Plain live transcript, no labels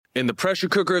In the pressure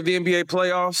cooker of the NBA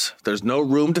playoffs, there's no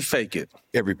room to fake it.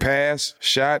 Every pass,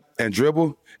 shot, and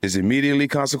dribble is immediately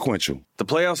consequential. The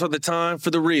playoffs are the time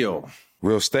for the real.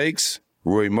 Real stakes,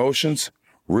 real emotions,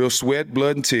 real sweat,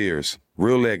 blood, and tears,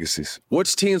 real legacies.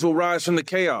 Which teams will rise from the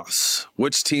chaos?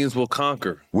 Which teams will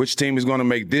conquer? Which team is going to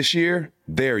make this year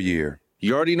their year?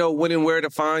 You already know when and where to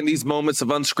find these moments of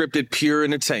unscripted, pure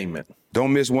entertainment.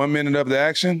 Don't miss 1 minute of the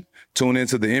action. Tune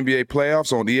into the NBA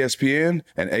playoffs on ESPN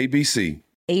and ABC.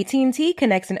 AT&T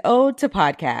connects an ode to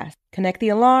podcast. Connect the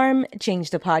alarm,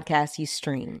 change the podcast you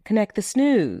stream. Connect the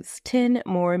snooze, 10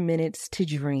 more minutes to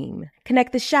dream.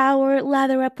 Connect the shower,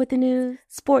 lather up with the news,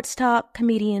 sports talk,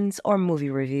 comedians, or movie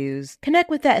reviews. Connect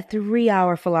with that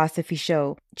 3-hour philosophy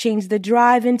show. Change the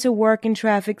drive into work and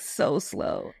traffic so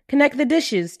slow. Connect the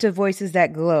dishes to voices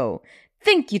that glow.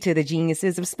 Thank you to the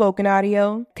geniuses of spoken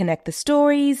audio. Connect the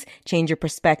stories, change your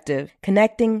perspective.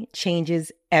 Connecting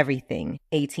changes everything.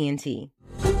 AT&T.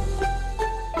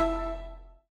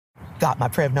 Got my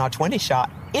Prevnar 20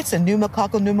 shot. It's a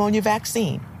pneumococcal pneumonia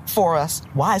vaccine. For us,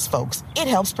 wise folks, it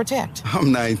helps protect.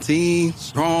 I'm 19,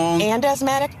 strong. And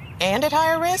asthmatic, and at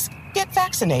higher risk. Get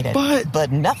vaccinated.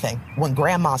 But nothing when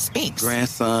grandma speaks.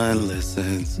 Grandson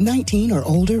listens. 19 or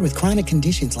older with chronic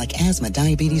conditions like asthma,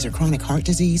 diabetes, or chronic heart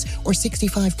disease, or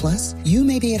 65 plus, you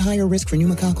may be at higher risk for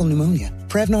pneumococcal pneumonia.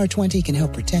 Prevnar 20 can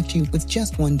help protect you with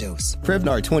just one dose.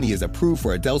 Prevnar 20 is approved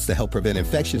for adults to help prevent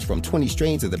infections from 20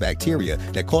 strains of the bacteria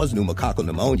that cause pneumococcal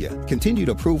pneumonia. Continued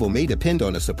approval may depend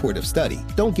on a supportive study.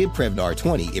 Don't give Prevnar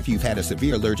 20 if you've had a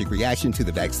severe allergic reaction to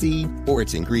the vaccine or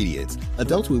its ingredients.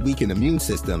 Adults with weakened immune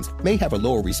systems may have a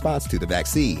lower response to the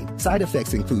vaccine. Side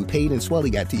effects include pain and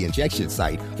swelling at the injection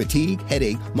site, fatigue,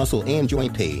 headache, muscle, and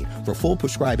joint pain. For full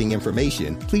prescribing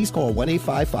information, please call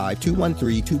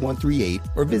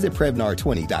 1-855-213-2138 or visit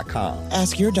Prevnar20.com.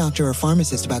 Ask your doctor or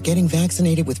pharmacist about getting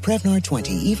vaccinated with Prevnar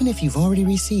 20, even if you've already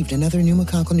received another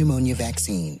pneumococcal pneumonia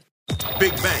vaccine.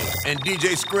 Big Bang and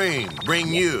DJ Scream bring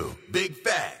you Big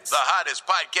Facts, the hottest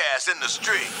podcast in the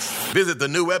streets. Visit the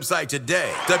new website today,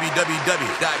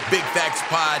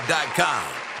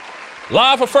 www.bigfactspod.com.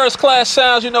 Live for First Class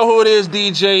Sounds, you know who it is,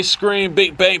 DJ Scream,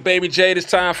 Big Bang, Baby Jade. It's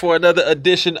time for another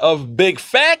edition of Big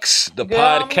Facts, the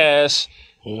podcast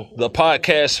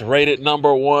rated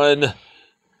number 1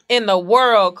 in the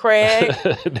world, Craig.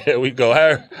 There we go.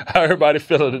 How everybody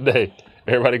feeling today?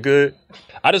 Everybody good?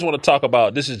 I just want to talk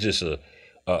about, this is just a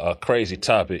crazy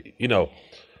topic. You know,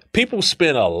 people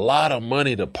spend a lot of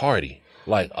money to party,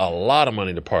 like a lot of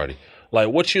money to party. Like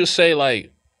what you say,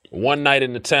 like one night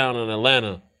in the town in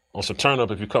Atlanta on some turn up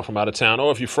if you come from out of town,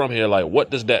 or if you're from here, like what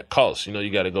does that cost? You know,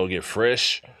 you got to go get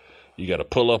fresh. You got to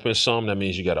pull up in something. That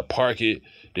means you got to park it.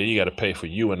 Then you got to pay for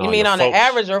you and all your folks. You mean on the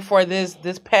average or for this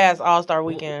past All-Star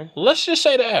weekend? Let's just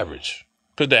say the average,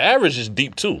 because the average is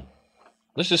deep too.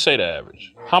 Let's just say the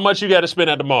average. How much you got to spend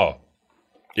at the mall?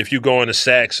 If you go into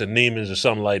Saks or Neiman's or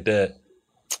something like that.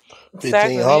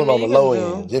 1,500 on the low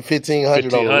end. Just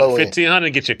 1,500 on the low end. 1,500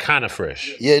 get you kind of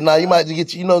fresh. Yeah, you might just get,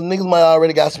 niggas might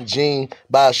already got some jeans,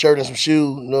 buy a shirt and some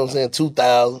shoes, you know what I'm saying,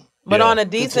 2,000. But on a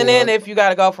decent end, if you got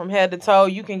to go from head to toe,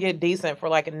 you can get decent for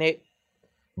like a nick.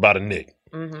 About a nick.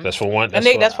 Mm-hmm. That's for one. That's a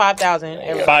nick, that's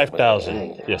 5,000.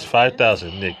 5,000. Yes,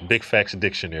 5,000 nick. Big Facts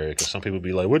Dictionary, because some people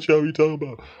be like, what y'all you talking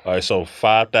about? All right, so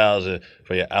 5,000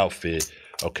 for your outfit.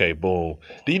 Okay, boom.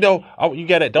 Do you know, you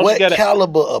got it? What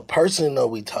caliber of person are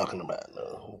we talking about,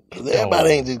 though? Because everybody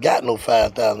ain't just got no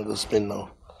 5,000 to spend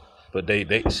on. But they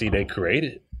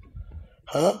created.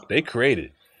 Huh? They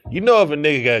created. You know, if a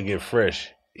nigga got to get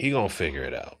fresh, he going to figure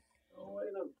it out.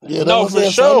 Yeah, no, for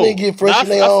sure. Some niggas get fresh in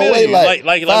their own way. But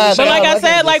like I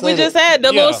said, like we just said,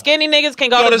 the little skinny niggas can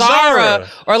go to Zara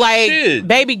or like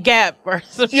Baby Gap or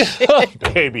some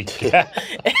shit. Baby Gap.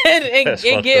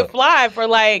 and get fly for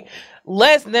like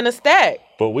less than a stack.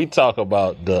 But we talk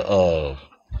about the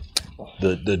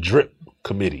drip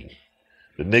committee.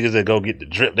 The niggas that go get the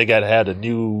drip, they gotta have the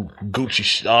new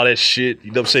Gucci, all that shit. You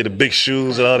know what I'm saying? The big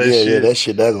shoes and all that shit. Yeah, that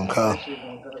shit that gonna cost.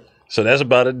 So that's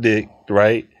about a dick,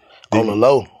 right? On the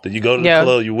low. Then you go to the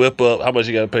club, you whip up. How much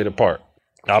you got to pay to park?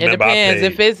 It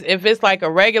depends. If it's like a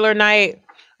regular night,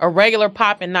 a regular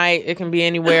popping night, it can be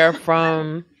anywhere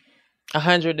from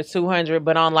 100 to 200.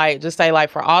 But on like, just say like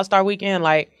for All-Star weekend,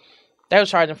 like they was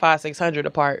charging $500-600 a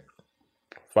park.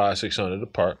 $500-600 a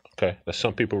park. Okay, that's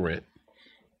some people rent.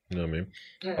 You know what I mean?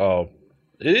 Yeah.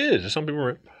 It is. Some people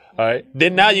rent. All right.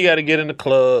 Then now you got to get in the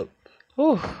club.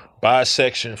 Ooh. Buy a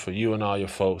section for you and all your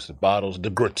folks. The bottles, the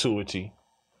gratuity.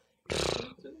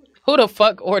 Who the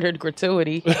fuck ordered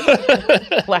gratuity?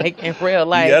 Like in real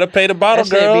life. You gotta pay the bottle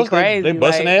girls. Be crazy. They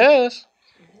busting their ass.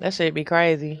 That shit be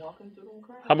crazy.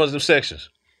 How much them sections?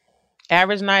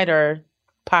 Average night or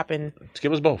popping.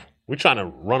 Give us both. We're trying to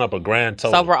run up a grand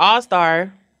total. So for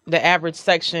All-Star, the average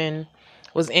section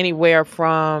was anywhere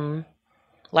from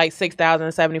like 6,000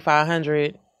 to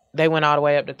 7,500. They went all the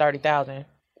way up to 30,000.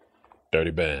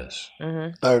 30 bands.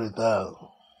 30,000.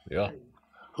 Yeah.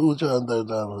 Who charging 30,000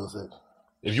 for this?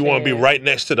 If you want to be right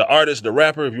next to the artist, the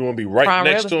rapper, if you want to be right Prime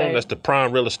next real to him, estate. that's the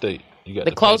prime real estate. You got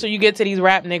The closer you get to these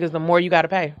rap niggas, the more you got to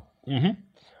pay. I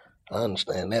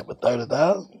understand that, but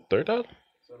 30,000? 30,000?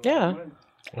 Yeah.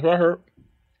 That's what I heard.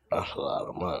 That's a lot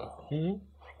of money.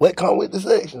 What come with the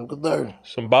section for 30?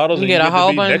 Some bottles. You and get a to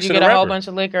whole be bunch. next You to get the a whole rapper. bunch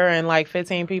of liquor and like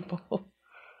 15 people.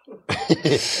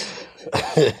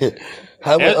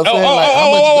 How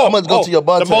much go to your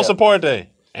bar The tab? most important thing.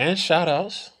 And shout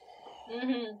outs.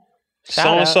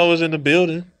 So-and-so is in the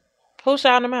building. Who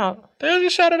shouting them out? They don't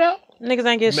get shouted out. Niggas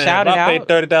ain't get Man, shouted if I out. paid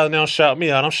 30,000, they don't shout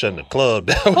me out. I'm shutting the club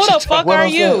down. Who the fuck are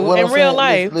you in real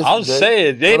life? I was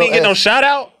saying, they didn't get no shout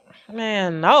out.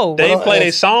 Man, no. They ain't play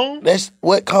their song. That's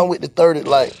what come with the 30.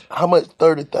 Like, how much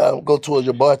 30,000 go towards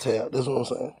your bar tab? That's what I'm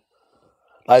saying.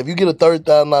 Like, if you get a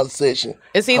 $30,000 section,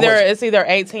 It's either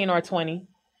 18 or 20.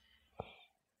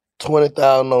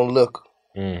 20,000 on liquor.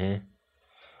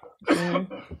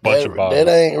 Bunch of bottles. That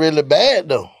ain't really bad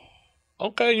though.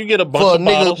 Okay, you get a bunch for a of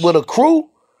nigga bottles. with a crew.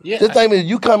 Yeah. The thing is,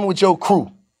 you coming with your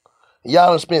crew. Y'all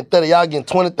done spent 30. Y'all getting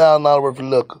 $20,000 worth of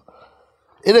liquor.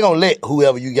 It ain't gonna let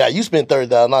whoever you got. You spend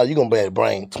 $30,000. You gonna be able to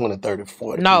bring 20, 30,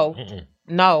 40. No,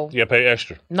 no, You gotta pay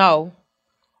extra. no.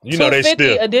 You know they 250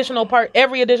 still. additional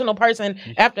every additional person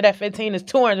after that 15 is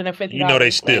 $250. You know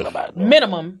they stiff.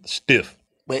 Minimum. Stiff.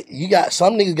 But you got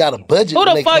some niggas got a budget. Who when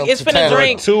the they fuck come is to finna town.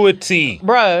 drink? Gratuity.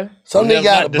 Bruh. Some We niggas have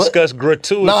got not discussed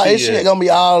gratuity. Nah, this yet. shit gonna be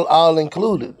all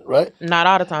included, right? Not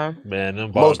all the time. Man,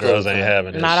 them ball Most of girls the ain't time.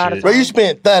 having that Not all the shit. Bro, you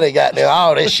spent 30, goddamn,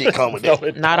 all that shit come with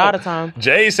that. Not all the time.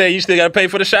 Jay said you still gotta pay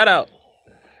for the shout out.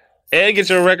 And get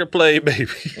your record played, baby.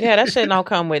 Yeah, that shit don't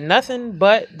come with nothing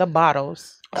but the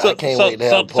bottles. I can't wait to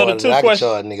have a party. the two I can questions.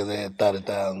 charge niggas that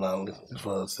 $30,000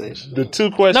 for a session. The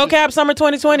two questions. No cap summer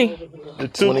 2020. The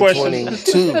two questions.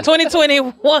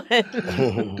 2021.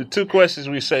 The two questions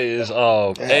we say is,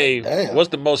 A, damn. what's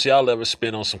the most y'all ever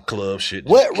spent on some club shit?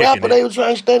 What Kicking rapper it. they was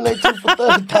trying to stand they to for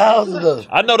 30,000 though?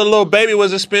 I know the Little Baby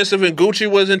was expensive and Gucci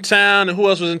was in town, and who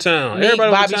else was in town? Me,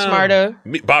 Everybody was Bobby in town.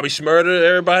 Shmurda. Bobby Shmurda,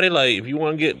 everybody. Like, if you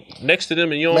want to get next to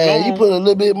them and you don't Man, know you them, put a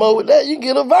little bit more with that, you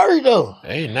get a vert though.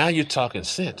 hey, now you're talking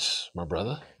sense, my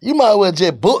brother. You might as well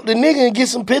just book the nigga and get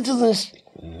some pictures and shit.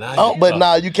 Now But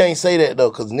nah, you can't say that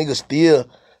though, cause niggas still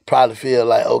probably feel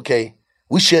like, okay,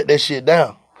 we shut that shit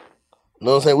down. You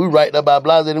know what I'm saying? We right there by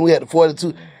Blase and we had the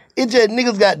 42. It just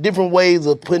niggas got different ways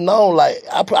of putting on. Like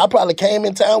I probably came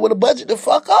in town with a budget to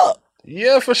fuck up.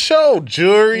 Yeah, for sure.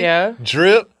 Jewelry,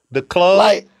 drip, the club,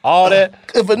 Like all that.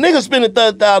 If a nigga spending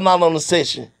 $30,000 on a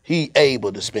session, he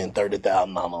able to spend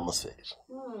 $30,000 on a session.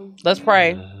 Let's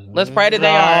pray. Let's pray that they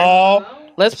are.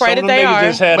 Let's pray that they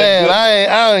are. Man,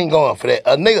 I ain't going for that.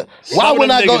 A nigga, why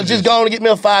wouldn't I just go and get me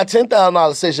a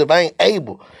 $5,000-$10,000 session if I ain't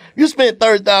able? You spent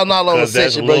 $30,000 on a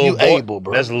session, bro. You able,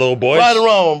 bro. That's a little boy. Right or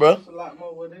wrong, bro?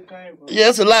 Yeah,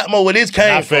 it's a lot more where this came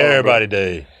Not from. for everybody, bro.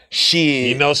 Dave. Shit.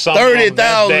 You know something?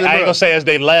 30,000. I ain't gonna say as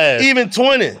they last. Even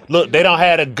 20. Look, they don't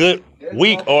had a good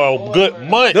week or a good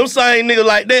month. Them same niggas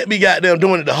like that be goddamn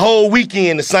doing it the whole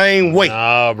weekend the same way.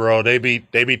 Nah, bro. They be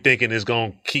thinking it's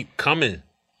gonna keep coming.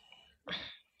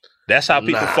 That's how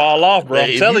people fall off, bro.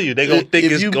 I'm telling you, they gonna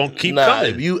think it's gonna keep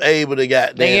coming. If you able to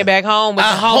goddamn, They get back home with the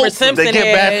Homer Simpson They get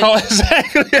head. back home.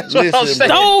 Exactly. That's what I'm saying.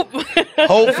 Dope.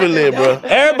 Hopefully, bro.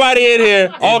 Everybody in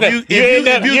here. Okay,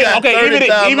 if you got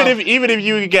 $30,000 even if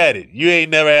you got it, you ain't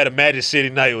never had a Magic City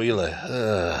night where you're like,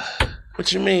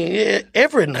 What you mean? Yeah,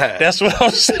 every night. That's what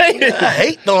I'm saying. I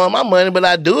hate throwing my money, but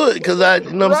I do it because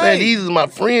you know what I'm saying? These are my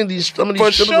friends. Some of these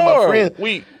For strippers are my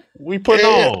friends. We put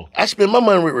on. I spend my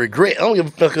money with regret. I don't give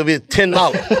a fuck if it's $10.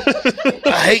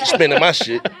 I hate spending my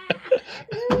shit.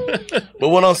 But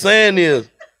what I'm saying is,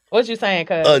 What you saying,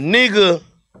 cuz? a nigga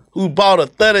who bought a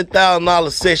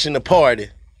 $30,000 session to party,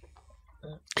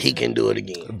 he can do it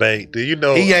again. Bank, do you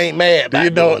know? He ain't mad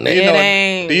about doing that. Do you know?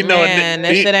 ain't, Do you know? man,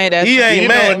 that shit ain't that He ain't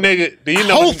simple. mad. Nigga, do you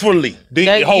know? Hopefully.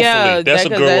 yeah, that's a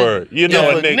that- good that- word. You know,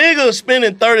 If a a nigga. nigga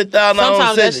spending $30,000 on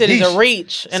Sometimes that session, shit is a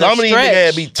reach and some a of these niggas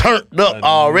stretch. be turned up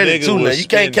already nigga too. Now will you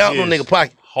can't spend count on his nigga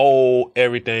pocket. Hold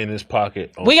everything in his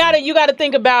pocket. You gotta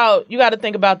think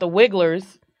about the wigglers.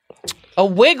 A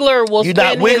wiggler will You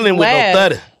spend not wiggling his with no last.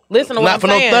 30. Listen to what Not I'm for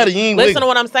no saying. 30, you ain't Listen wiggling. to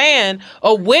what I'm saying. A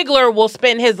wiggler will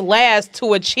spend his last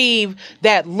to achieve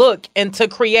that look and to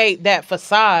create that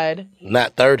facade.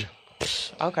 Not 30.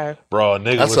 Okay. Bro,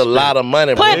 nigga. That's a lot of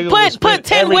money, bro. Put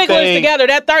 10 wigglers together.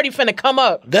 That 30 finna come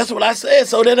up. That's what I said.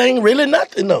 So that ain't really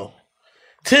nothing though.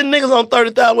 10 niggas on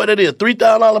 30,000, what that is?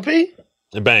 $3,000 P?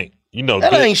 The bank. You know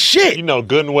that ain't shit. You know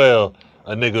good and well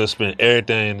a nigga will spend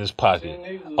everything in his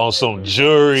pocket on some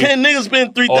jewelry. 10 niggas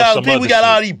spend 3,000 P. We got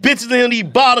all these bitches in here, these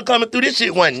bottles coming through. This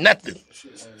shit wasn't nothing.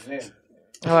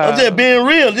 I'm just being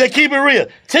real. Just keep it real.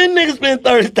 10 niggas spend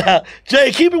 30,000.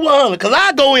 Jay, keep it 100. Cause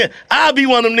I go in, I'll be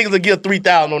one of them niggas that give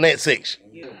 3,000 on that section.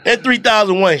 That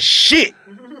 3,000 wasn't shit.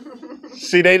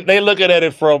 See, they looking at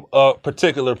it from a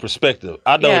particular perspective.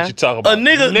 I know what you're talking about. A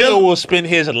nigga will spend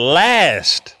his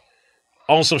last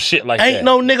on some shit like that. Ain't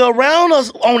no nigga around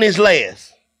us on his last.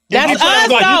 That's us,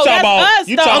 though.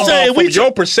 You talking about from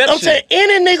your perception. I'm saying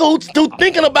any nigga who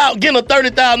thinking about getting a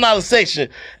 $30,000 section,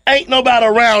 ain't nobody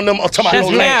around them.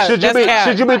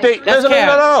 Should you be thinking?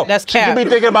 That's cap. Should you be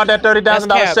thinking about that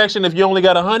 $30,000 section if you only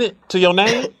got 100 to your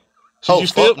name?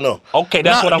 Fuck no. Okay,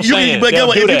 that's what I'm saying. But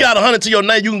if you got 100 to your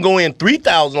name, you can go in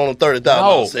 3,000 on a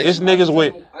 $30,000 section. It's niggas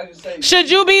with. Should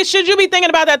you be thinking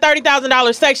about that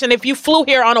 $30,000 section if you flew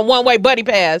here on a one-way buddy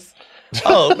pass?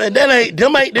 Oh man, them ain't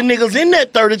the niggas in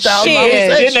that $30,000 section.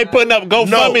 Then they putting up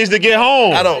GoFundMe's to get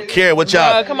home. I don't care what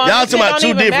y'all. Come on, y'all talking about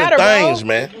two different things,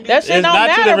 man. That shit it's don't not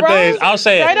matter, two different bro. things. I'll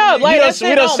say Straight up, like that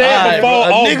shit don't matter.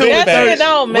 That shit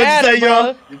don't matter,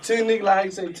 bro. The 10 niggas, like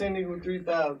you say, 10 niggas with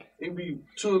 3,000. It be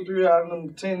 2 or 3 out of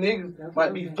them 10 niggas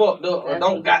might be fucked up or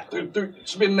don't got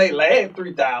spending their last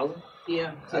 3,000.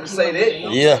 Yeah, I can say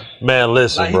that. Yeah, man,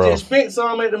 listen, like, bro. He just spent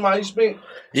some at the money. He spent.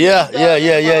 Yeah.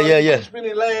 Spend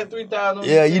his last 3,000.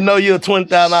 Yeah, you know you're a $20,000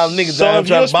 nigga. So if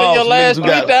you spend your last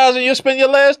 3,000, you spend your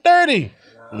last 30.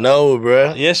 No,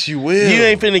 bro. Yes, you will. You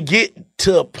ain't finna get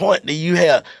to a point that you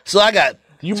have. So I got.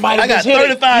 I got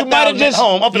 35,000 at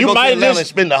home. I'm finna go to Atlanta and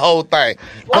spend the whole thing.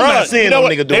 I'm not seeing no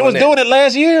nigga doing that. They was doing it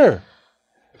last year.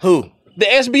 Who? The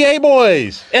SBA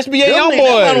boys. SBA young boys.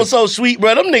 That money was so sweet,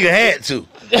 bro. Them nigga had to.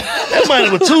 That money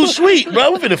was too sweet,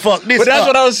 bro. We finna fuck this But that's up.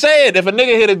 what I was saying. If a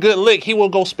nigga hit a good lick, he will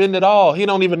go spend it all. He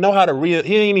don't even know how to he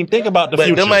ain't even think about the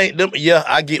future. Yeah,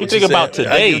 I get what you're saying. Think about today.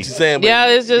 I get what you're saying. Yeah,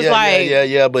 it's just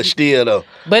Yeah, but still, though.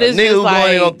 But it's nigga just who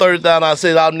going in like- on 30,000, I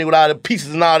said, all nigga with all the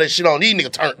pieces and all that shit on, these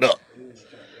niggas turned up.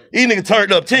 10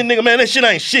 nigga, man, that shit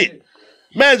ain't shit.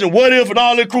 Imagine what if and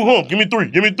all that crew home. Give me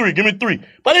three.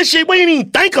 But that shit, we ain't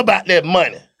even think about that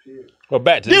money. Well,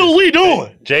 back to this. What we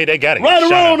doing? Jay, they gotta get right a or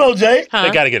shot wrong out. though, Jay.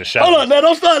 They gotta get a shot. Hold on, now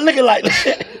don't start looking like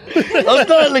that. Don't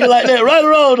start looking like that. Right or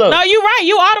wrong though? No, you right.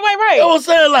 You all the way right. You know what I'm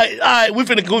saying? Like, all right, we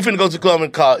finna go to the club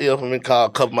and call. Yeah, I'm finna call a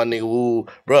couple of my niggas. Ooh,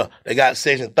 bruh, they got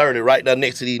section 30 right there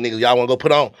next to these niggas. Y'all wanna go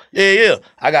put on? Yeah.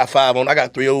 I got 5 on. I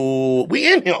got 3. Ooh,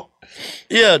 we in here.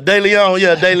 Yeah, daily on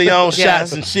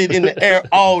shots and shit in the air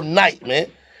all night, man.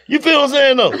 You feel what I'm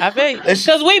saying though? I feel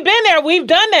because we've been there, we've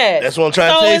done that. That's what I'm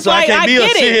trying to tell you. So I can't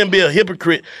sit here and be a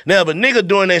hypocrite. Now, if a nigga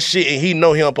doing that shit and he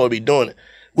know he don't supposed to be doing it,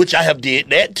 which I have did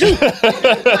that too.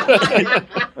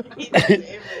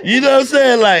 You know what I'm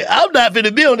saying? Like, I'm not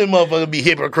finna be on this motherfucker be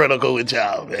hypocritical with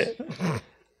y'all, man.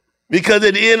 Because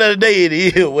at the end of the day, it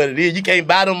is what it is. You can't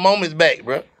buy them moments back,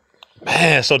 bro.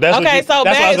 Man, so that's okay. what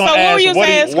What were you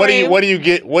saying?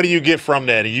 What do you get from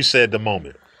that? And you said the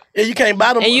moment. Yeah, you can't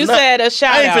buy them. And you said a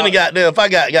shout out. I ain't finna goddamn. If I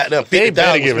got goddamn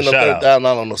 50,000, give a spend shout $30,000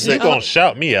 on no section. You gonna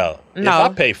shout me out? No.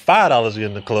 If I pay $5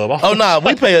 in the club, oh no,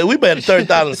 we pay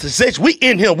 $30,000 to section. We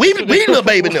in here. We little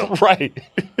baby now. Right.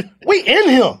 We in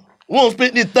here. We won't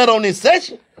spend this 30 on this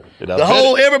section.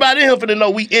 Everybody in here finna know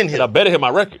we in here. I better hit my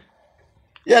record.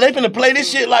 Yeah, they finna play this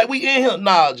shit like we in here.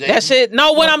 Nah, Jay. That shit.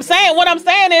 No, what I'm saying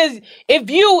is, if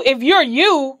you're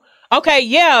you. Okay,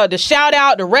 yeah, the shout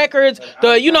out, the records,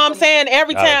 you know what I'm saying,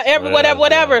 every time,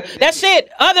 whatever. That shit,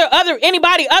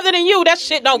 anybody other than you, that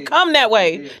shit don't come that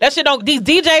way. That shit don't. These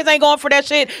DJs ain't going for that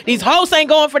shit. These hosts ain't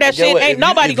going for that shit. Ain't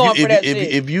nobody going for that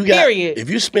shit. Period. If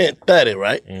you spent 30,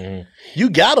 right? Mm-hmm. You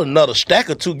got another stack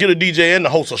or two. Get a DJ and the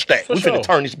host a stack. We finna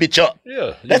turn this bitch up.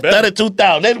 Yeah, that's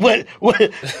 32,000. That's what.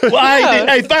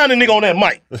 Hey, find a nigga on that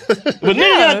mic. If a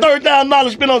nigga got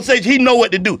 $30,000 spent on stage, he know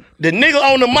what to do. The nigga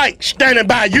on the mic standing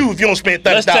by you if you don't spend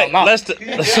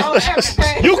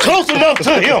 $30,000. You close enough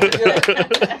to him.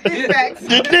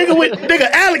 The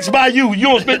nigga Alex by you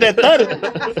don't spend that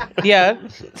 30. Yeah.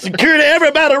 Security,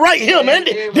 everybody right here, man.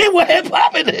 They what had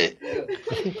popping it.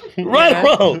 Right or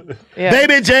wrong. Yeah.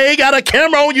 Baby J got a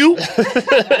camera on you.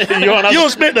 You don't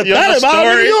spend the 30.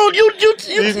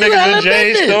 These niggas in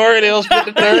Jay's story, they don't spend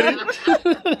the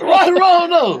 30. Right or wrong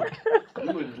though.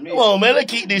 Come on, man.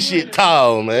 Let's keep this shit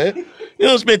tall, man. You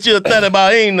don't spend your 30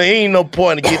 about ain't no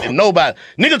point to get to nobody.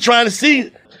 Nigga trying to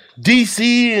see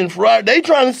DC and Friday, they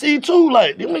trying to see too.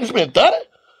 Like, them niggas spend 30.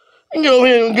 You go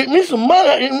ahead and get me some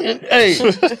money. Hey,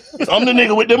 I'm the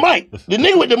nigga with the mic. The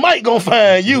nigga with the mic gonna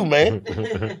find you, man.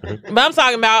 But I'm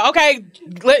talking about, okay,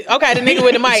 the nigga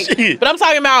with the mic. But I'm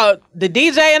talking about the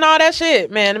DJ and all that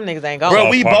shit. Man, them niggas ain't going.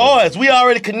 Bro, we boys. We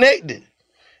already connected.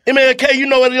 MLK, you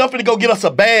know what? I'm finna go get us a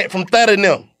bag from 30 and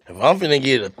them. If I'm finna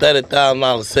get a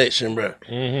 $30,000 section, bro,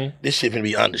 this shit finna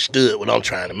be understood when I'm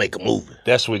trying to make a movie.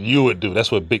 That's what you would do. That's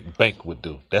what Big Bank would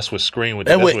do. That's what Screen would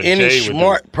do. That's what any Jay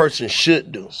smart person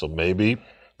should do. So maybe. If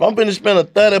I'm finna spend a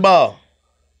 30 ball,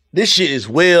 this shit is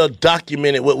well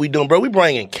documented what we doing, bro. We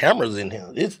bringing cameras in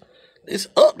here. It's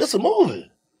up. This a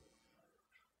movie.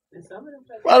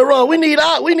 Right or wrong, we need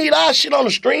our shit on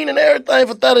the screen and everything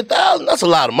for $30,000. That's a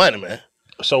lot of money, man.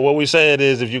 So what we said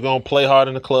is, if you're gonna play hard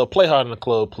in the club,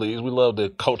 please. We love the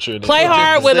culture. Play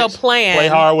hard with a plan. Play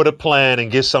hard with a plan and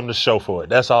get something to show for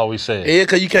it. That's all we said. Yeah,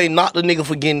 because you can't knock the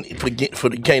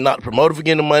nigga you can't knock the promoter for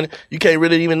getting the money. You can't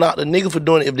really even knock the nigga for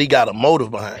doing it if they got a motive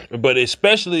behind it. But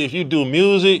especially if you do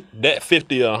music, that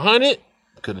 50 or 100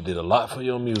 could have did a lot for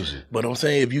your music. But I'm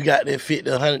saying, if you got that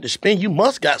 50 or 100 to spend, you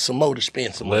must got some more to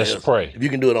spend somewhere else. Let's pray. If you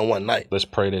can do it on one night. Let's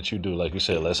pray that you do. Like you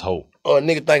said, let's hope. Or a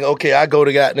nigga think, okay, I go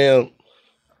to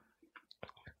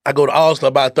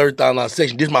All-Star, buy a $30,000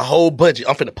 section. This is my whole budget.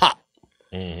 I'm finna pop.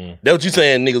 That's what you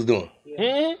saying niggas doing?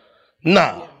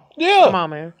 Nah. Yeah. Come on,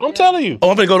 man. I'm telling you.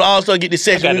 Oh, I'm finna go to All-Star, get this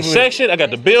section. I got the section. I got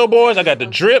the billboards. I got the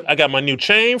drip. I got my new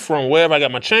chain from wherever I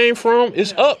got my chain from.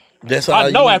 It's up. That's I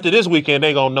know after this weekend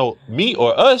they gonna know me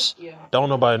or us. Don't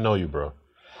nobody know you, bro.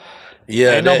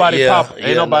 Yeah, ain't nobody pop.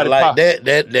 Ain't nobody like pop.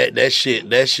 That shit,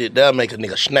 that'll make a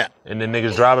nigga snap. And then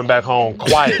niggas driving back home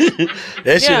quiet.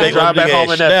 That shit make drive back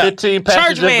home in that 15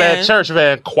 passenger van. church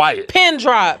van quiet. Pin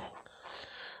drop.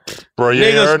 Bro, you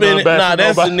ain't heard nothing back from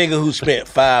that's nobody? the nigga who spent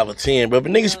 5 or 10, bro. If a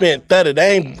nigga spent 30,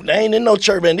 they ain't in no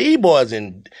church van. These boys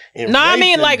in No, I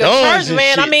mean like a church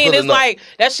van. I mean, it's like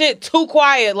that shit too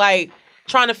quiet, like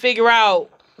trying to figure out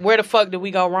where the fuck did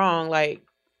we go wrong, like.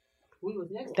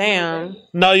 Damn.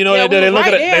 No, you know what they do? They look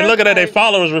right at their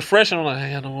followers refreshing. I'm like, I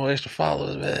ain't got no more extra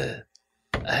followers, man.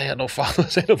 I ain't got no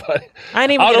followers. Ain't nobody. I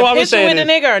ain't even get a picture with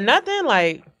the nigga or nothing.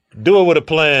 Like, do it with a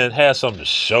plan. Have something to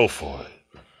show for it.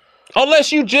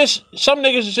 Unless you just, some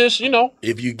niggas just, you know.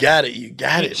 If you got it, you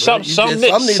got it. Some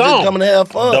niggas just coming to have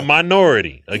fun. The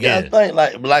minority again. I think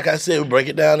like I said, we break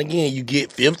it down again. You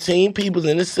get 15 people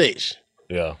in the section.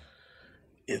 Yeah.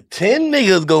 If 10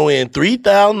 niggas go in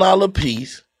 $3,000 a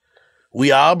piece.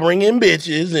 We all bring in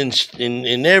bitches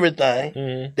and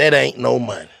everything. That ain't no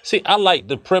money. See, I like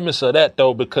the premise of that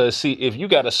though, because see, if you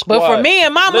got a squad, but for me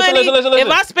and my money, listen. if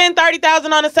I spend $30,000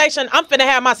 on a section, I'm finna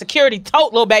have my security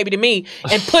tote little baby to me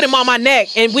and put him on my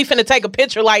neck, and we finna take a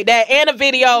picture like that, and a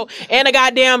video, and a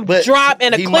goddamn drop,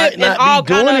 and a clip, and all kind of. He might not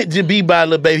be doing it to be by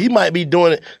Lil Baby. He might be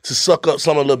doing it to suck up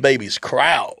some of Lil Baby's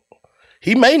crowd.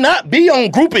 He may not be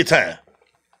on groupie time.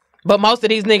 But most of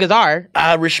these niggas are.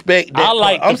 I respect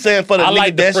that. I'm saying for the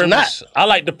nigga that's not. I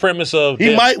like the premise of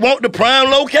he might want the prime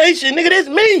location. Nigga, that's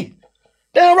me.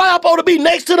 Damn right, I'm supposed to be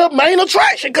next to the main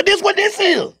attraction, cause this what this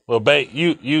is. Well, babe,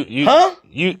 you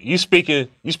speaking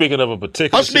of a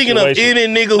particular. I'm speaking situation. of any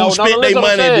nigga who spent their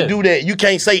money to do that. You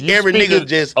can't say every nigga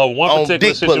just of one on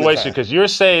particular situation, because you're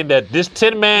saying that this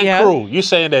 10-man crew. You're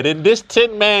saying that in this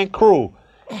 10-man crew.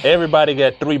 Everybody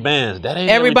got 3 bands. That ain't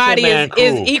everybody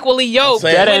is equally yoked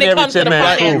when it comes to the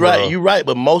plan. You're right.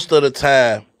 But most of the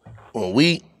time, when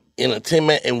we in a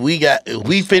 10-man and we are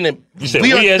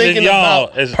thinking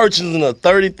about purchasing a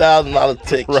 $30,000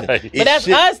 ticket. Right. But that's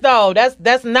us though.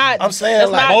 That's not. I'm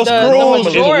saying like most crews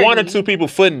is 1 or 2 people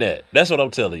footing that. That's what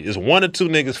I'm telling you. It's 1 or 2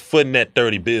 niggas footing that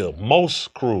 30 bill.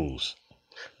 Most crews.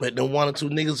 But the 1 or 2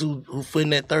 niggas who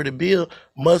footing that 30 bill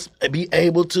must be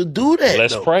able to do that.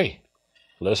 Let's pray.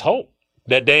 Let's hope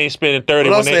that they ain't spending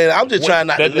 30. I'm just trying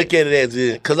not to look at it as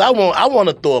in, because I want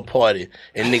to throw a party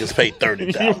and niggas pay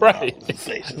 $30,000. You're right.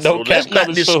 So let's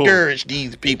not discourage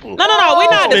these people. No. We're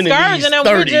not discouraging them.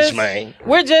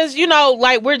 We're just, you know,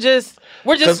 like we're just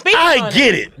speaking. I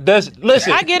get it.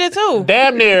 Listen, I get it too.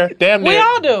 Damn near. We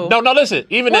all do. No. Listen.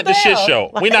 Even at the shit show,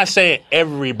 we're not saying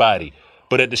everybody,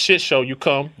 but at the shit show, you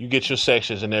come, you get your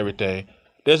sections and everything.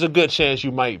 There's a good chance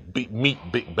you might meet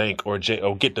Big Bank or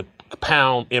get the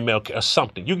Pound MLK or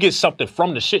something. You get something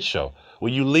from the shit show.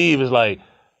 When you leave, it's like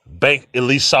Bank at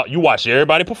least saw you watch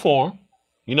everybody perform.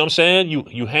 You know what I'm saying?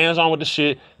 You hands on with the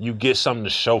shit. You get something to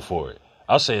show for it.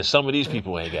 I was saying some of these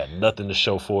people ain't got nothing to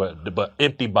show for it but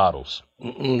empty bottles.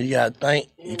 You gotta think.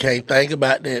 You can't think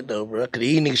about that though, bro. Cause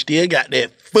these niggas still got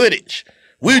that footage.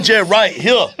 We just right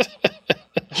here.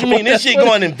 I mean, this shit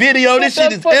going in video. This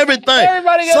shit is everything.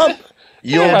 Everybody got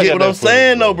You don't get what I'm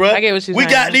saying, though, bro. I get what you're We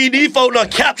saying. got these folks done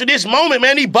capture this moment,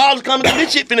 man. These ballers coming through.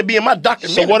 This shit finna be in my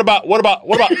documentary. So what about the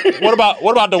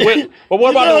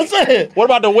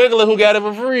wiggler who got it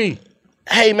for free?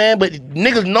 Hey, man, but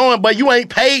niggas knowing, but you ain't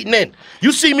paid nothing.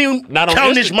 You see me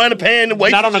counting this money, paying the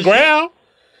way. Not on the ground.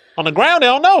 On the ground, they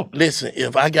don't know. Listen,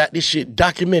 if I got this shit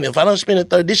documented, if I don't spend it,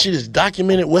 this shit is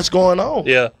documented. What's going on?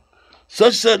 Yeah.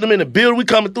 Such them in the building, we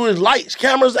coming through his lights,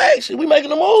 cameras, action. We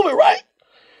making a movie, right?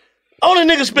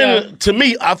 Only niggas spending, to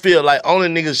me, I feel like only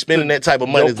niggas spending that type of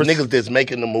money is niggas that's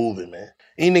making the movie, man.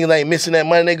 These niggas ain't missing that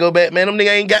money. They go back, man. Them niggas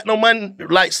ain't got no money.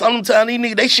 Like sometimes these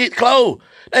niggas, they shit closed.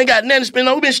 They ain't got nothing to spend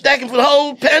on. We been stacking for the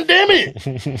whole pandemic.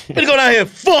 Better go down here and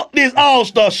fuck this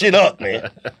all-star shit up, man.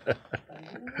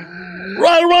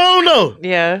 Right or wrong, though.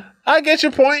 Yeah. I get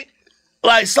your point.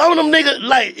 Like, some of them niggas,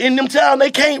 like, in them towns, they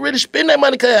can't really spend that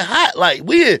money because it's hot. Like,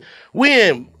 we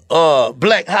in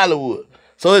Black Hollywood.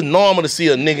 So it's normal to see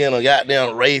a nigga in a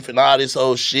goddamn Wraith and all this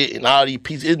old shit and all these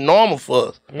pieces. It's normal for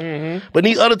us. Mm-hmm. But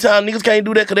these other towns, niggas can't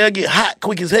do that because they'll get hot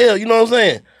quick as hell. You know what I'm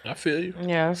saying? I feel you.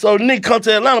 Yeah. So the nigga come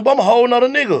to Atlanta, but I'm a whole nother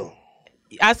nigga.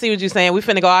 I see what you're saying. We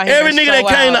finna go out here. Every and nigga that show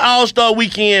came out. to All-Star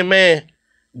Weekend, man,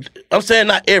 I'm saying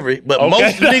not every, but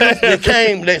most niggas that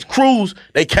came, that's crews,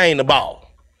 they came to ball.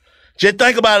 Just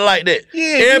think about it like that.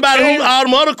 Yeah, everybody who, all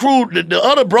them other crew, the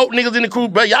other broke niggas in the crew,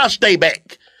 bro, y'all stay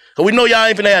back. Cause we know y'all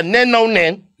ain't finna have nothing on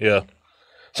nothing. Yeah.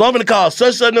 So I'm finna call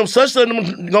such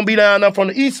them gonna be down there from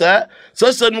the east side,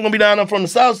 such them gonna be down there from the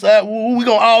south side. We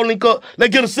gonna all link up.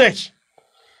 Let's get a section.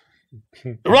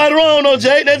 Right or wrong though,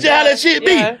 Jay. That's just how that shit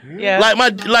be. Yeah. Like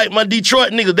my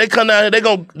Detroit niggas, they come down here,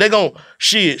 they gon'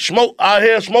 shit. Smoke out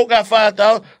here, Smoke got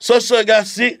 5,000, such got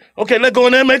 6. Okay, let's go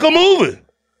in there and make a movie.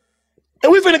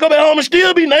 And we finna go back home and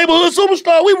still be neighborhood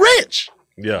superstar. We rich.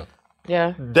 Yeah.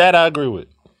 Yeah. That I agree with.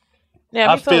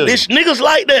 Yeah, I feel It's niggas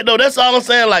like that though. That's all I'm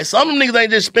saying. Like some of them niggas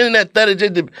ain't just spending that 30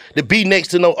 just to be next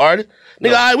to no artist.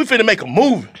 Nigga, all right, we finna make a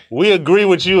movie. We agree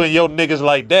with you and your niggas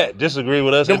like that. Disagree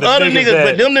with us. Them and the other niggas,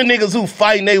 but that, them the niggas who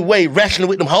fighting their way, wrestling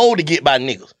with them hoes to get by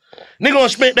niggas. Nigga gonna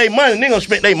spend their money. Nigga gonna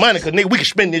spend their money because nigga, we can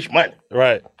spend this money.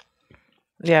 Right.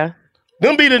 Yeah.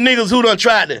 Them be the niggas who done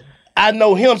tried to, I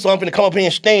know him, so I'm finna come up here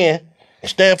and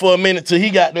stand for a minute till he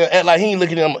got there, act like he ain't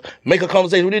looking at him, make a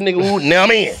conversation with this nigga who, now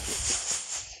I'm in.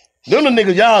 Them the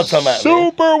niggas y'all talking about,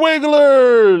 Super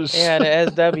Wigglers. Yeah,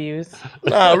 the SWs.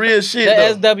 Nah, real shit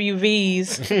The though.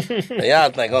 SWVs.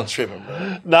 Y'all think I'm tripping,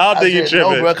 bro. Nah, I think you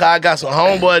tripping. No, bro, cause I got some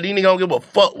homeboy, these niggas don't give a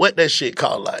fuck what that shit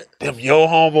called like. Them your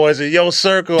homeboys in your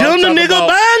circle. Them the nigga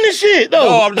buying this shit though.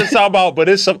 No, I'm just talking about, but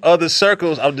it's some other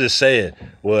circles. I'm just saying,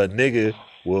 well, a nigga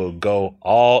will go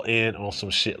all in on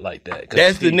some shit like that.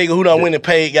 That's the nigga who done went and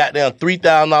paid goddamn $3,000,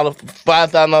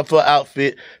 $5,000 for an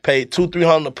outfit, paid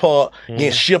 $200-$300 a part,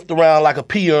 getting shifted around like a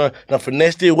peon, done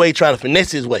finessed his way, trying to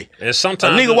finesse his way. And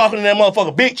sometimes a nigga walking in that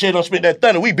motherfucker big chest done spent that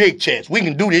thunder. We big chest. We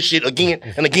can do this shit again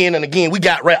and again and again. We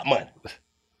got rap money.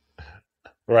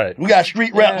 Right. We got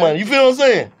street rap money. You feel what I'm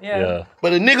saying? Yeah.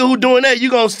 But a nigga who doing that,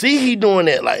 you gonna see he doing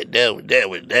that like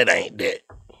that ain't that.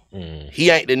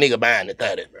 He ain't the nigga buying the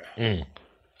 30, bro.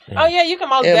 Oh yeah, you can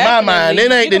most In my definitely. mind,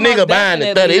 it ain't the nigga buying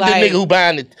the 30. It's the nigga who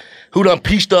buying it, who done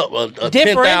pieced up a $10,000,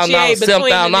 differentiate between the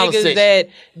 $7,000 niggas section. that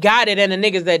got it and the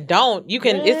niggas that don't. You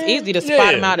can. It's easy to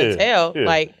spot them out and tell. yeah.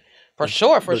 Like for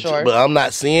sure. But I'm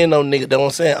not seeing no nigga. That's what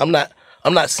I'm saying.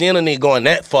 I'm not seeing a nigga going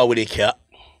that far with his cap.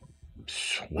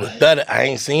 With 30, I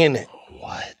ain't seeing that.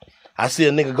 What? I see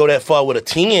a nigga go that far with a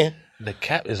 10. The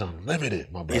cap is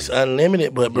unlimited, my brother. It's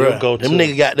unlimited, but bro, Go them to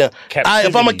nigga got them.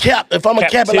 If I'm a cap it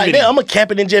like that, I'm gonna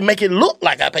cap it and just make it look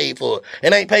like I paid for it,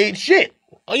 and ain't paid shit.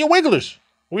 Oh, you wigglers.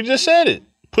 We just said it.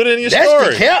 Put it in your That's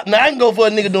story. the cap. Now I can go for a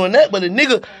nigga doing that, but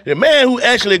the man who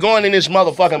actually going in this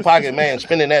motherfucking pocket, man,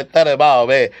 spending that 30 ball,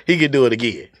 man, he can do it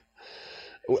again.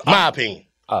 My opinion.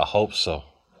 I hope so.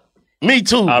 Me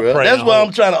too, I bro. pray That's and why hope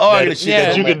I'm trying to argue the shit.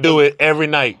 that you can do it every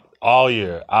night, all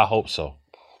year. I hope so.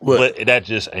 But that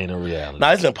just ain't a reality.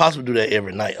 Nah, it's impossible to do that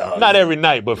every night. Not every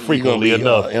night, but frequently be,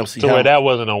 enough MC to where Hammer. that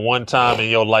wasn't a one-time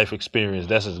in your life experience.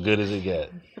 That's as good as it got.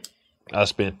 I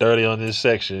spent 30 on this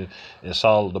section and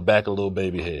saw the back of little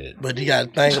baby head. But you gotta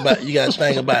think about a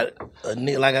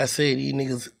nigga, like I said, these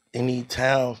niggas in these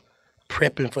towns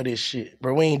prepping for this shit.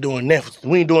 Bro, we ain't doing that.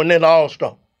 We ain't doing that all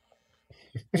stuff.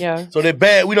 Yeah. So that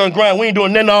bad, we done grind. We ain't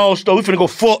doing nothing all stuff. We finna go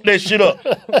fuck that shit up.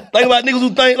 Think about niggas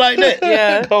who think like that.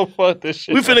 Yeah. Go fuck this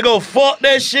shit. We finna go fuck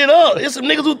that shit up. It's some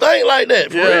niggas who think like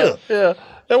that, for real. Yeah.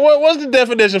 And what's the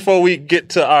definition before we get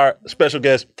to our special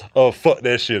guest of fuck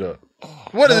that shit up?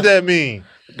 What does that mean?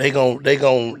 They gon'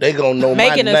 know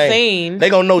Making my a name. scene. They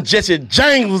gon' know Jesse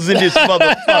James was in this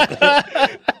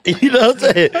motherfucker. You know what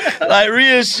I'm saying? Like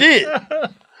real shit.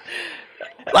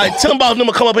 Like, Tim Boss them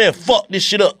come up here and fuck this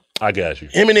shit up. I got you.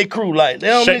 Him and their crew, like, they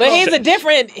don't. But he's a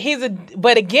different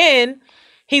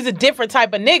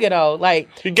type of nigga though.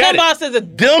 Like Tim Boss is a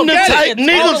them the type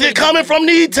niggas that coming from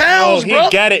these towns, bro. He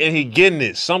got it and he getting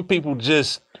it. Some people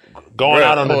just going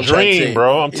out on a dream,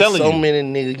 bro. I'm telling you. So many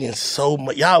niggas getting so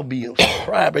much. Y'all be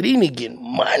surprised, but these niggas getting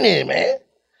money, man.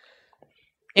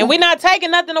 And we not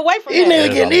taking nothing away from these them.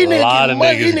 niggas a lot of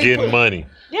money. niggas getting money.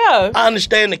 Yeah. I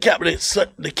understand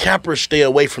the cappers stay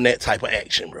away from that type of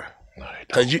action, bro.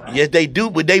 Cause yes, they do,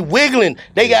 but they wiggling.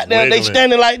 They got down. They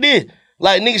standing like this,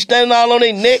 like niggas standing all on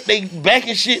their neck. They back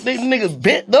and shit. They niggas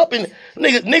bent up and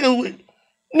nigga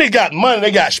got money.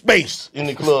 They got space in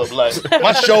the club. Like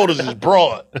my shoulders is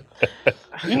broad.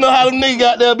 You know how them niggas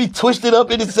got there be twisted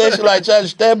up in the session, like trying to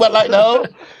stand up like the hoe.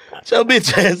 Show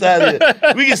bitch ass out here.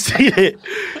 We can see it.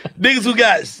 Niggas who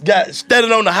got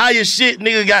standing on the highest shit,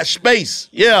 nigga got space.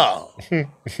 Yeah.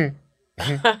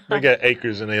 They got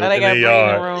acres in their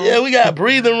yard. Room. Yeah, we got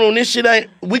breathing room. This shit ain't.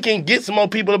 We can get some more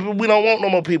people up here. We don't want no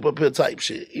more people up here type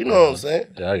shit. You know what I'm saying?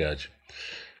 Yeah, I got you.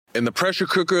 In the pressure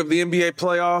cooker of the NBA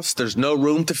playoffs, there's no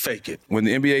room to fake it. When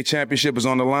the NBA championship is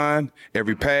on the line,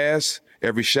 every pass,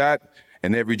 every shot,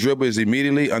 and every dribble is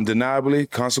immediately, undeniably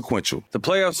consequential. The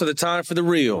playoffs are the time for the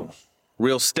real.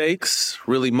 Real stakes,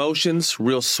 real emotions,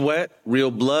 real sweat,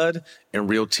 real blood, and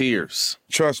real tears.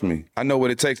 Trust me, I know what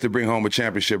it takes to bring home a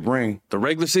championship ring. The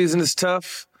regular season is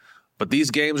tough, but these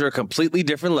games are a completely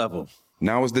different level.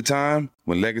 Now is the time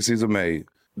when legacies are made.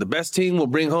 The best team will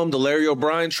bring home the Larry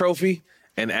O'Brien Trophy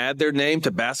and add their name to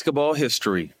basketball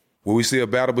history. Will we see a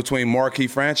battle between marquee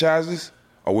franchises,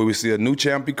 or will we see a new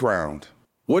champ be crowned?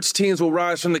 Which teams will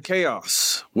rise from the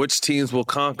chaos? Which teams will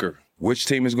conquer? Which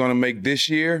team is going to make this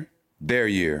year their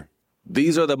year?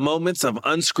 These are the moments of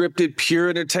unscripted, pure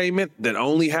entertainment that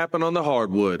only happen on the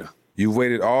hardwood. You've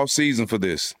waited all season for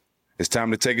this. It's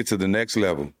time to take it to the next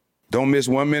level. Don't miss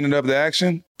 1 minute of the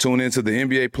action. Tune into the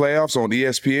NBA playoffs on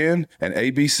ESPN and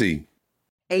ABC.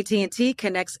 AT&T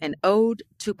connects an ode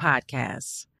to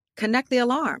podcasts. Connect the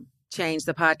alarm. Change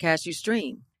the podcast you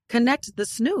stream. Connect the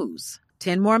snooze.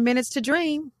 10 more minutes to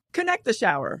dream. Connect the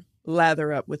shower.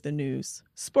 Lather up with the news,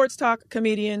 sports talk,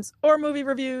 comedians, or movie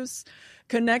reviews.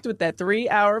 Connect with that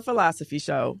 3-hour philosophy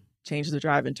show. Change the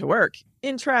drive into work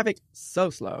in traffic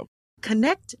so slow.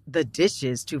 Connect the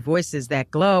dishes to voices that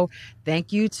glow.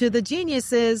 Thank you to the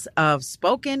geniuses of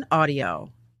spoken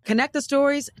audio. Connect the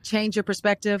stories, change your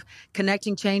perspective.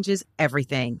 Connecting changes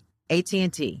everything.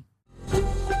 AT&T.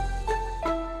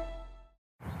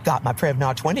 Got my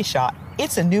Prevnar 20 shot.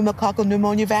 It's a pneumococcal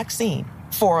pneumonia vaccine.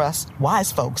 For us,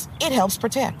 wise folks, it helps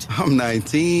protect. I'm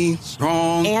 19,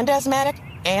 strong. And asthmatic,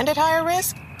 and at higher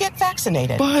risk. Get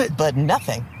vaccinated. But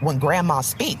nothing when grandma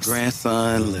speaks.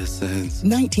 Grandson listens.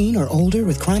 19 or older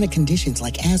with chronic conditions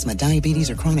like asthma, diabetes,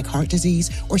 or chronic heart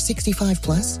disease, or 65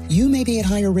 plus, you may be at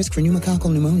higher risk for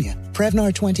pneumococcal pneumonia.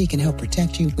 Prevnar 20 can help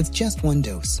protect you with just one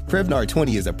dose. Prevnar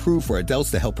 20 is approved for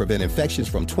adults to help prevent infections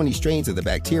from 20 strains of the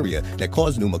bacteria that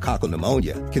cause pneumococcal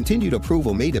pneumonia. Continued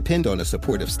approval may depend on a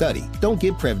supportive study. Don't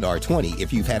give Prevnar 20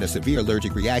 if you've had a severe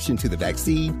allergic reaction to the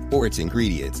vaccine or its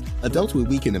ingredients. Adults with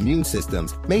weakened immune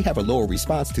systems may have a lower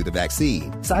response to the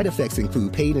vaccine. Side effects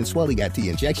include pain and swelling at the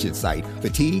injection site,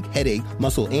 fatigue, headache,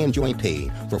 muscle, and joint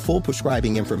pain. For full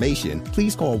prescribing information,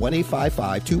 please call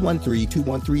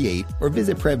 1-855-213-2138 or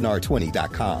visit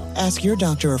Prevnar20.com. Ask your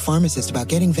doctor or pharmacist about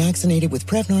getting vaccinated with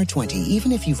Prevnar 20,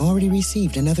 even if you've already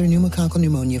received another pneumococcal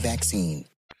pneumonia vaccine.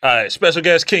 All right, special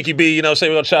guest Kinky B. You know, say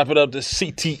we're going to chop it up to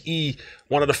CTE.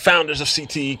 One of the founders of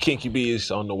CTE, Kinky B, is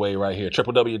on the way right here.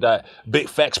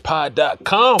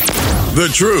 www.bigfactspod.com. The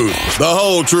truth, the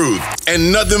whole truth,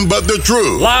 and nothing but the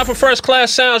truth. Live from First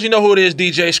Class Sounds, you know who it is,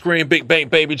 DJ Scream, Big Bank,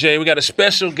 Baby J. We got a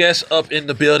special guest up in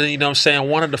the building, you know what I'm saying?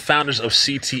 One of the founders of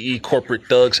CTE, Corporate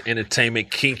Thugs Entertainment,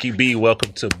 Kinky B.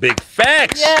 Welcome to Big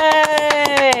Facts.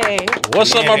 Yay!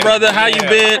 What's up, my brother? How you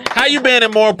been? How you been,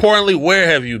 and more importantly, where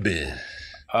have you been?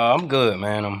 I'm good,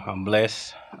 man. I'm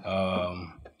blessed.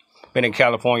 Been in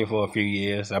California for a few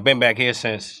years. I've been back here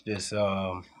since this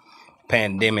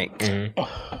pandemic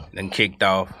then kicked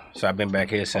off. So I've been back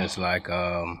here since like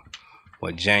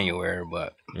January.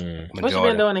 But what you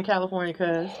been doing in California,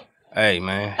 cuz? Hey,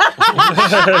 man.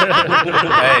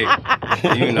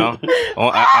 Hey, you know,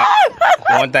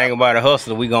 one thing about a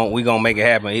hustler, we gonna make it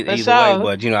happen either way.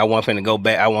 But you know, I wasn't finna go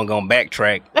back. I wasn't gonna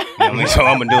backtrack. You know what I mean? So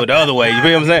I'm gonna do it the other way. You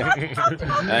feel what I'm saying?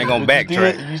 I ain't gonna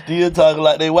backtrack. You still talking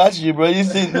like they watching you, bro. You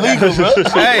see legal, bro.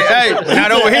 hey,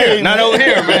 not over here. Not over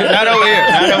here, man. Not over here.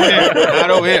 Not over here.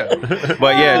 Not over here.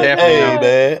 But yeah, definitely. Hey,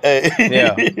 man. Hey.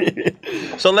 Yeah.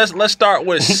 So let's start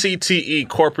with CTE,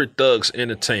 Corporate Thugs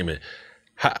Entertainment.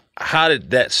 How did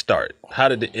that start? How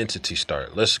did the entity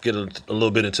start? Let's get a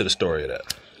little bit into the story of that.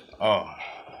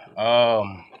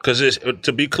 Because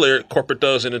to be clear, Corporate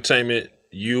Thugs Entertainment,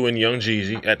 you and Young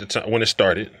Jeezy at the time when it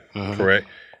started, correct?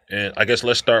 And I guess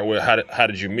let's start with how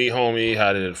did you meet homie?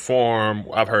 How did it form?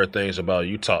 I've heard things about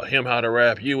you taught him how to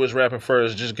rap. You was rapping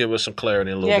first. Just give us some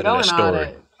clarity and a little bit of that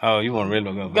story. Oh, you want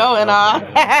really go back? Going on.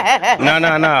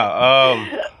 No.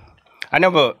 I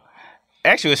never.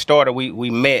 Actually, it started. We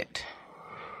met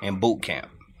in boot camp.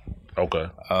 Okay.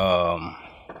 I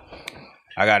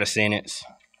got a sentence.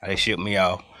 They shipped me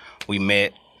off. We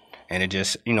met, and it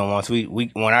just once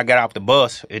when I got off the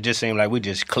bus, it just seemed like we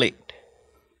just clicked.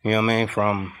 You know what I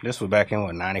mean? This was back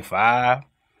in 95.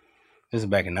 This is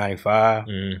back in 95,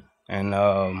 and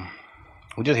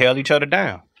we just held each other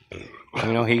down.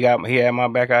 He had my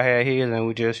back, I had his, and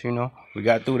we just, we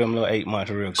got through them little 8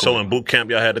 months real cool. So in boot camp,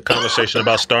 y'all had the conversation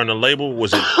about starting a label.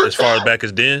 Was it as far back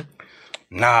as then?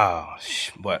 Nah,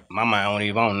 but my mind don't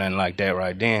even on nothing like that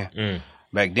right then.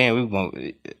 Back then, we were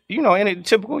gonna, any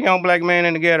typical young black man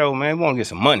in the ghetto, man, we want to get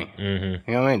some money. You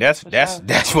know what I mean? That's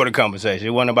for the conversation.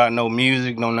 It wasn't about no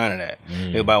music, no none of that.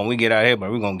 It was about when we get out here,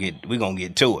 but we gonna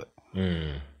get to it.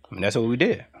 And that's what we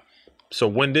did. So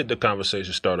when did the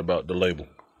conversation start about the label?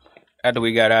 After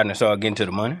we got out and started getting to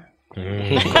the money.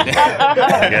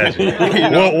 I got you.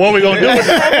 What we gonna do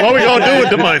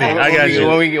with the money? I got you.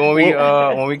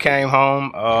 When we came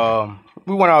home,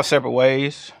 we went our separate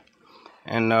ways,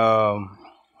 and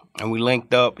we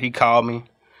linked up. He called me,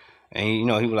 and he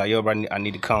was like, "Yo, bro, I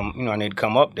need to come. I need to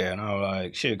come up there." And I was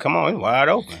like, "Shit, come on, it's wide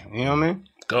open." You know what I mean?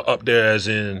 Go up there as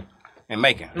in. And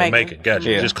Macon.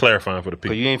 Gotcha. Yeah. Just clarifying for the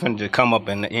people. Cause you ain't finna just come up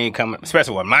and you ain't coming,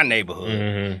 especially with my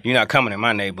neighborhood. You're not coming in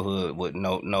my neighborhood with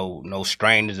no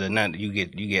strangers or nothing. You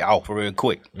get off real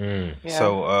quick. Yeah.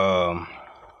 So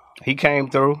he came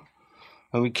through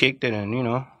and we kicked it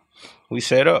and we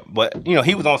set up. But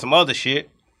he was on some other shit.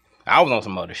 I was on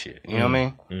some other shit. You know what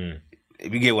I mean?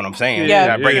 If you get what I'm saying.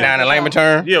 Yeah. Break it down in layman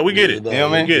terms. Yeah, we get it. You know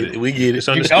what I mean? We get it. It's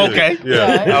understood. Okay.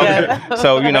 Yeah. Okay.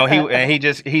 So he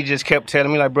just kept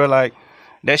telling me like, bro, like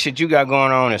that shit you got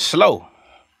going on is slow.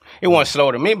 It wasn't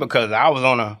slow to me because I was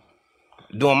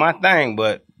doing my thing,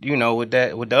 but with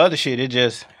the other shit,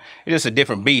 it's just a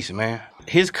different beast, man.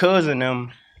 His cousin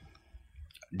them,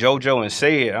 JoJo and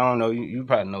Sid, I don't know, you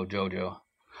probably know JoJo.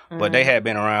 But they had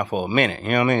been around for a minute, you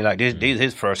know what I mean? Like these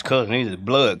his first cousin, he's his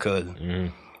blood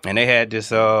cousin. And they had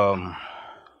this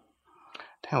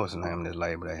what's the name of this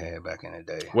label they had back in the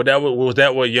day? Was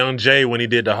that what Young Jay when he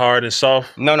did the Hard and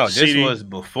Soft? No, CD? This was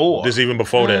before. This even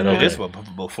before that. Okay. This was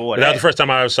before that. That was the first time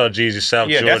I ever saw Jeezy South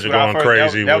Georgia going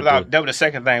crazy. That was the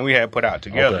second thing we had put out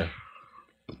together.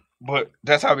 Okay. But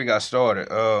that's how we got started.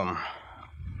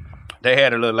 They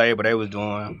had a little label they was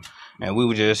doing, and we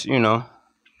were just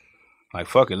like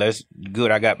fuck it, I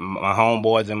got my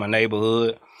homeboys in my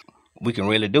neighborhood. We can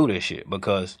really do this shit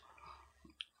because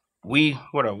I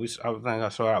was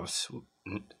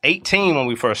 18 when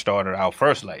we first started our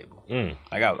first label.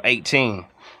 Like I was 18,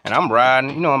 and I'm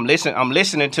riding. I'm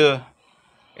listening to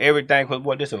everything.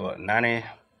 What this was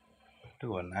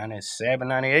 97,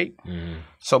 98.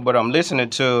 So, but I'm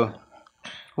listening to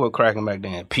what cracking back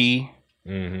then, P.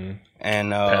 And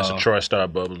Pastor Troy Star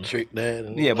Bubbling. Trick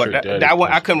Dad. Yeah, but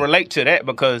I couldn't relate to that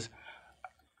because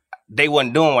they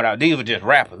wasn't doing these were just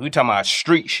rappers. We talking about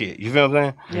street shit. You feel what I'm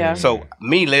saying? Yeah. So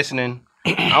me listening,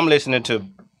 I'm listening to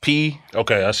P.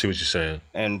 Okay, I see what you're saying.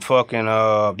 And fucking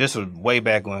this was way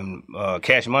back when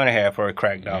Cash Money had first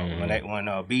cracked off. When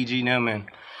BG them and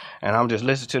I'm just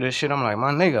listening to this shit. I'm like,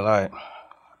 my nigga, like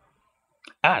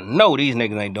I know these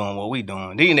niggas ain't doing what we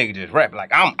doing. These niggas just rap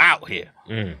like I'm out here.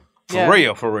 For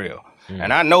real.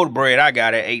 And I know the bread I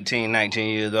got at 18, 19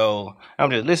 years old. I'm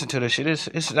just listening to this shit.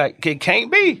 It's like, it can't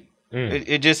be.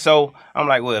 It just so, I'm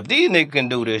like, well, if these niggas can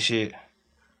do this shit,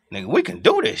 nigga, we can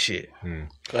do this shit.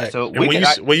 So when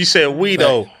you said we,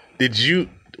 though,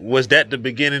 was that the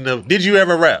beginning of, did you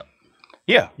ever rap?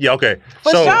 Yeah. Yeah, okay.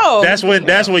 For sure. That's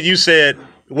when you said,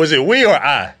 was it we or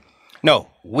I? No,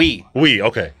 we. We,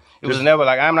 okay. It was never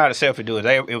like, I'm not a selfie dude.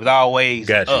 It was always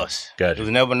us. Gotcha. It was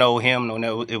never no him,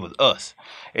 it was us.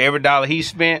 Every dollar he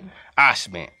spent, I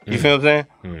spent. You feel what I'm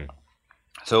saying?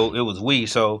 So it was we.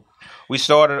 So we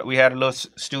had a little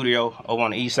studio over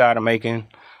on the east side of Macon.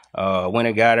 Went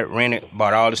and got it, rented,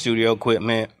 bought all the studio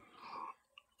equipment,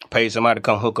 paid somebody to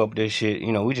come hook up this shit.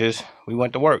 We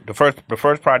went to work. The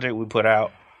first project we put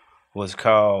out was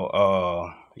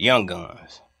called Young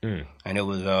Guns. And it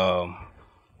was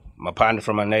my partner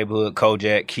from my neighborhood,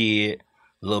 Kojak, Kid,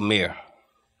 Lil Mir.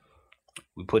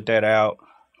 We put that out.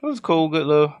 It was cool, good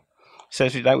little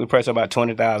session. Like we pressed about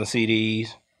 20,000 CDs,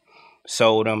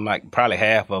 sold them, like probably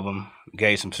half of them,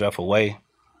 gave some stuff away.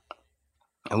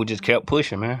 And we just kept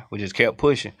pushing, man. We just kept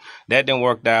pushing. That didn't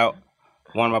work out.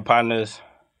 One of my partners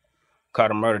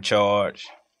caught a murder charge.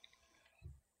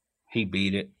 He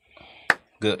beat it.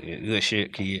 Good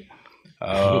shit, kid.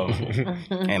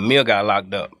 And Mill got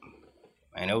locked up.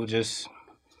 And it was just,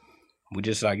 we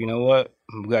just like, you know what?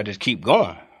 We got to just keep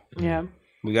going. Yeah.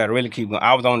 We got to really keep going.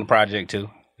 I was on the project, too.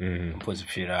 Put some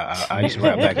shit out. I used to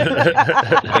rap back in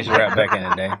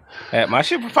the day. My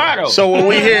shit was fire, though. So when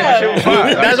we hear,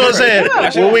 that's what I'm saying.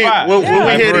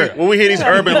 When we hear these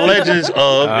urban legends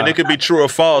of, and it could be true or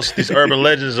false, these urban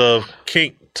legends of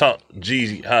Kink taught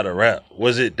Jeezy how to rap.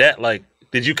 Was it that like?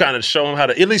 Did you kind of show him how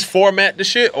to at least format the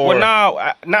shit? Or well, no,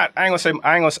 I'm not gonna say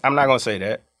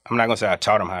that. I'm not gonna say I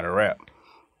taught him how to rap,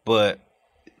 but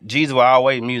Jesus was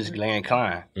always musically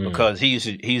inclined because he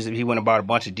went and bought a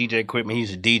bunch of DJ equipment. He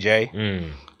used to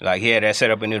DJ. Like he had that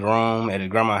set up in his room at his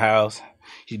grandma's house.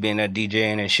 He's been there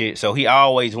DJing and shit. So he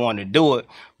always wanted to do it,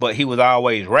 but he was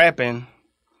always rapping.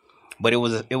 But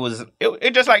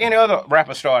it just like any other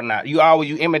rapper starting out.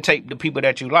 You imitate the people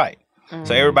that you like.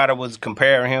 So everybody was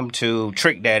comparing him to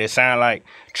Trick Daddy. It sounded like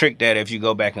Trick Daddy if you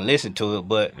go back and listen to it,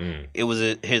 but it was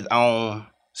his own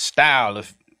style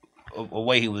of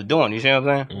way he was doing. You see what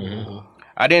I'm saying?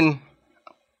 I didn't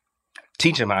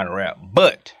teach him how to rap,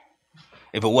 but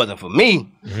if it wasn't for me,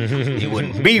 he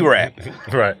wouldn't be rapping.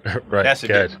 Right. That's the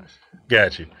difference.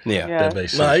 Got you. Yeah. That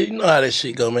makes sense. Nah, you know how that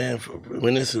shit go, man.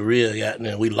 When it's a real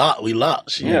goddamn, we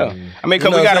locked. Shit. Yeah. I mean,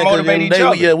 because we got to motivate each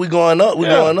other. We going up.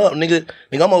 Nigga,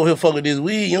 I'm over here fucking this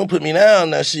weed. You don't put me down,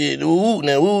 that shit. Now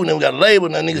we got a label,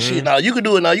 now nigga shit. Nah, you can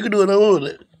do it now.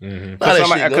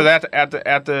 Because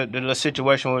after the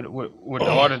situation with the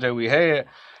artists that we had,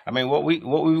 I mean, what we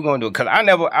were going to do? Because I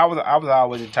was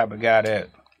always the type of guy that,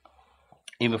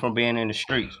 even from being in the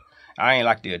streets, I ain't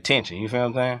like the attention. You feel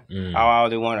what I'm saying?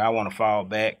 I want to fall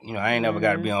back. You know, I ain't never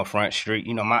got to be on Front Street.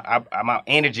 You know, my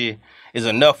energy is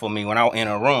enough for me when I'm in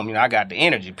a room. You know, I got the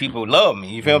energy. People love me.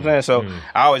 You feel what I'm saying? So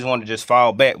I always wanted to just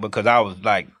fall back because I was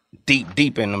like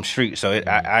deep in them streets. So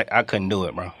I couldn't do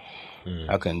it, bro.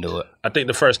 I couldn't do it. I think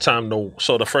the first time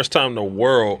the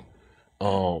world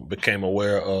became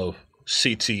aware of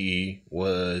CTE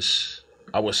was,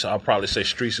 I'll probably say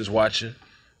Streets is Watching.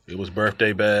 It was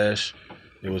Birthday Bash.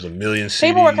 It was a million CDs.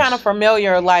 People were kind of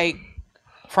familiar, like,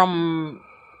 from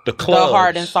the clubs. The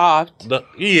Hard and Soft.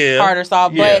 Hard or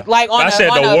Soft. Yeah. But, like, on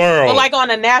the world. But, like, on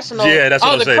a national. Yeah, that's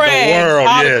what I'm saying. Craigs, the world,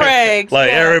 all the Craigs.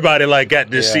 Like, everybody, like, got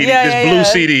this CD, this blue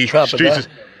CD. Streets is...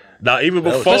 Now, even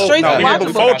before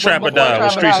Trapper died,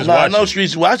 was Streets is Watching. No,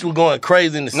 Streets is Watching was going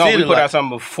crazy in the city. No, we put out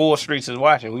something before Streets is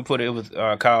Watching. It was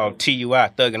called TUI,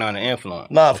 Thugging on the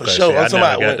Influence. Nah, for sure. I'm talking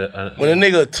about when a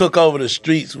nigga took over the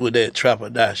streets with that Trap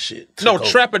or Die shit. No,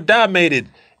 Trap or Die made it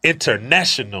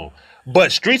international.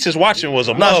 But Streets is Watching was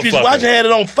a motherfucker. Streets is Watching had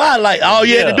it on fire. Like, all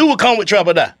you had to do was come with Trap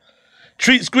or Die.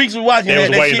 Streets was Watching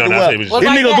had that shit. This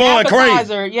nigga going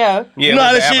crazy. Yeah. You know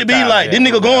how that shit be like? This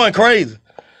nigga going crazy.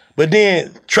 But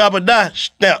then Trap or Die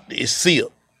stamped it's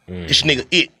sealed. This nigga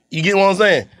it. You get what I'm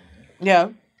saying? Yeah.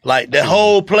 Like that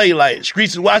whole play, like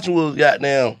Streets is Watching was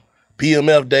goddamn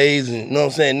BMF days, and you know what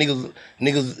I'm saying?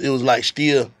 Niggas, it was like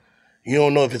still, you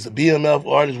don't know if it's a BMF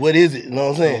artist, what is it? You know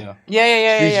what I'm saying?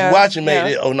 Yeah. Streets is Watching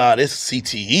made it, oh nah, this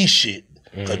CTE shit.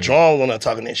 Cause Drone was not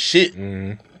talking that shit.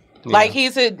 Like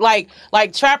he's like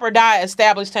Trap or Die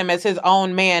established him as his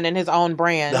own man and his own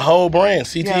brand. The whole brand,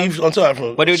 CTE. I'm talking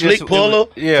from but it was Slick just, Puller.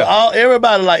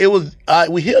 Everybody like it was.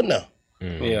 We here now.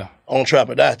 Yeah. On Trap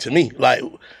or Die to me, like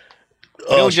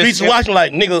Streets is Watching,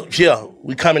 like nigga, yeah,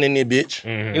 we coming in there, bitch.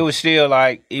 It was still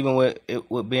like even with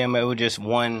BMF, it was just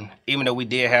one. Even though we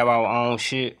did have our own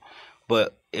shit,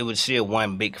 but it was still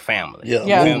one big family.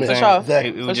 Yeah, movement. For sure.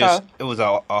 Exactly. It was just it was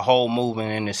a whole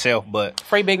movement in itself. But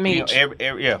Free Big Meech.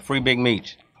 Free Big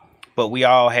Meech. But we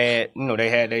all had, they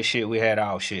had their shit, we had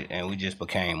our shit, and we just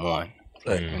became one.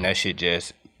 And that shit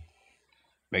just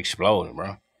exploded,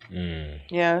 bro.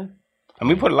 Yeah. And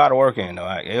we put a lot of work in though.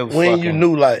 Like, it was when you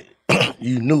knew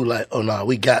like, oh nah,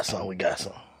 we got something.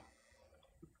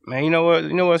 Man, you know what?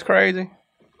 You know what's crazy?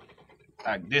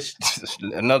 Like this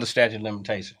another statute of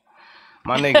limitation.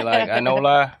 My nigga, like, I no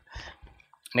lie,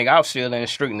 nigga, I was still in the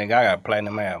street, nigga, I got a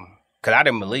platinum album. Cause I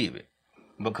didn't believe it.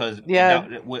 Because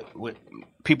with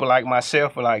people like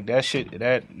myself, like that shit,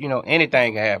 that,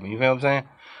 anything can happen. You feel what I'm saying?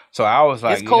 So I was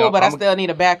like, it's cool, but I still need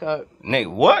a backup. Nigga,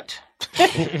 what?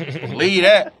 Leave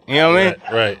that. You know what I mean?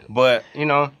 Right. But,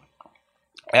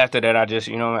 after that, I just,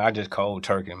 I just cold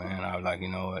turkey, man. I was like, you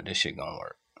know what, this shit gonna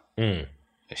work.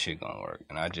 This shit gonna work.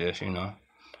 And I just,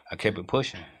 I kept it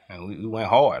pushing. And we went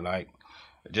hard. Like,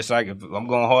 just like if I'm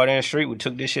going hard in the street, we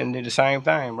took this shit and did the same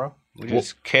thing, bro. We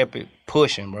just kept it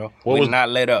pushing, bro. We did not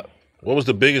let up. What was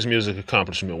the biggest music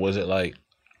accomplishment? Was it like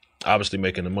obviously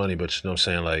making the money, but you know what I'm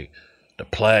saying, like the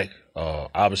plaque?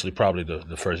 Obviously, probably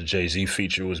the first Jay-Z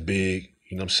feature was big.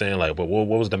 You know what I'm saying? Like, but what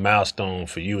was the milestone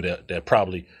for you that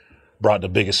probably brought the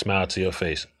biggest smile to your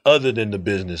face, other than the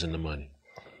business and the money?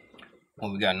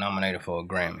 When we got nominated for a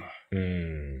Grammy.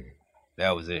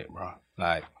 That was it, bro.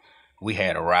 Like, we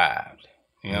had arrived.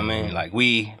 You know what I mean? Like,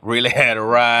 we really had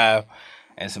arrived,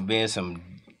 and being some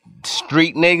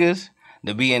street niggas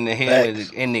to be in the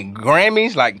in the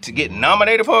Grammys, like to get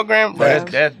nominated for a Grammy, bro,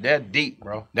 that's deep,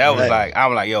 bro. That was like,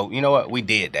 I'm like, yo, you know what? We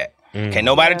did that. Can't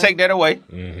nobody take that away.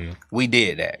 We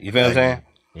did that. You feel what I'm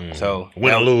saying? So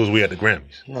win or lose, we at the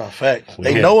Grammys. No, facts.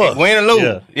 They know us. Win or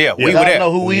lose. Yeah, we were there. Y'all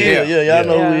know who we is. Yeah, y'all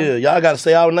know who we is. Y'all got to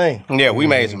say our name. Yeah, we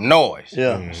made some noise.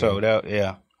 Yeah. So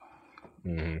that,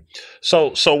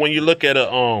 So when you look at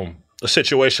a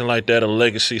situation like that, a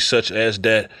legacy such as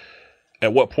that,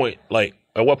 at what point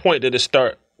did it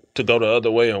start to go the other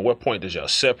way, and at what point did y'all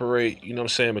separate? You know what I'm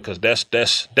saying? Because that's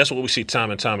what we see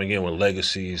time and time again with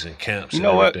legacies and camps and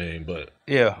everything. But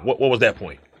what was that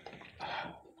point?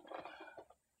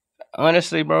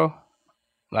 Honestly, bro,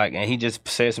 like, and he just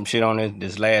said some shit on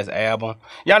this last album.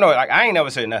 Y'all know, like, I ain't never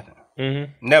said nothing.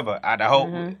 Never. I'm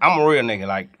a real nigga.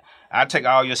 Like, I take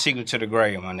all your secrets to the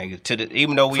grave, my nigga.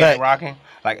 Even though we ain't rocking,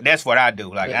 like, that's what I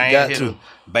do. Like, I ain't here to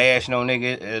bash no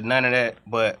nigga, none of that.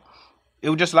 But it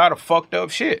was just a lot of fucked up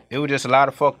shit. I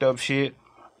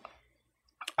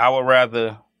would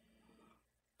rather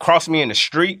cross me in the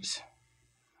streets,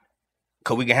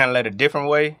 cause we can handle that a different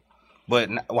way.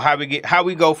 But how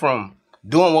we go from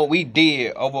doing what we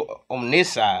did over on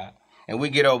this side, and we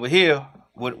get over here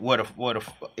with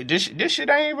this shit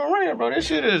ain't even real, bro. This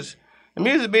shit is the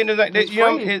music business like that. You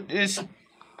know,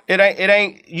 it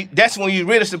ain't. That's when you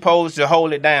really supposed to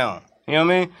hold it down. You know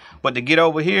what I mean? But to get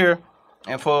over here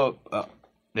and for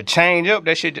the change up,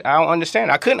 that shit, I don't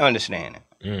understand. I couldn't understand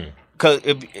it. Cause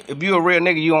if you a real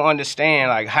nigga, you don't understand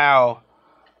like how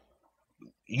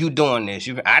you doing this.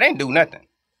 I didn't do nothing.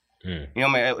 You know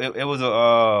what I mean? It was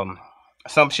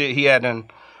some shit he had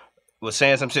done, was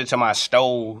saying some shit to me, I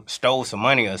stole some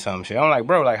money or some shit. I'm like,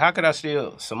 bro, like, how could I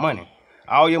steal some money?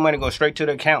 All your money goes straight to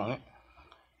the accountant.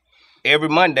 Every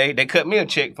Monday, they cut me a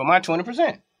check for my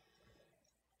 20%.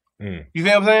 You feel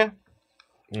what I'm saying?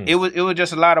 It was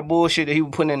just a lot of bullshit that he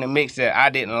was putting in the mix that I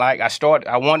didn't like.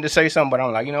 I wanted to say something, but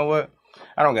I'm like, you know what?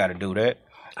 I don't got to do that.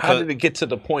 How did it get to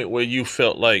the point where you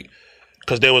felt like,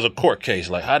 because there was a court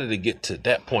case, like, how did it get to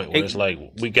that point where it's like,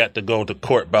 we got to go to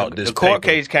court about this? The court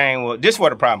case came, well, this is where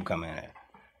the problem come in at.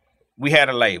 We had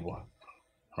a label,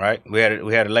 right? We had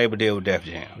a label deal with Def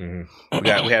Jam.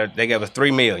 They gave us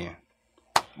 $3 million.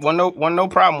 Wasn't no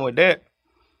problem with that.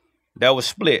 That was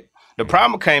split. The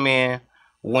problem came in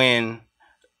when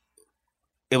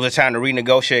it was time to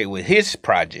renegotiate with his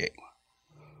project.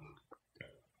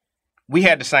 We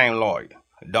had the same lawyer,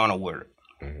 Donald Woodard.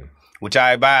 Which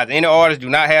I advise any artists do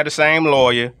not have the same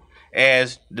lawyer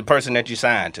as the person that you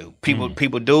signed to.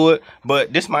 People do it,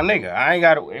 but this my nigga. I ain't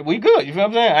gotta. We good. You feel what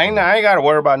I'm saying? I ain't gotta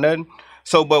worry about nothing.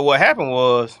 So, but what happened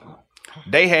was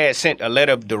they had sent a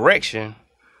letter of direction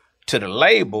to the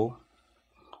label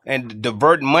and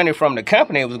diverting money from the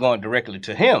company. It was going directly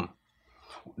to him.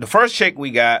 The first check we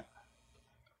got,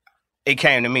 it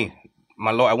came to me.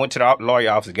 My lawyer. I went to the lawyer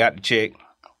office, got the check.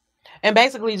 And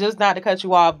basically, just not to cut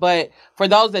you off, but for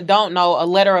those that don't know, a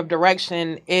letter of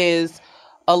direction is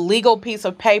a legal piece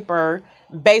of paper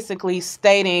basically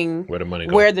stating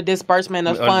where the disbursement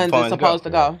of funds is supposed to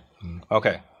go.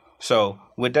 Okay. So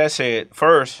with that said,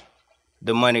 first,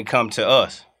 the money come to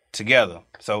us together.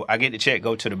 So I get the check,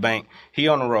 go to the bank. He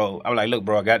on the road. I'm like, look,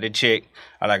 bro, I got the check.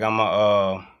 I'm going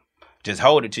to just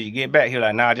hold it till you get back. He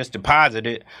like, nah, just deposit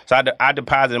it. So I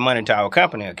deposited money into our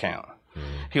company account.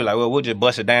 He was like, well, we'll just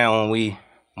bust it down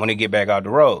when they get back out the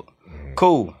road.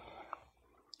 Cool.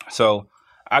 So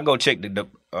I go check the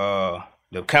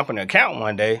company account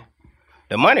one day.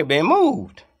 The money been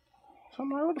moved. So I'm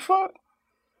like, what the fuck?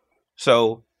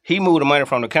 So he moved the money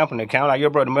from the company account. Like, your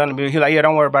brother, money. He like, yeah,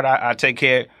 don't worry about it. I'll take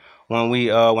care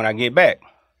when I get back.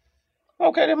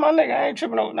 Okay, that's my nigga. I ain't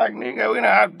tripping on like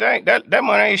nigga. That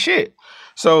money ain't shit.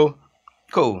 So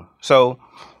cool. So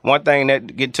one thing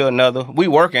that get to another. We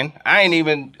working. I ain't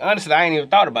even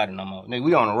thought about it no more. Nigga,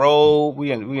 we on the road.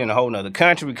 We in a whole nother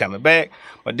country. We coming back.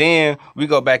 But then we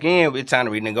go back in. It's time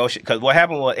to renegotiate. Because what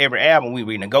happened was every album we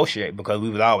renegotiate because we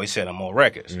was always selling more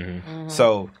records.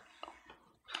 So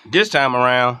this time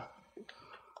around,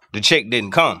 the check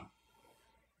didn't come.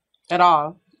 At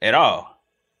all.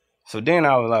 So then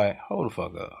I was like, hold the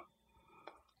fuck up.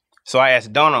 So I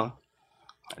asked Donna.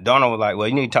 Donna was like, well,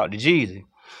 you need to talk to Jeezy.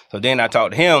 So then I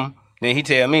talked to him. Then he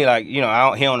tell me like, he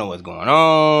don't know what's going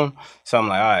on. So I'm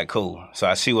like, all right, cool. So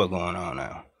I see what's going on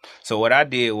now. So what I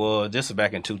did was, this was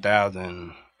back in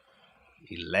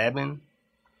 2011.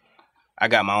 I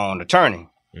got my own attorney,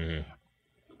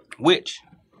 which,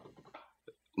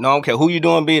 no, I don't care who you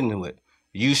doing business with.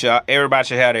 Everybody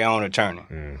should have their own attorney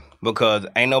because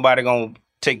ain't nobody gonna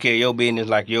take care of your business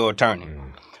like your attorney.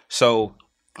 So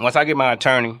once I get my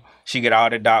attorney, she get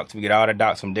all the docs. We get all the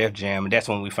docs from Def Jam, and that's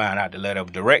when we find out the letter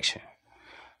of direction.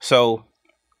 So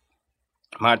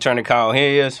my attorney called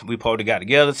his. We probably got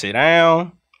together, sit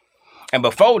down, and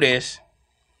before this,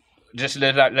 just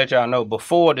let y'all know,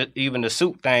 before even the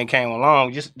suit thing came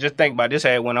along, just think about this.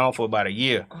 Had went on for about a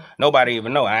year. Nobody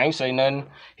even know. I ain't say nothing.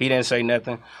 He didn't say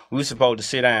nothing. We was supposed to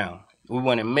sit down. We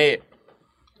went and met.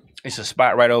 It's a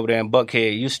spot right over there in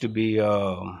Buckhead. It used to be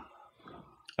like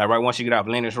right once you get off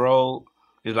Lennox Road,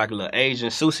 it's like a little Asian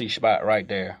sushi spot right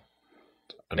there.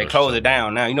 They closed it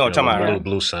down now. You know what I'm talking about, right?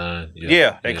 Blue sign.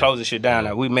 Yeah, they closed the shit down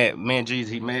now. We met, me and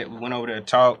Jesus, he met. We went over there to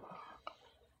talk.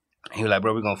 He was like,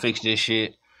 bro, we gonna fix this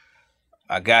shit.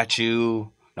 I got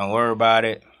you. Don't worry about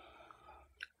it.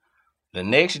 The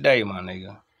next day, my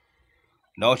nigga,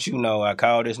 don't you know, I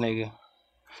called this nigga.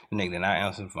 The nigga did not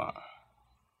answer the phone.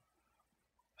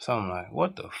 So I'm like,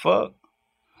 what the fuck?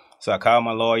 So I called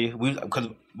my lawyer. Because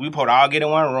we supposed to all get in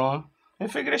one room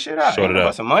and figure this shit out. Sort it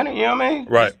out. Some money, you know what I mean?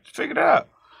 Right. Just figure it out.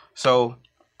 So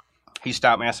he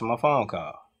stopped answering my phone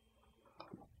call.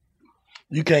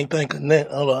 You can't think of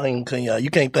nothing. Hold on, I ain't cutting y'all. You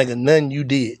can't think of nothing you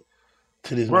did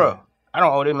to this man. I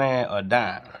don't owe this man a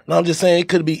dime. No, I'm just saying it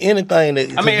could be anything that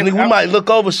we might look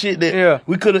over shit that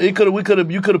you could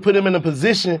have put him in a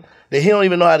position that he don't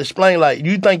even know how to explain. Like,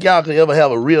 you think y'all could ever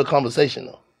have a real conversation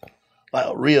though? Like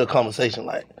a real conversation,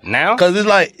 like now? Because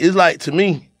it's like to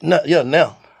me,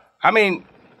 now. I mean,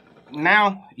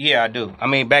 now, yeah, I do. I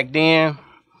mean, back then,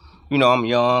 I'm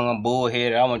young, I'm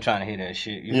bullheaded, I wasn't trying to hear that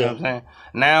shit. You know what I'm saying?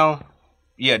 Now,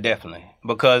 yeah, definitely.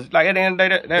 Because like at the end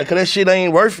of the day, that shit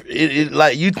ain't worth it.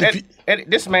 Like you,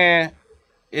 this man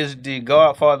is the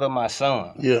godfather of my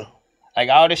son. Yeah. Like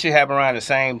all this shit happened around the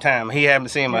same time. He haven't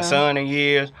seen my son in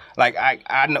years. Like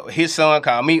I know his son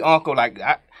called me uncle. Like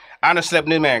I done slept in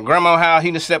this man grandma's house.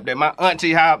 He done slept at my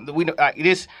auntie house. We like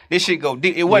this shit go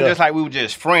deep. It wasn't just like we were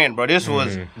just friends, bro. This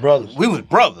was brothers. We was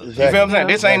brothers. Exactly. You feel what I'm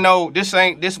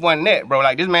saying? This wasn't that, bro.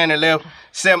 Like this man that left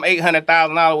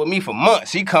 $700,000-$800,000 with me for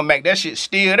months. He come back, that shit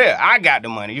still there. I got the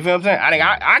money. You feel what I'm saying? I think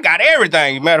I got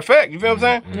everything. Matter of fact, you feel what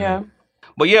I'm saying? Yeah.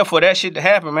 But yeah, for that shit to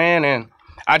happen, man, and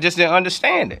I just didn't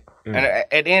understand it. And at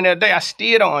the end of the day, I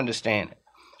still don't understand it.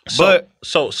 But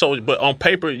on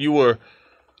paper, you were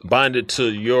bonded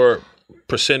to your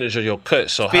percentage of your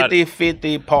cut. So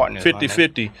 50-50 partners.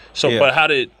 50-50. So, yeah. But how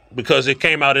did, because it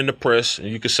came out in the press, and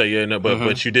you could say, yeah, no,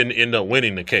 but you didn't end up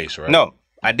winning the case, right? No,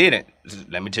 I didn't.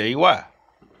 Let me tell you why.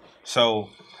 So,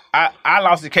 I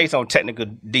lost the case on technical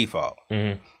default.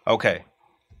 Okay.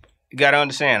 You got to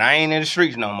understand, I ain't in the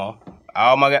streets no more.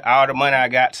 All the money I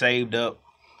got saved up,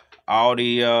 I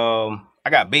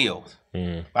got bills.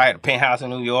 I had a penthouse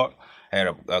in New York, I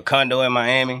had a condo in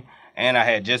Miami, and I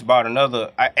had just bought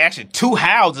actually 2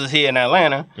 houses here in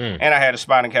Atlanta, and I had a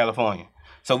spot in California.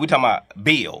 So we talking about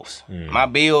bills. My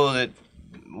bills at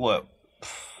what?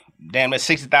 Damn, that's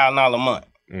 $60,000 a month.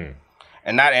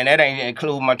 And that ain't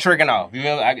include my tricking off. You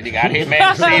know, I got hit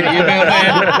man city. You know what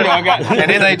I'm saying?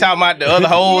 And this ain't talking about the other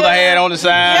holes I had on the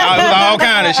side. All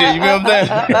kind of shit. You know what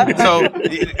I'm saying? So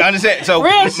understand? So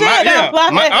real shit.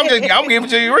 I'm giving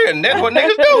it to you real, and that's what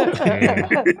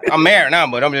niggas do. I'm married now,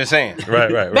 but I'm just saying.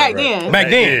 Right. Back then. Back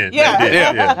then.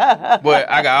 Yeah. But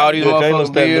I got all these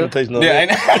motherfuckers bills.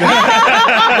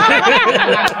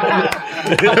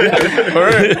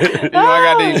 I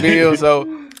got these bills,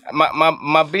 so.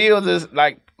 My bills is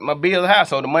like my bills house.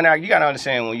 So the money you gotta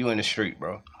understand when you in the street,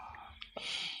 bro.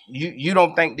 You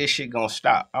don't think this shit gonna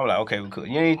stop. I was like, okay, we cool.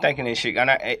 You ain't thinking this shit.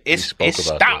 It's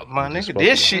stopped, my nigga.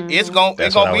 This shit it's gonna be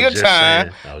a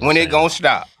time when it gonna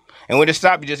stop. And when it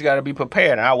stop, you just gotta be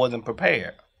prepared. And I wasn't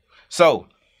prepared. So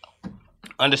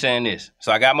understand this.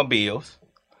 So I got my bills.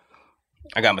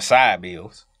 I got my side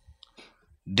bills.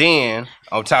 Then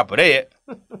on top of that,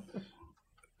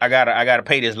 I gotta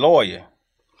pay this lawyer.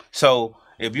 So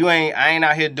if I ain't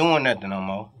out here doing nothing no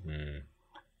more.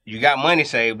 You got money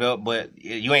saved up, but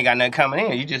you ain't got nothing coming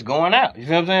in. You just going out. You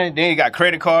feel what I'm saying? Then you got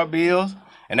credit card bills,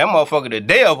 and that motherfucker the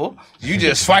devil. You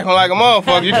just swiping like a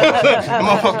motherfucker. You know what I'm saying? The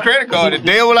motherfucker credit card, the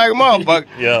devil like a motherfucker.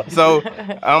 Yeah. So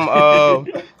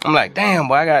I'm like, damn,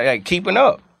 boy, I got keeping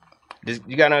up.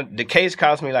 The case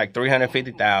cost me like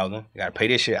 $350,000. You gotta pay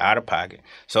this shit out of pocket.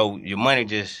 So your money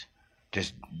just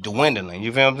dwindling.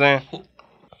 You feel what I'm saying?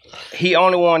 he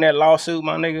only won that lawsuit,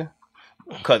 my nigga,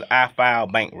 because I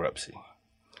filed bankruptcy.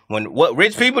 What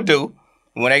rich people do,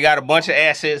 when they got a bunch of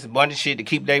assets, a bunch of shit to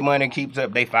keep their money keeps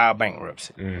up, they file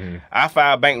bankruptcy. Mm-hmm. I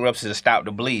filed bankruptcy to stop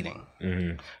the bleeding.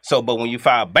 Mm-hmm. So, but when you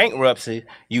file bankruptcy,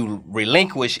 you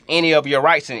relinquish any of your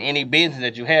rights in any business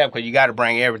that you have because you got to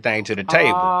bring everything to the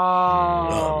table.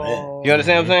 Oh, man. You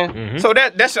understand what I'm saying? Mm-hmm. So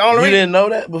that's the only reason. You didn't know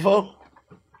that before?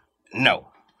 No.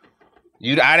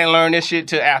 I didn't learn this shit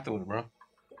till afterwards, bro.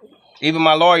 Even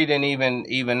my lawyer didn't even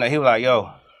know. He was like,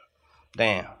 yo,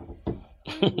 damn.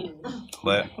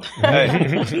 But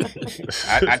hey,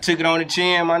 I took it on the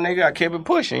chin, my nigga. I kept it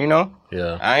pushing, you know.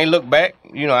 Yeah. I ain't look back,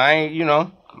 you know. I ain't, you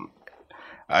know.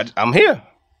 I'm here.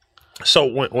 So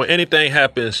when anything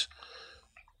happens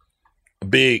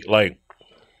big, like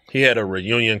he had a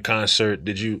reunion concert,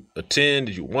 did you attend?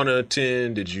 Did you want to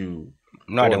attend? Did you?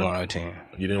 No, I didn't want to attend.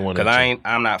 You didn't want to attend?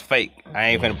 Because I'm not fake. I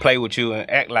ain't finna play with you and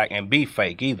act like and be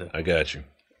fake either. I got you.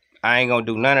 I ain't gonna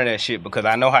do none of that shit because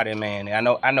I know how that man.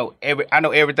 I know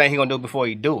everything he gonna do before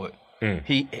he do it.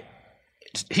 Mm.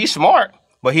 He's smart,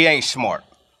 but he ain't smart.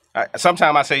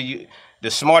 Sometimes I say the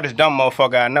smartest dumb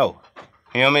motherfucker I know.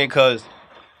 You know what I mean? Because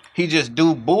he just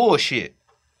do bullshit,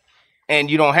 and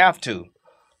you don't have to.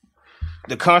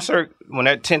 The concert when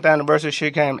that 10th anniversary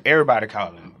shit came, everybody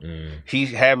calling me. Mm. He's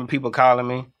having people calling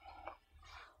me,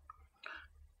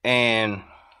 and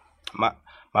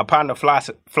my partner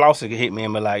Flosser hit me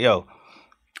and be like, yo,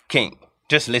 Kink,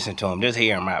 just listen to him. Just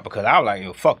hear him out. Because I was like,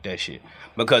 yo, fuck that shit.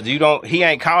 Because he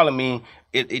ain't calling me.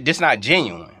 It's not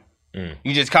genuine. Mm.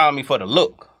 You just calling me for the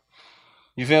look.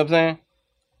 You feel what I'm saying?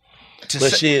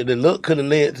 But shit, the look could have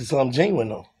led to something genuine,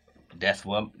 though. That's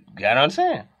what you gotta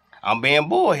understand. I'm being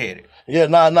bullheaded. Yeah,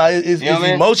 it's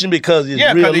emotion because it's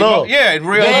real love. It's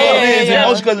real love. It's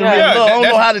emotion because it's real love. I don't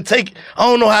know how to I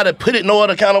don't know how to put it no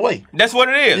other kind of way. That's what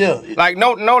it is. Yeah. Like,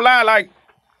 no lie, like,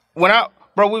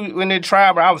 when they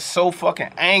tried, bro, I was so fucking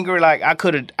angry. Like, I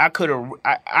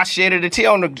shedded a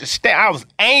tear on the stand. I was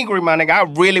angry, my nigga. I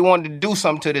really wanted to do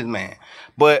something to this man.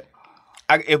 But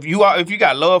if you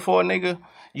got love for a nigga,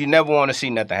 you never want to see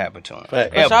nothing happen to him.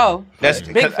 Fact. For sure. That's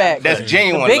big fact. That's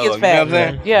genuine the biggest love. Fact. You know what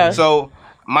I'm saying? Yeah. So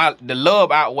the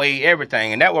love outweighed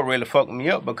everything, and that what really fucked me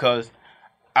up because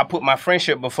I put my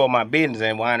friendship before my business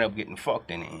and wound up getting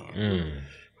fucked in the end. Mm.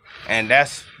 And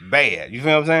that's bad. You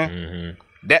feel what I'm saying?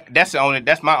 Mm-hmm.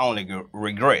 That's my only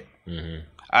regret. Mm-hmm.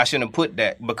 I shouldn't have put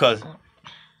that because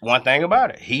one thing about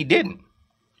it, he didn't.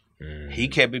 Mm-hmm. He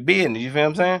kept it business. You feel what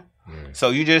I'm saying? Mm-hmm.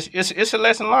 So it's a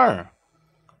lesson learned.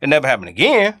 It never happened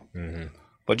again. Mm-hmm.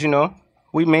 But, you know,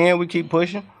 we men, we keep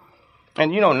pushing.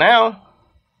 And, you know, now,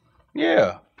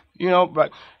 yeah. You know,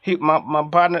 but my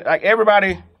partner, like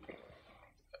everybody's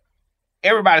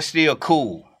still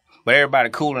cool. But everybody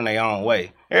cool in their own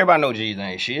way. Everybody know Jesus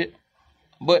ain't shit.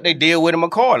 But they deal with him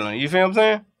accordingly. You feel what I'm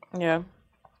saying? Yeah.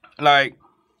 Like,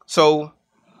 so,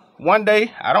 one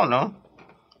day, I don't know.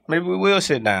 Maybe we will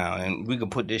sit down and we can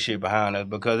put this shit behind us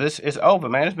because it's over,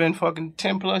 man. It's been fucking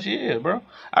 10 plus years, bro.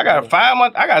 I got a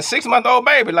 6-month-old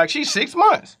baby. Like, she's 6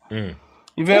 months. Mm.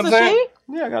 You feel what I'm saying?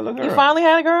 Yeah, I got a little girl. You finally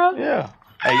had a girl? Yeah.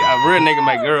 Hey, a real nigga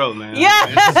make girls, man. Yeah.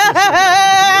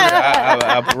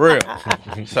 I for real.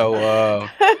 So,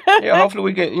 yeah, hopefully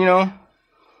we can, you know,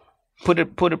 put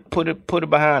it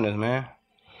behind us, man.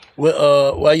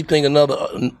 Well, why you think another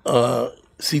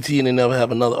CT and they never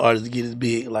have another artist get as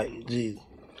big like Jesus?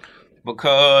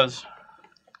 Because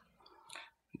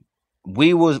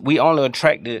we only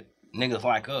attracted niggas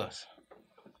like us.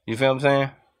 You feel what I'm saying?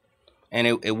 And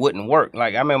it wouldn't work.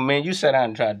 Like, I remember, man, you sat down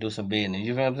and tried to do some business.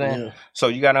 You feel what I'm saying? Yeah. So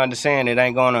you got to understand it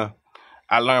ain't gonna.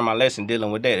 I learned my lesson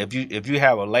dealing with that. If you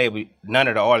have a label, none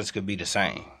of the artists could be the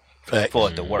same. Facts. For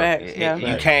it to work. Facts, yeah.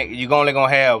 You can't. You're only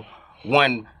gonna have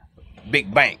one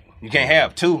big bank. You can't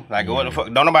have two. Like, what the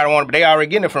fuck? Don't nobody want. They already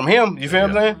getting it from him. You feel what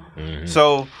I'm saying? Mm-hmm.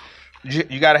 So.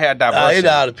 You gotta have diversity. It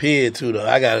all depends too, though.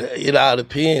 It all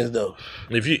depends though.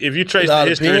 If you trace the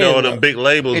history though of them big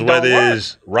labels, whether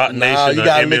it's Rock Nation, you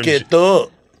gotta look at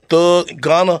Thug,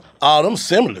 Gunna, all them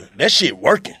similar. That shit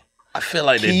working. I feel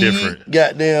like they're different.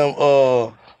 Goddamn,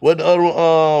 what the other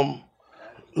one?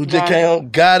 Who just came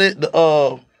on? Got it.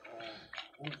 The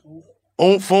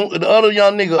the other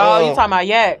young nigga. Oh, you talking about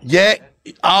Yak? Yak.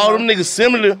 All them niggas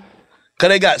similar, cause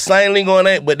they got same lingo on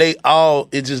that, but they all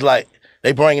it's just like.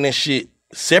 They bringing that shit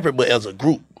separate, but as a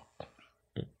group.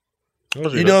 You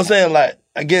know what I'm saying? Like,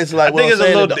 I guess, like, what I'm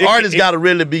saying, the artist got to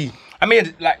really be. I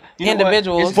mean, like,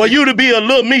 individuals. For you to be a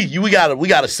little me, we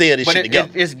gotta sell this shit together.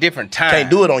 It's different time.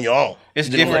 Can't do it on your own. It's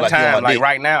different time. Like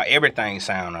right now, everything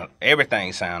sound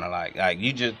alike. Like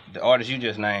the artists you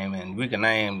just named, and we can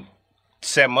name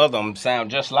 7 of them sound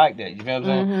just like that. You feel what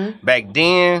I'm saying? Back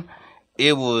then,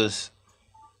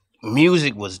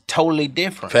 music was totally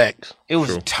different. Facts. It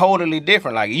was totally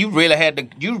different. Like you really had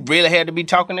to be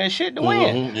talking that shit to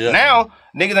win. Yeah. Now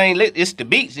niggas ain't lit. It's the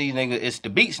beats. These niggas. It's the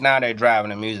beats now. They're driving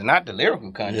the music, not the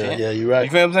lyrical content. Yeah, you're right. You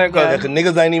feel what I'm saying? Cause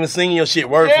niggas ain't even singing your shit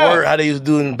word for word how they used to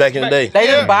do it back in the day. They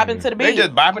just bopping to the beat. They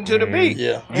just bopping to the beat.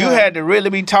 Yeah. You had to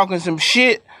really be talking some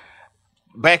shit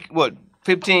back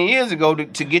 15 years ago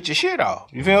to get your shit off.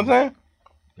 You feel what I'm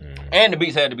saying? And the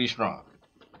beats had to be strong.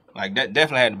 Like that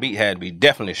definitely had to be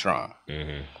definitely strong.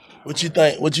 What you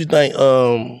think?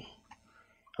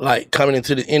 Like coming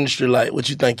into the industry, like what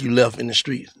you think you left in the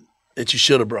streets that you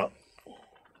should have brought?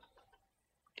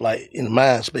 Like in the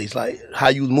mind space, like how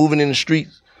you was moving in the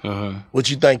streets. What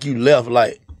you think you left?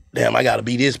 Like, damn, I got to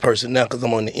be this person now because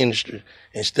I'm on the industry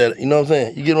instead of, you know what I'm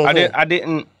saying? You get what I'm saying? I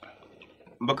didn't,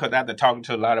 because after talking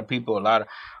to a lot of people, a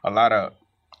lot of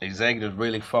executives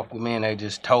really fucked with me, and they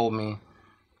just told me,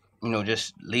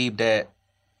 just leave that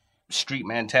street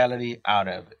mentality out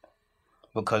of it,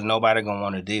 because nobody gonna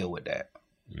want to deal with that.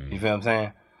 You feel what I'm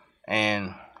saying?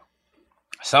 And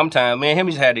sometimes me and him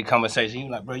just had the conversation. He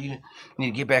was like, bro, you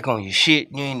need to get back on your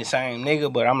shit. You ain't the same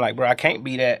nigga. But I'm like, bro, I can't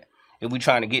be that. If we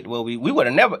trying to get to where we would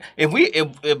have never,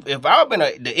 if I had been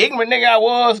the ignorant nigga I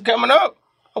was coming up,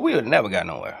 we would have never got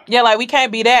nowhere. Yeah, like we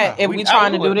can't be that if we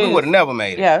trying to do this. We would have never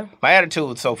made it. Yeah. My attitude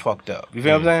was so fucked up. You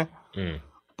feel what I'm saying?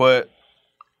 But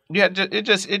yeah, it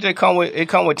just come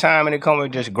with time, and it come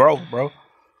with just growth, bro.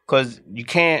 Cause you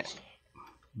can't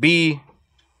be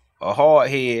a hard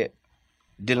head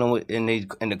dealing with in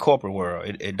the corporate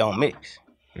world. It don't mix.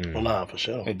 Nah, for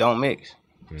sure. It don't mix.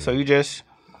 So you just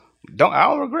don't. I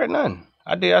don't regret nothing.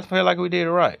 I feel like we did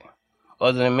it right.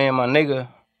 Other than me and my nigga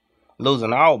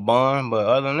losing our bond, but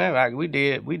other than that, like we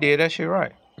did that shit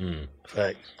right.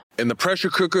 Facts. In the pressure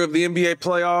cooker of the NBA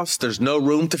playoffs, there's no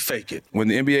room to fake it. When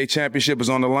the NBA championship is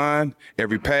on the line,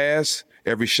 every pass,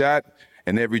 every shot,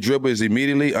 and every dribble is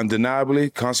immediately,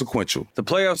 undeniably consequential. The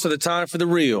playoffs are the time for the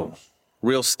real.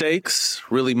 Real stakes,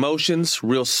 real emotions,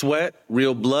 real sweat,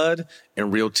 real blood,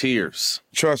 and real tears.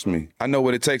 Trust me, I know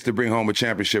what it takes to bring home a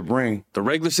championship ring. The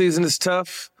regular season is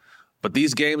tough, but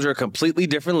these games are a completely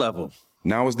different level.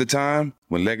 Now is the time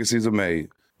when legacies are made.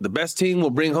 The best team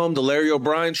will bring home the Larry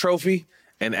O'Brien Trophy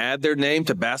and add their name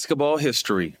to basketball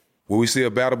history. Will we see a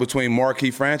battle between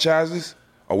marquee franchises,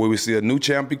 or will we see a new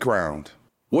champ be crowned?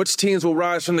 Which teams will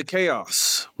rise from the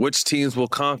chaos? Which teams will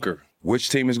conquer? Which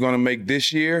team is going to make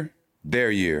this year their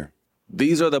year?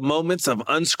 These are the moments of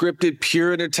unscripted,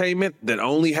 pure entertainment that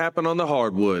only happen on the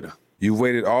hardwood. You've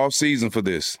waited all season for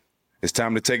this. It's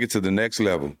time to take it to the next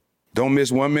level. Don't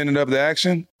miss 1 minute of the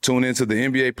action. Tune into the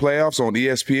NBA playoffs on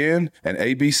ESPN and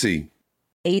ABC.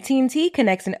 AT&T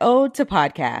connects an ode to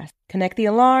podcast. Connect the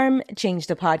alarm, change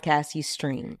the podcast you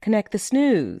stream. Connect the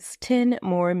snooze, 10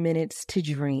 more minutes to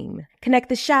dream. Connect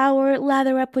the shower,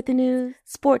 lather up with the news,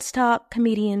 sports talk,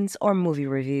 comedians, or movie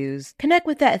reviews. Connect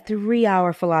with that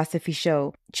 3-hour philosophy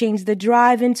show. Change the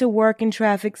drive into work and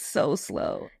traffic so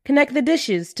slow. Connect the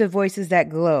dishes to voices that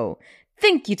glow.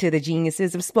 Thank you to the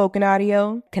geniuses of spoken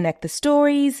audio. Connect the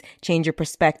stories, change your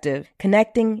perspective.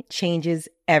 Connecting changes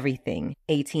everything.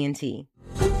 AT&T.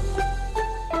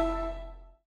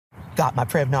 Got my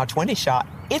Prevnar 20 shot.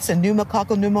 It's a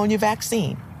pneumococcal pneumonia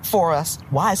vaccine. For us,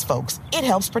 wise folks, it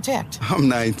helps protect. I'm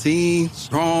 19,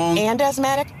 strong. And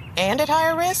asthmatic, and at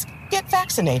higher risk? Get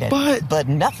vaccinated. But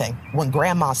nothing when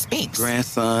grandma speaks.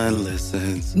 Grandson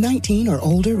listens. 19 or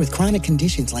older with chronic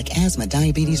conditions like asthma,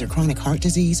 diabetes, or chronic heart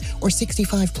disease, or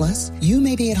 65 plus, you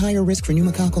may be at higher risk for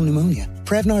pneumococcal pneumonia.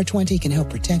 Prevnar 20 can help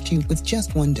protect you with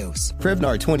just one dose.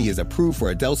 Prevnar 20 is approved for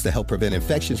adults to help prevent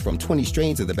infections from 20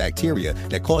 strains of the bacteria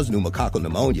that cause pneumococcal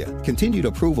pneumonia. Continued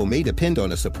approval may depend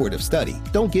on a supportive study.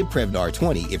 Don't give Prevnar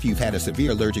 20 if you've had a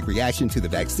severe allergic reaction to the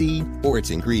vaccine or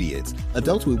its ingredients.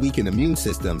 Adults with weakened immune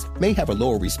systems may have a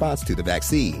lower response to the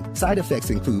vaccine. Side effects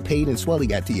include pain and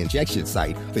swelling at the injection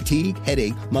site, fatigue,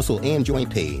 headache, muscle, and joint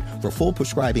pain. For full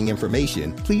prescribing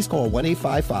information, please call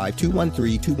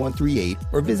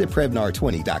 1-855-213-2138 or visit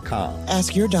Prevnar20.com.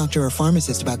 Ask your doctor or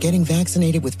pharmacist about getting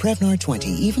vaccinated with Prevnar 20,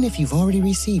 even if you've already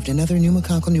received another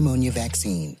pneumococcal pneumonia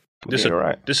vaccine. This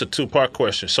is a two-part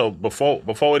question. So before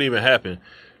it even happened,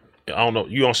 I don't know.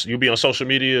 You be on social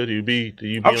media? Do you be?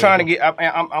 I'm trying to get.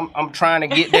 I'm trying to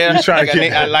get there.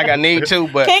 Like I need to,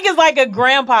 but Kink is like a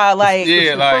grandpa. Like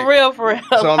for real.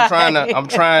 So I'm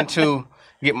trying to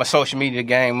get my social media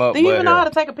game up. Do you even know how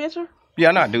to take a picture? Yeah,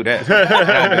 I know how to do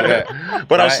that.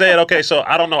 But I'm saying, okay, so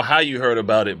I don't know how you heard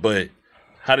about it, but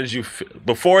how did you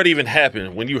before it even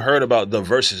happened? When you heard about the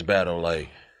versus battle, like,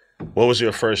 what was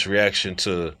your first reaction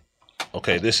to?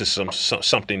 Okay, this is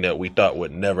something that we thought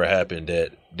would never happen that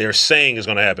they're saying is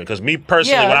going to happen. Because me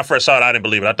personally, when I first saw it, I didn't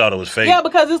believe it. I thought it was fake. Yeah,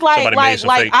 because it's like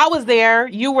fake. I was there,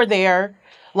 you were there,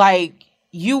 like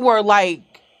you were like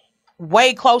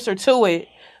way closer to it,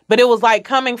 but it was like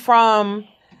coming from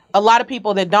a lot of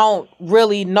people that don't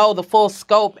really know the full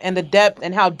scope and the depth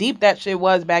and how deep that shit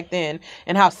was back then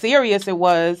and how serious it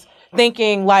was,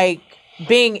 thinking like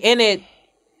being in it,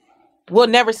 we'll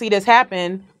never see this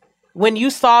happen. When you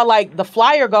saw like the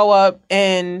flyer go up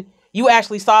and you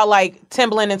actually saw like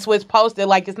Timbaland and Swizz posted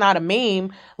like it's not a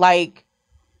meme, like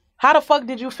how the fuck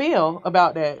did you feel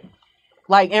about that?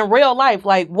 Like in real life,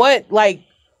 like what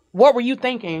were you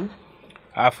thinking?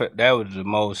 I felt that was the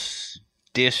most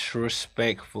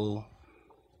disrespectful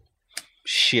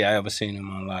shit I ever seen in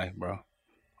my life, bro.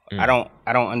 I don't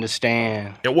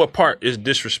understand. And what part is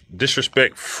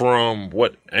disrespect from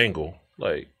what angle?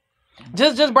 Like,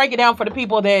 just break it down for the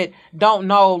people that don't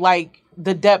know like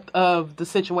the depth of the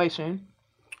situation.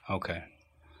 Okay,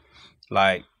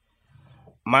 like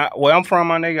where I'm from,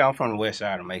 my nigga, I'm from the west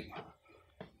side of Macon.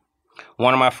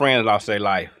 One of my friends lost their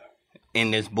life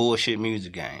in this bullshit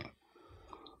music game.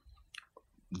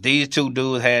 These two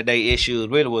dudes had their issues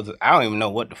with it. I don't even know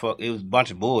what the fuck. It was a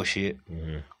bunch of bullshit.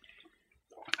 Mm-hmm.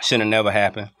 Should have never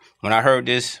happened. When I heard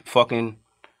this fucking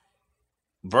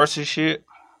versus shit,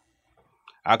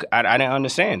 I didn't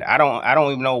understand. I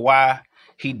don't even know why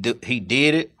he did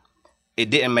it. It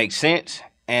didn't make sense.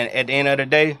 And at the end of the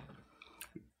day,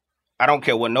 I don't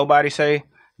care what nobody say.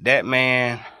 That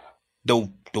man, the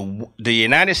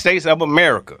United States of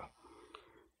America,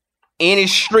 any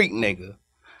street nigga,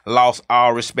 lost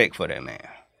all respect for that man.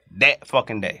 That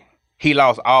fucking day. He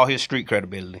lost all his street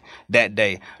credibility that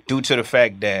day due to the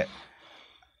fact that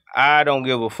I don't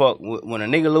give a fuck when a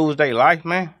nigga lose their life,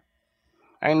 man.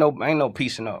 Ain't no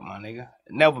piecing up, my nigga.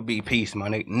 Never be peace, my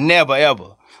nigga. Never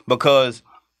ever. Because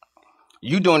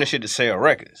you doing this shit to sell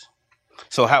records.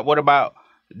 So what about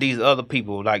these other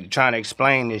people like trying to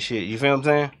explain this shit? You feel what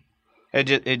I'm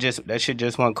saying? That shit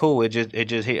just wasn't cool. It just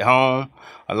hit home.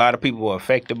 A lot of people were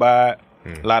affected by it.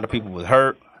 A lot of people was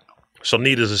hurt. So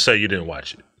needless to say, you didn't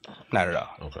watch it? Not at all.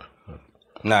 Okay.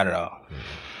 Not at all.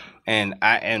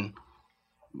 And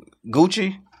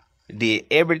Gucci did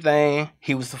everything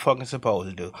he was fucking supposed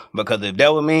to do. Because if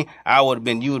that was me, you would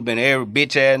have been every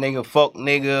bitch ass nigga, fuck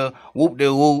nigga, whoop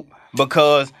de whoop.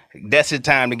 Because that's his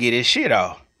time to get his shit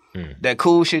off. That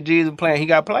cool shit Jesus playing, he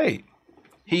got played.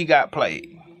 He got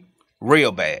played.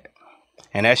 Real bad.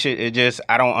 And that shit,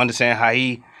 I don't understand how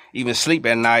he even sleep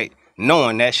at night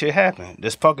knowing that shit happened.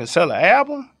 This fucking sell an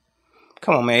album?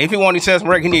 Come on, man. If he want to sell some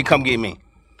record, he need to come get me.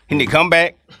 He need to come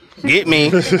back, get me,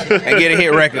 and get a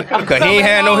hit record. Because he ain't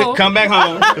had no hit. Come back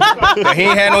home. Because he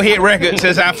ain't had no hit record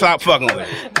since I stopped fucking with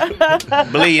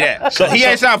him. Believe that. So he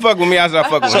ain't stopped fucking with me, I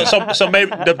stopped fucking with him. So maybe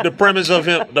the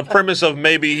premise of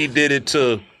maybe he did it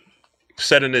to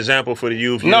set an example for the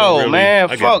youth. No, man,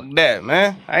 fuck that,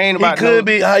 man. I ain't about. He could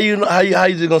be. How you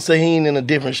just gonna say he ain't in a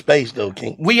different space though,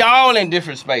 King? We all in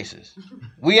different spaces.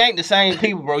 We ain't the same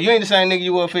people, bro. You ain't the same nigga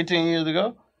you were 15 years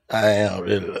ago. I am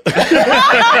really.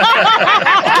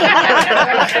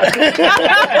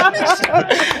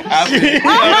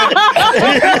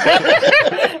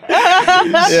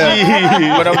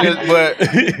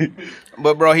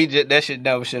 But bro, that shit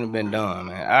never shouldn't have been done,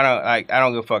 man. I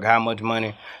don't give a fuck how much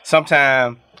money.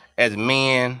 Sometimes as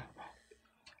men,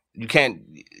 you can't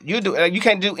do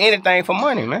anything for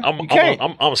money, man.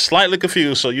 I'm slightly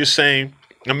confused. So you're saying,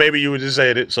 and maybe you were just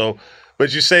saying it.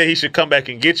 But you say he should come back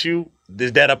and get you.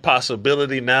 Is that a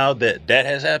possibility now that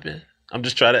has happened? I'm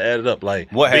just trying to add it up. Like,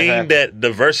 being that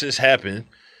the verses happened,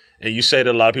 and you say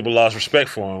that a lot of people lost respect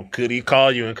for him, could he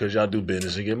call you in because y'all do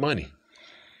business and get money?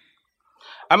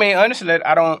 I mean, honestly, I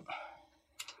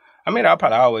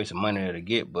probably always some money to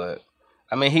get, but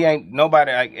I mean, he ain't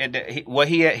nobody like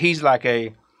he's like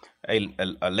a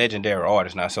legendary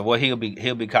artist now. So what he'll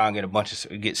be calling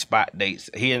get spot dates.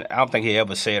 I don't think he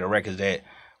ever sell the records that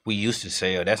we used to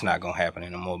sell. That's not gonna happen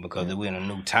anymore because we're in a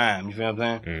new time. You feel what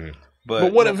I'm saying? Mm-hmm.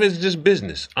 But what if it's just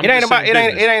business? It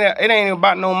ain't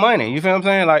about no money. You feel what I'm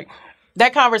saying? Like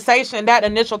that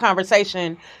initial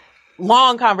conversation.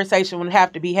 Long conversation would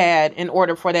have to be had in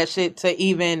order for that shit to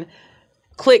even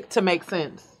click to make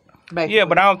sense. Basically. Yeah,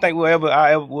 but I don't think I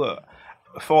ever will.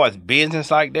 As far as business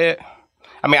like that,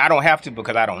 I mean, I don't have to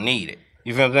because I don't need it.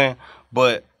 You feel what I'm saying?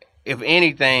 But if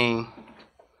anything,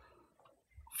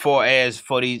 for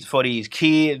these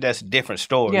kids, that's a different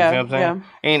story. Yeah, you feel what I'm saying?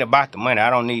 It ain't about the money. I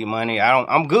don't need money.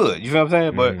 I'm good. You feel what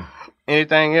I'm saying? But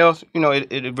anything else,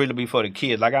 it'd really be for the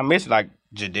kids. Like I miss like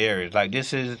Jadarius. Like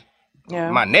this is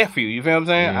my nephew. You feel what I'm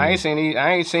saying?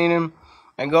 I ain't seen him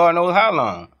and God knows how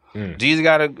long. Jesus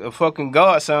got a fucking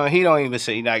godson. He don't even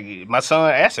say, like, my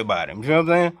son asked about him. You know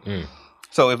what I'm saying?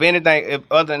 So if anything, if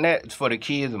other than that, for the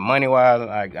kids, money wise,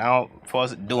 like I don't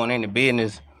foresee doing any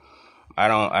business. I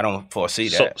don't foresee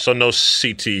that. So no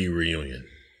CTE reunion.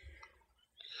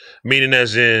 Meaning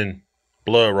as in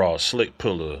Blood Raw, Slick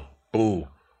Pillar, Boo.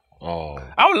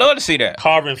 I would love to see that.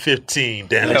 Carbon 15,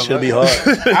 damn That should be hard.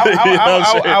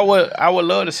 I would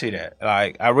love to see that.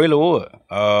 Like I really would.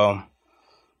 I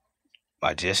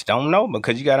just don't know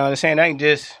because you gotta understand it ain't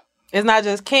just. It's not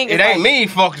just King. It ain't me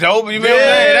fucked over. You feel what I'm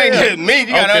saying? It ain't just me. You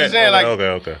gotta understand. Like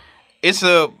okay. It's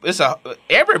a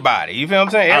everybody. You feel what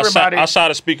I'm saying? Everybody. Outside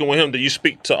of speaking with him, do you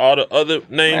speak to all the other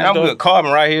names? Man, I'm good.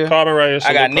 Carbon right here. Carbon right here.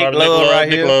 I got Nick Love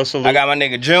right here. I got my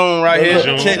nigga June right here.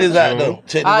 Check this out though.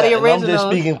 Check this out. the And I'm just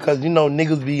originals. speaking because you know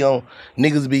niggas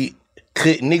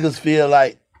feel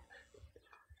like.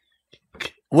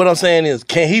 What I'm saying is,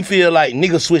 can he feel like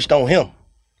niggas switched on him?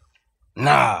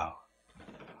 Nah,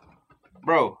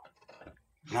 bro.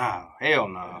 Nah, hell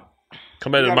no.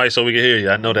 Come back to the mic so we can hear you.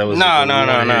 I know that was. No.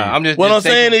 I'm just. What I'm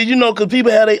saying is, you know, because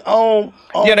people have their own.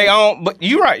 Yeah, they own. But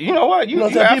you right. You know what? You know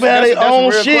what I'm saying? People have their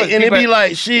own shit, and it be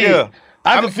like shit. Yeah.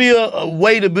 I can feel a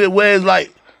way to be where it's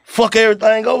like fuck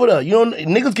everything over there. You know,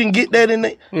 niggas can get that in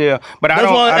there. Yeah, but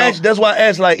that's why I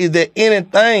asked. Like, is there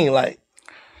anything like?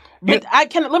 But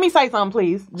let me say something,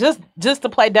 please. Just to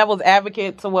play devil's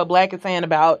advocate to what Black is saying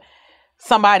about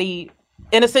somebody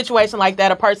in a situation like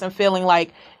that, a person feeling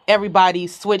like everybody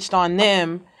switched on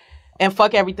them and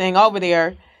fuck everything over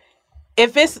there.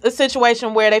 If it's a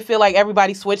situation where they feel like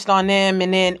everybody switched on them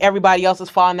and then everybody else is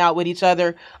falling out with each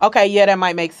other, okay, yeah, that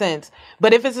might make sense.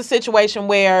 But if it's a situation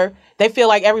where they feel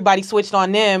like everybody switched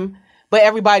on them, but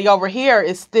everybody over here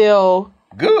is still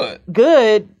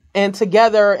good and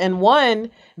together and one,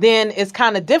 then it's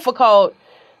kind of difficult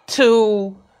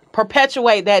to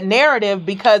perpetuate that narrative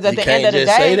because at the end of the day, you can't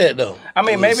just say that though. I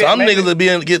mean, maybe some niggas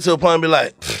will get to a point and be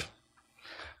like,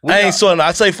 I ain't sorting.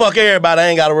 I say fuck everybody. I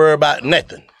ain't got to worry about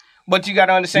nothing. But you got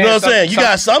to understand. You know what I'm saying? You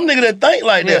got some nigga that think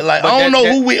like that. Like I don't know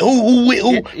who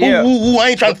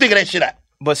ain't trying to figure that shit out.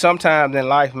 But sometimes in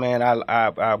life, man,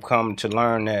 I've come to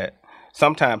learn that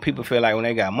sometimes people feel like when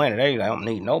they got money, they like, I don't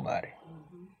need nobody.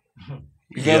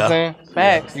 You get what I'm saying?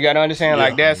 Facts. You got to understand,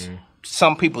 like that's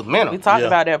some people's mental. We talked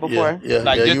about that before.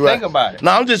 Like just think about it.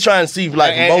 No, I'm just trying to see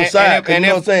like from both sides. You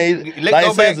know what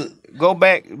I'm saying? Go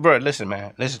back, bro. Listen,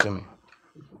 man. Listen to me.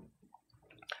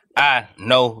 I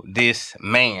know this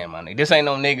man, my nigga. This ain't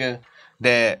no nigga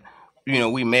that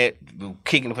we met,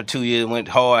 kicking it for 2 years, went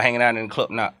hard, hanging out in the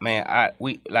club. Nah, man.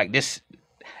 We like this.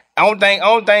 I don't think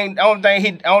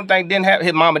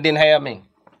his mama didn't have me.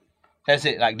 That's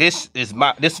it. Like this is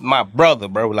my brother,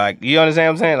 bro. Like you understand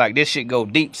what I'm saying? Like this shit go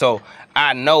deep. So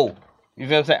I know. You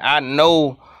feel what I'm saying? I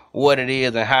know what it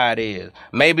is and how it is.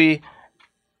 Maybe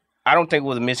I don't think it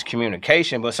was a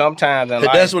miscommunication, but sometimes in life,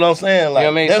 that's what I'm saying. Like, you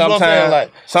know what I mean? That's what I'm saying.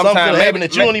 Like, sometimes maybe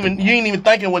that you ain't even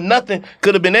thinking with nothing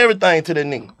could have been everything to that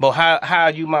nigga. But how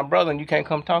are you my brother and you can't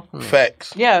come talk to me?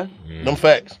 Facts. Yeah. Them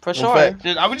facts. For them sure. Facts.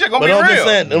 I was just gonna but be I'm real. Just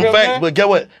saying, them you know facts. But get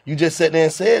what? You just sat there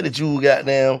and said that you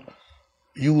goddamn,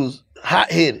 you was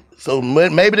hot-headed. So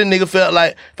maybe the nigga felt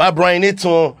like if I bring it to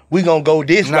him, we gonna go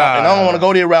this route, and I don't want to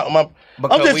go this route.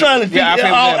 I'm just trying to figure out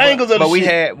all angles of the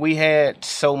shit. But we had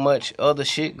so much other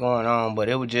shit going on, but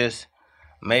it was just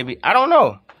maybe I don't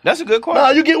know. That's a good question.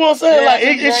 No, you get what I'm saying? Like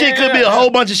it shit could be a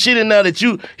whole bunch of shit in there that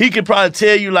he could probably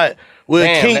tell you like,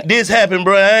 well, Kink, this happened,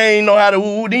 bro. I ain't know how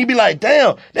to. Then you be like,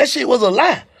 damn, that shit was a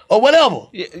lie or whatever.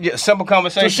 Yeah, simple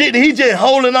conversation. So shit that he just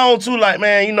holding on to, like,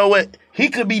 man, you know what? He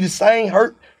could be the same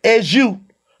hurt as you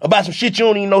about some shit you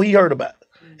don't even know he heard about,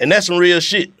 and that's some real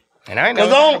shit. And I ain't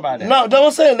never heard about that. No, that's what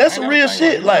I'm saying. That's some real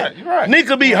shit. Like, nigga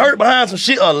could be hurt behind some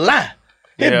shit, a lie.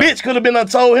 His bitch could have been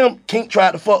told him, Kink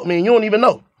tried to fuck me, and you don't even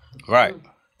know. Right.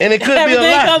 And it could be a lie.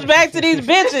 Everything comes back to these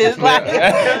bitches. Like,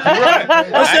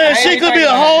 I'm saying shit could be a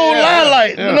whole lie.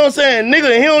 Like, you know what I'm saying?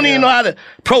 Nigga, he don't even know how to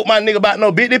probe my nigga about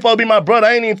no bitch. They supposed to be my brother.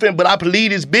 I ain't even finna, but I believe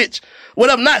this bitch.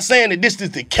 What I'm not saying that this is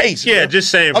the case. Yeah, bro.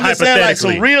 just saying I'm just saying like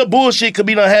some real bullshit could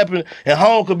be done happen, and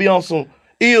home could be on some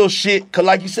ill shit. Cause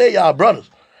like you said, y'all brothers.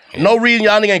 No reason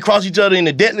y'all nigga ain't cross each other in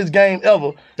the deadliest game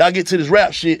ever. Y'all get to this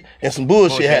rap shit and some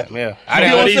bullshit happen. Yeah, you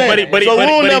know what I'm saying? So we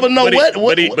don't never know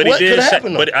what could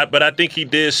happen. But I think he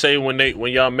did say when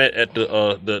y'all met at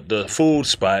the food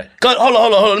spot. Hold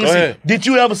on. Let me see. Did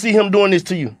you ever see him doing this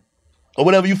to you, or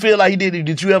whatever you feel like he did?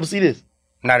 Did you ever see this?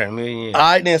 Not in a million years. All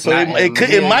right then. So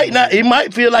it might not. It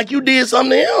might feel like you did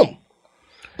something to him.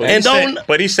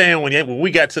 But he's saying when we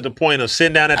got to the point of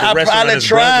sitting down at the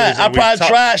restaurant, I probably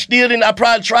tried. Still didn't. I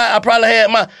probably tried. I probably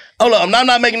had my. Hold up, I'm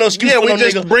not making no excuse for no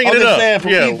nigga. Bringing it up. Saying for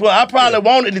people, I probably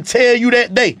wanted to tell you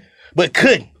that day, but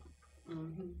couldn't.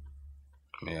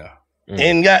 Yeah.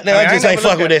 And goddamn, I just ain't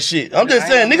fucking with that shit. I'm just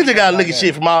saying, niggas just gotta look at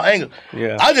shit from all angles.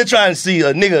 Yeah. I just trying to see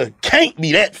a nigga can't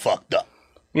be that fucked up.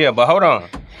 Yeah, but hold on.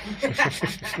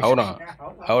 hold on.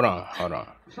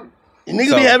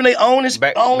 Niggas be having their own.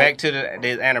 Back to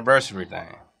this anniversary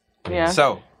thing. Yeah.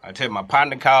 So I tell you, my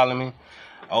partner calling me,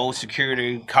 old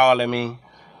security calling me.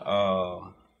 My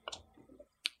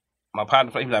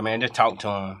partner, he be like, man, just talk to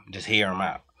him, just hear him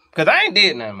out. Cause I ain't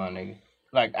did nothing, my nigga.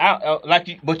 Like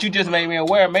but you just made me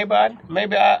aware. Maybe I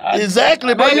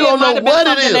exactly, bro. You don't know what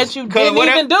it is that you didn't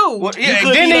even do.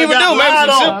 Didn't even do. You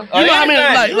know how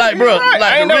many, like, bro,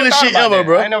 like the realest shit ever,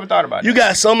 bro. I ain't never thought about it. You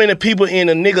got so many people in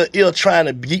a nigga ear trying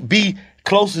to be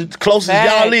close as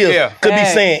y'all is. Could be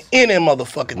saying any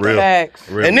motherfucking thing. Facts.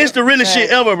 And this the realest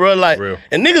shit ever, bro. Like,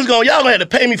 and niggas y'all gonna have to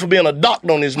pay me for being a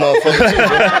doctor on this motherfucker too, bro.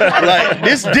 Like,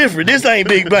 this different. This ain't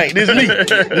Big Bank. This me.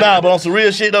 Nah, but on some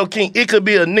real shit though, King, it could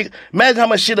be a nigga. Imagine how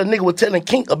much shit a nigga was telling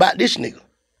King about this nigga.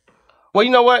 Well, you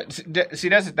know what? See,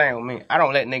 that's the thing with me. I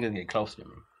don't let niggas get close to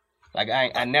me. Like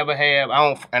I never have.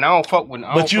 I don't fuck with.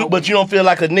 But you don't feel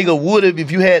like a nigga would have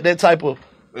if you had that type of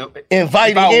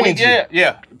inviting energy.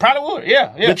 Yeah, probably would.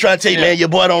 Yeah. But try to tell you, man, your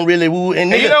boy don't really woo.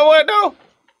 And you know what though?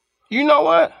 You know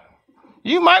what?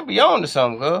 You might be on to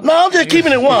something, girl. No, I'm just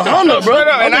keeping it 100, bro. And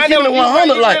I'm just keeping it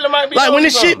 100. Like when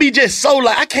this shit be just so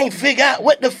like, I can't figure out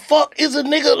what the fuck is a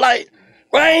nigga like.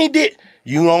 Rain did.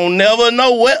 You don't never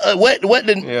know what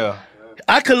the. Yeah.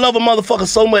 I could love a motherfucker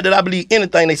so much that I believe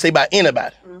anything they say about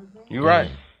anybody. You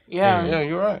right. Yeah,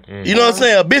 you're right. You know what I'm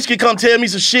saying? A bitch can come tell me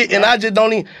some shit and I just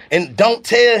don't even, and don't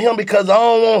tell him because I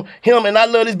don't want him and I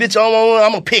love this bitch,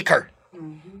 I'm gonna pick her.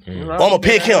 Or I'm gonna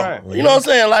pick him. Right. You know what I'm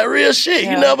saying? Like real shit.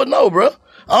 You never know, bro.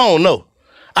 I don't know.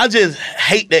 I just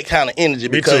hate that kind of energy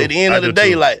because at the end of the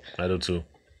day, like I do too.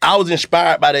 I was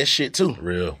inspired by that shit too.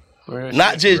 Real.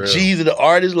 Not just Jeezy the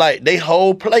artist, like they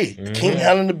whole play. King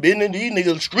handling the business, these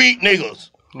niggas street niggas.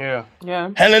 Yeah.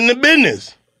 Handling the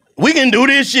business. We can do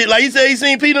this shit. Like he said, he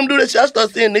seen P them do that shit. I start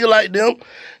seeing niggas like them.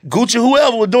 Gucci,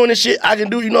 whoever was doing this shit, I can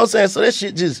do, you know what I'm saying? So that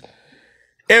shit just,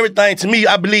 everything to me,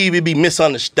 I believe it be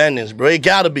misunderstandings, bro. It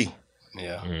gotta be.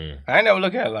 Yeah. I ain't never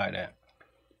look at it like that.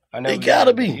 It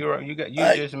gotta be. You're right. You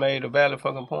just made a valid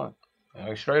fucking point.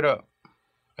 Like, straight up.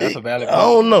 That's a valid point. I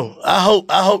don't know. I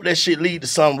hope that shit lead to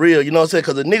something real, you know what I'm saying?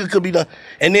 Because a nigga could be done,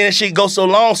 and then that shit go so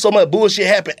long, so much bullshit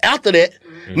happen after that,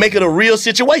 make it a real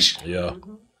situation. Yeah.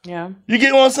 Yeah. You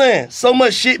get what I'm saying? So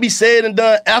much shit be said and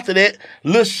done after that.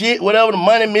 Little shit, whatever, the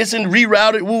money missing,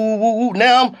 rerouted, woo.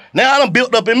 Now I done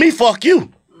built up in me, fuck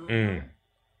you.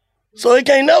 So it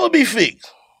can't never be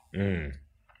fixed.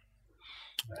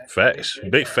 Facts.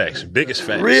 Big facts. Biggest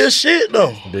facts. Real shit,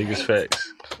 though. Biggest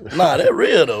facts. Nah, that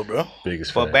real, though, bro.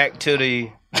 Biggest facts. But back to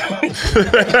the...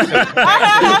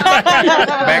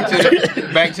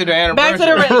 back to the anniversary. Back to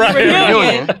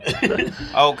the reunion.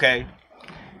 Okay.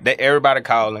 Everybody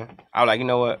calling. I was like, you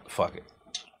know what? Fuck it.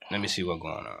 Let me see what's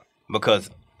going on.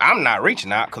 Because I'm not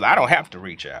reaching out because I don't have to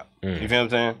reach out. You feel what I'm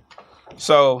saying?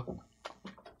 So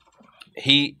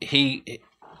he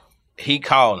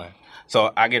calling.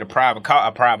 So I get a private call.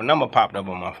 A private number popped up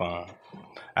on my phone.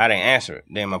 I didn't answer it.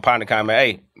 Then my partner called me,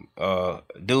 hey,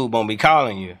 dude won't be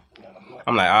calling you.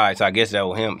 I'm like, all right, so I guess that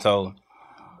was him. So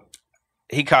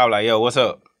he called like, yo, what's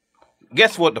up?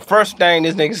 Guess what the first thing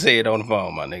this nigga said on the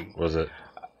phone, my nigga? What's it?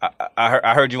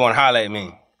 I heard you want to holler at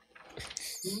me.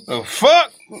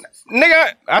 Fuck,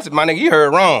 nigga. I said, my nigga, you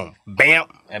heard wrong. Bam,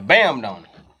 and bammed on it.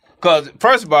 Because,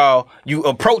 first of all, you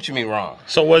approached me wrong.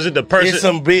 So was it the person? It's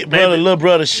some big brother, little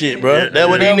brother shit, bro. That's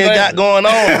what these niggas got going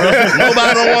on, bro.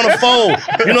 Nobody don't want to fold.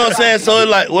 You know what I'm saying? So it's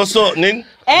like, what's up, nigga?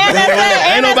 And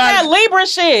that's that Libra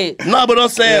shit. No, but I'm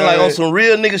saying, like, on some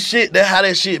real nigga shit, that's how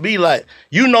that shit be. Like,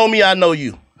 you know me, I know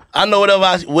you. I know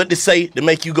what to say to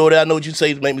make you go there. I know what you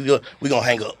say to make me go. We gonna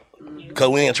hang up because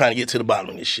we ain't trying to get to the bottom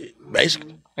of this shit,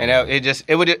 basically. And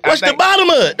it would. What's the bottom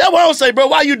of it? That's what I don't say, bro.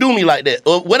 Why you do me like that?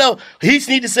 Or whatever. He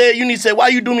need to say it. You need to say why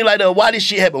you do me like that. Or why this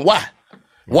shit happen? Why?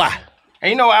 And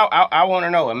you know, I want to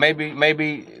know. And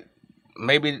maybe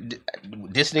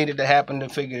this needed to happen to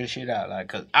figure this shit out. Like,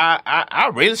 cause I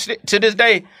really to this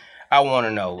day I want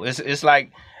to know. It's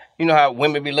like. You know how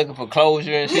women be looking for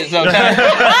closure and shit sometimes?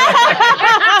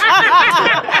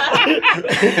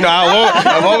 You know,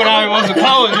 a woman always wants some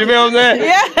closure, you feel what I'm saying?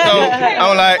 Yeah. So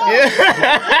I'm like,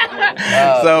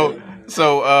 yeah.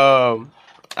 So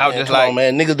I was just like, on,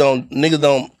 man, niggas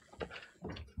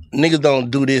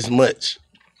don't do this much.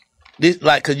 This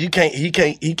like, cause he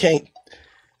can't.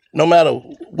 No matter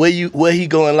where he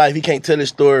go in life, he can't tell his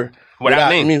story.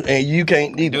 Without me, and you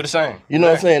can't either. Do the same. You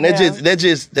know what I'm saying? That's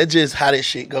just how that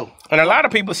shit go. And a lot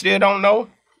of people still don't know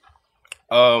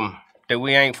that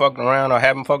we ain't fucked around or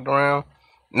haven't fucked around.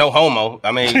 No homo.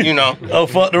 I mean, you know. Oh,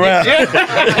 fucked around. Yeah.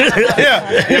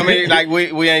 Yeah. You know what I mean? Like,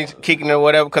 we ain't kicking it or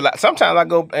whatever. Because sometimes I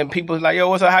go and people's like, yo,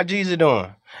 what's up? How Jesus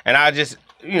doing? And I just,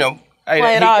 you know,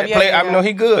 Play it off. I know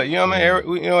he good. You know what I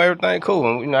mean? Everything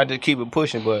cool. And, you know, I just keep it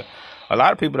pushing. But a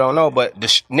lot of people don't know. But the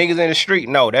niggas in the street,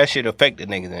 no, that shit affected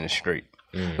niggas in the street.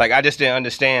 Like, I just didn't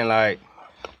understand, like,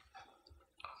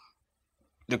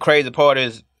 the crazy part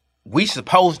is we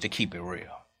supposed to keep it real.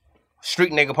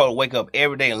 Street nigga supposed to wake up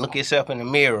every day and look yourself in the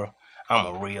mirror.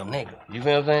 I'm a real nigga. You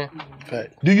feel what I'm saying? Okay.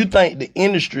 Do you think the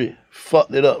industry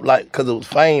fucked it up, like, because it was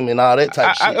fame and all that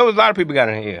type of shit? There was a lot of people got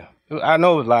in here. I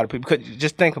know it was a lot of people.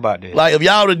 Just think about this. Like, if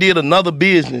y'all would have did another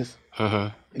business,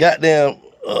 goddamn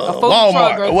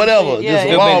Walmart or whatever. Yeah,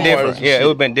 it would have been different. Yeah, it would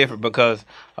have been different because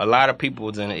a lot of people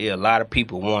was in the ear. A lot of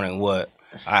people wanted what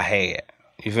I had.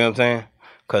 You feel what I'm saying?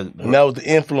 And that was the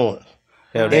influence.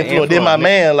 Yeah, Then my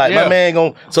man, like, my man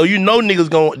gon', so you know niggas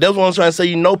gon', that's what I'm trying to say,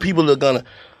 you know people are gonna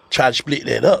try to split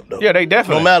that up, though. Yeah, they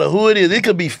definitely. No matter who it is. It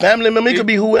could be family member, it could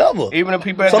be whoever. Even if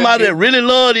people... Somebody that really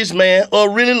love this man or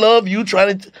really love you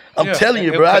trying to... I'm telling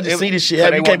you, bro, I just see this shit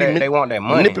happen. You can't be they want that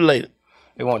money. manipulated.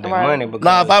 They want that money because...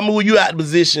 Now, if I move you out the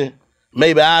position,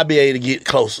 maybe I'll be able to get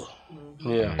closer.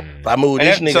 Yeah. If I move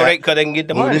this nigga... Because they can get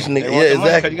the money. This nigga, yeah,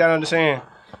 exactly. Because you got to understand,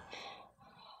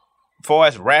 as far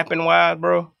as rapping-wise,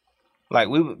 bro, like,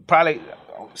 we would probably...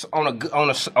 On a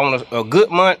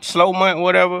good month, slow month,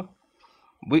 whatever...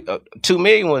 We 2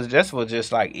 million was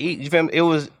just like, you feel me? It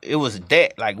was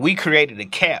that, like, we created a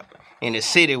cap in the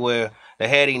city where they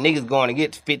had these niggas going to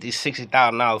get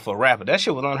 $50,000-$60,000 for a rapper. That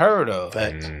shit was unheard of.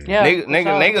 Facts. Yeah,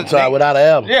 niggas without an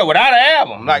album. Yeah, without an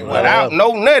album, like without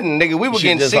no nothing, nigga. We were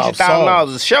getting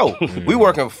 $60,000 a show. We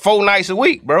working 4 nights a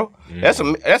week, bro. That's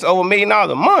over $1 million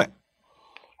a month.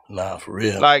 Nah, for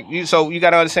real. Like, so you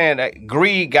gotta understand that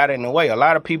greed got in the way. A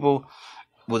lot of people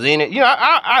was in it. You know,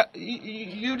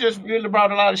 you just really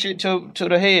brought a lot of shit to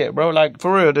the head, bro. Like,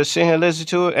 for real, just sit here and listen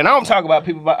to it. And I don't talk about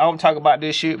I don't talk about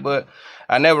this shit, but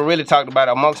I never really talked about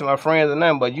it amongst my friends and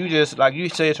them. But you just, like, you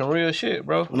said some real shit,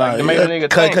 bro. Nah, like, to make a nigga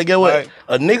Cause think. get what? Like,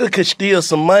 a nigga could steal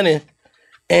some money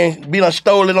and be done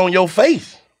stole it on your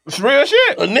face. It's real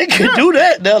shit. A nigga could do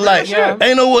that. They're like,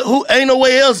 ain't no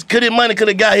way else could his money could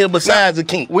have got here besides the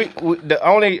king. The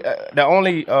only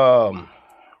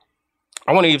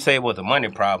I wouldn't even say it was a money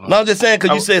problem. No, I'm just saying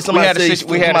because you said somebody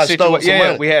we had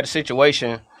a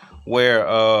situation where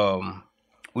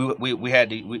we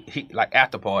had like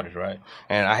after parties, right?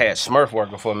 And I had Smurf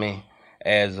working for me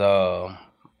as a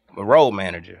road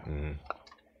manager. Mm-hmm.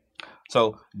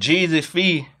 So Jeezy's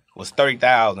fee was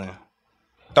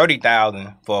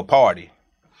 $30,000 for a party.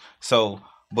 So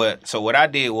what I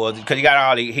did was, because he got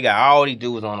all these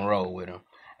dudes on the road with him,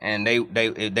 and they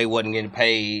wasn't getting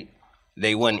paid.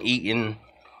 They wasn't eating,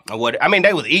 or what? I mean,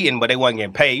 they was eating, but they wasn't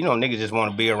getting paid. You know, niggas just want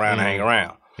to be around and hang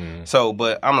around. Mm-hmm. So,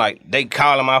 but I'm like, they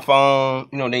calling my phone.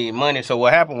 You know, they need money. So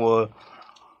what happened was,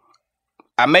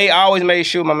 I always made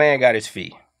sure my man got his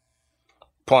fee,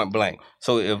 point blank.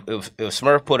 So if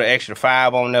Smurf put an extra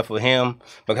 $5 on there for him,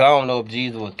 because I don't know if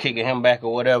Jesus was kicking him back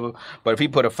or whatever, but if he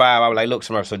put a $5, I was like, look,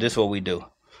 Smurf, so this is what we do.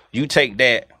 You take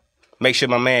that, make sure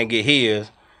my man get his,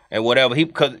 and whatever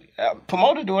because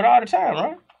promoters do it all the time,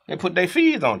 right? They put their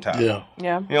fees on top. Yeah. You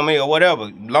know what I mean? Or whatever.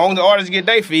 Long as the artists get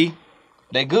their fee,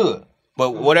 they good.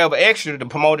 But whatever extra, the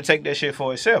promoter take that shit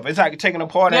for itself. It's like taking a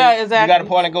party. Yeah, exactly. You got a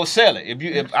party and go sell it.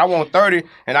 If I want 30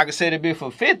 and I can sell it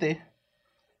for 50,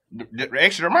 the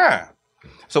extra mine.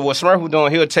 So what Smurf was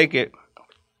doing, he'll take it.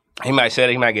 He might sell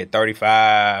it. He might get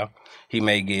 35. He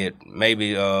may get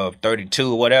maybe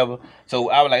 32 or whatever. So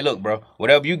I was like, look, bro,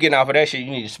 whatever you getting off of that shit,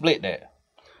 you need to split that.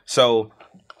 So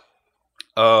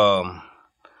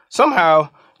somehow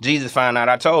Jesus found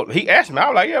out. He asked me. I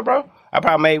was like, yeah, bro. We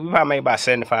probably made about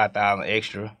 $75,000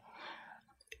 extra.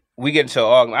 We get into an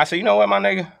argument. I said, you know what, my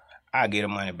nigga? I'll get the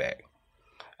money back.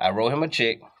 I wrote him a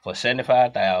check for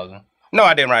 $75,000. No,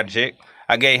 I didn't write a check.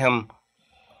 I gave him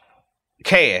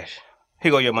cash.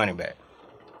 Here go your money back.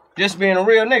 Just being a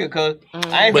real nigga, cause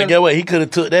I ain't. But get what? He could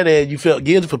have took that as you felt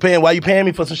guilty for paying. Why you paying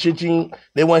me for some shit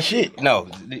they want shit? No,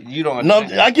 you don't. No,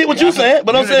 I get what you're saying,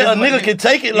 but I'm saying a nigga can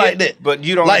take it like that. But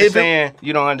you don't understand.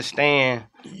 You don't understand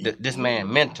this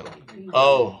man mental.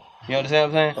 Oh, you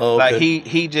understand what I'm saying? Oh, okay. Like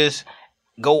he just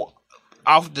go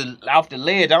off the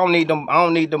ledge. I don't need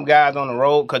them guys on the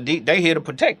road because they here to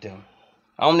protect him.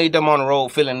 I don't need them on the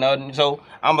road feeling nothing. So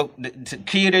to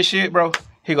kill this shit, bro.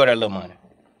 Here go that little money.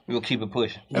 We gonna keep it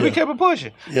pushing. And we kept it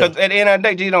pushing. Because at the end of the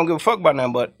day, G don't give a fuck about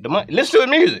nothing but the money. Listen to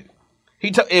his music.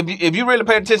 If you really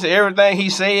pay attention to everything he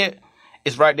said,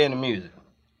 it's right there in the music.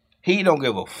 He don't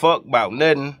give a fuck about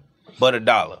nothing but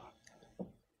 $1.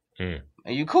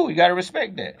 and you cool. You gotta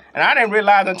respect that. And I didn't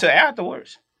realize until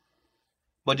afterwards.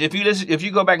 But if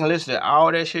you go back and listen to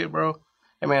all that shit, bro,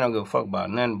 that man don't give a fuck about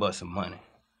nothing but some money.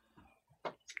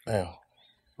 Damn.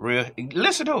 Real.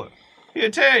 Listen to it. He'll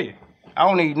tell you. I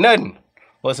don't need nothing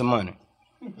but some money.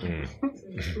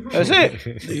 That's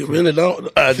it. You really don't.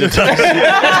 I just talking shit.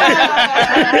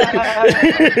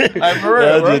 Like, for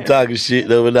real, I just talking shit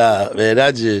though, but nah, man,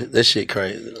 that shit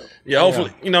crazy. Though. Yeah,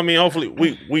 hopefully, you know what I mean? Hopefully,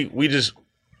 we just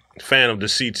fan of the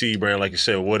CTE brand, like you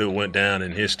said, what it went down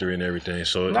in history and everything.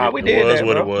 So it was that,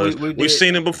 what bro. it was. We've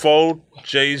seen it before.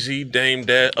 Jay-Z, Dame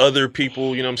Dad, other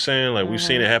people, you know what I'm saying? Like, we've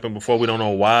seen it happen before. We don't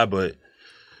know why, but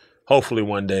hopefully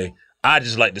one day. I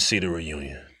just like to see the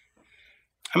reunion.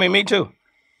 I mean, me too.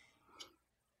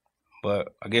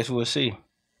 But I guess we'll see.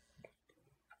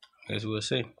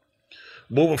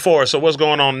 Moving forward, so what's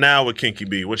going on now with Kinky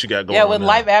B? What you got going on? Yeah, with now?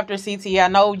 Life After CTE, I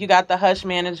know you got the Hush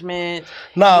Management.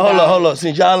 Nah, hold up.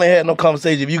 Since y'all ain't had no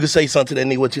conversation, if you could say something to that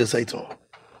nigga, what you'll say to him?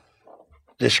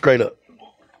 Just straight up.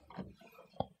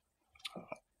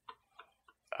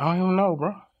 I don't even know,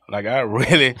 bro. Like, I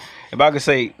really, if I could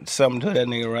say something to that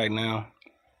nigga right now,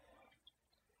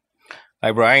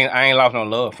 like, bro, I ain't lost no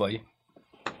love for you.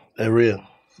 That real.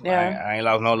 Yeah. I ain't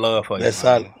lost no love for you. That's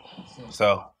solid.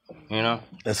 So, you know.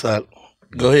 That's solid.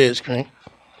 Go ahead, Screen.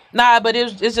 Nah, but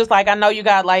it's just like, I know you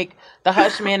got like the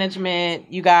Hush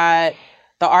Management, you got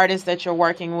the artists that you're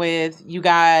working with, you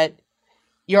got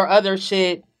your other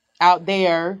shit out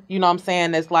there, you know what I'm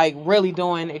saying, that's like really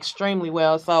doing extremely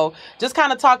well. So just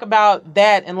kind of talk about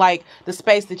that and like the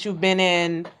space that you've been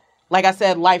in, like I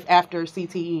said, Life After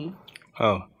CTE.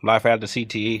 Oh, Life After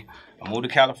CTE. I moved to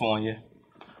California.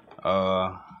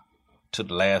 Took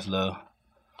the last little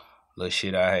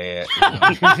shit I had.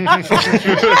 Niggas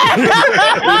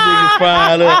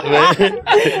fired up, man.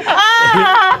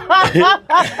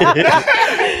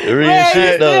 Real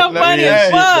shit though. Still funny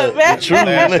as fuck, man. The truth,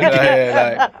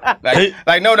 man.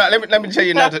 Like no, let me tell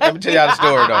you nothing. Let me tell y'all the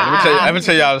story though. Let me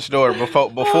tell y'all the story.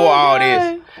 Before all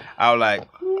this, I was like,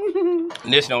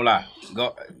 this no lie.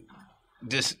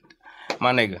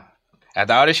 My nigga.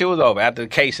 After all this shit was over, after the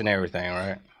case and everything,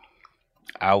 right?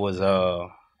 I was I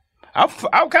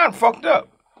kind of fucked up.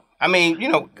 I mean, you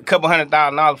know, a couple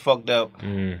 $100,000 fucked up.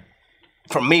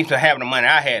 From me to having the money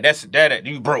I had, that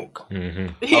you broke.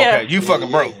 Yeah. Okay, you fucking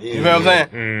broke. You know what I'm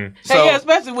saying? So, yeah,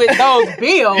 especially with those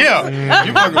bills. Yeah,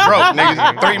 you fucking broke,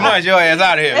 niggas. 3 months, your ass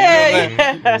out of here. You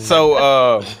know what I'm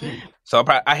saying? So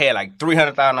I had like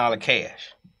 $300,000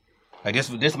 cash. Like this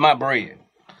is my bread.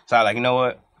 So I was like, you know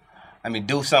what? Let me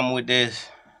do something with this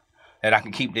that I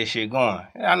can keep this shit going.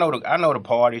 I know the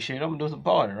party shit. I'm gonna do some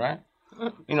party, right?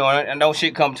 You know, and no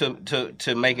shit come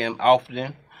to making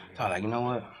often. So I was like, you know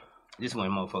what? This one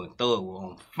motherfucking thug was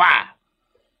on fire.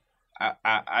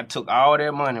 I took all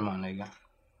that money, my nigga.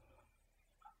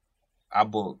 I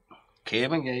booked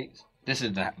Kevin Gates. This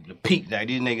is the peak. Like,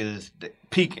 these niggas is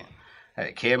peaking. I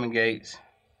had Kevin Gates,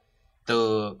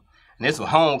 Thug. And this was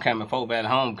homecoming. Folk had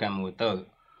homecoming with Thug.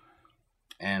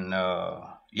 And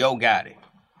Yo Gotti.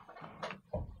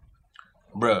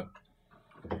 Bruh.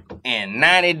 In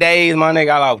 90 days, my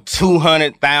nigga, I lost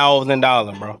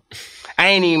 $200,000, bro. I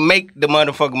ain't even make the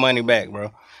motherfucking money back,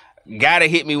 bro. Gotta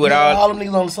hit me with all them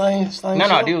niggas on the same No,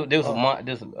 show? this was a month.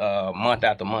 This month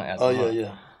after month after month.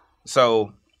 Yeah.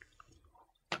 So,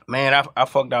 man, I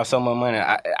fucked out so much money.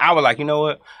 I was like, you know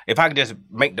what? If I could just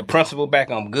make the principal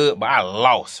back, I'm good. But I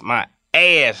lost my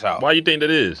ass off. Why you think that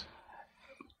is?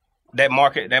 That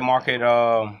market,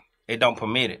 it don't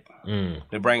permit it.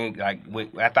 To bring it, like,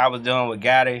 after I was done with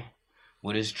Gotti,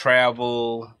 with his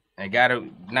travel, and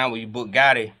Gotti, now when you book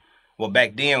Gotti, well,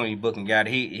 back then when you booking Gotti,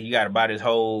 he got about his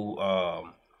whole,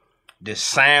 this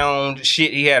sound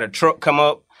shit. He had a truck come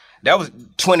up. That was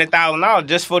 $20,000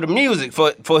 just for the music,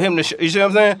 for him to, you see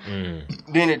what I'm saying?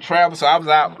 Then it traveled, so I was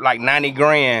out like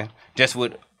 $90,000 just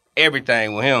with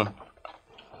everything with him.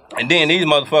 And then these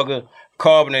motherfuckers,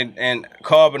 Carbon and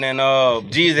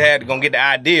Jesus had to go get the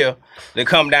idea to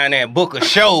come down there and book a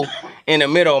show in the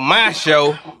middle of my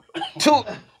show.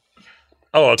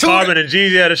 Carbon and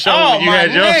Jeezy had a show when you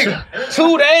had your show.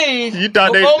 2 days you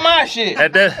thought before my shit.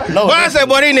 At that, boy, I said,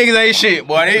 boy, these niggas ain't shit.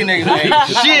 Boy, these niggas ain't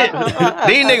shit.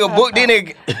 These niggas booked,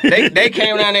 they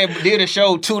came down there and did a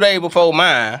show 2 days before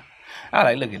mine. I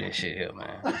like, look at this shit here,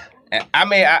 man. And I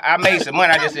made some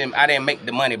money. I didn't make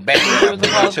the money back.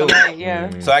 Yeah.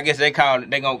 So I guess they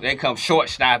come short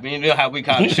stopping. You know how we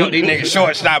call it short. These niggas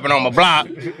short stopping on my block.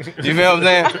 You feel what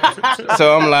I'm saying?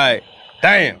 So I'm like,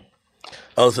 damn.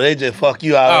 Oh, so they just fuck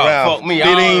you all around. Fuck me Fit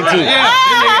all in around. too.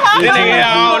 This nigga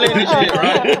all in this shit,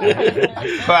 right?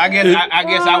 But I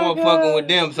guess I wasn't fucking with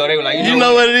them, so they were like, you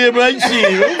know what it is, bro?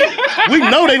 We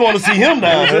know they want to see him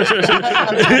down here.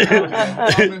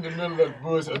 I'm in the middle of that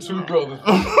bush of two brothers.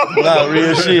 Nah,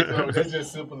 real shit. It's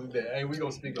just simple as that. Hey, we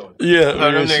gonna speak on it. Yeah,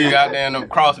 so them niggas out there and them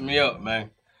crossing me up, man.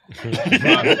 Go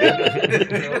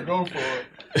for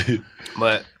it.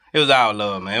 But it was all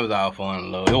love, man. It was all fun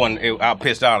and love. It wasn't. I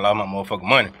pissed out a lot of my motherfucking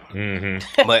money.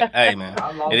 Mm-hmm. But hey, man,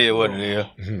 it is what it is.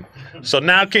 So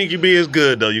now Kinky B is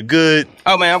good though. You good?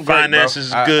 Oh man, I'm great, Finances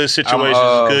is bro. good. Situations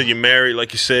is good. You're married,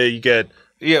 like you said. You got.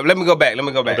 Yeah, let me go back.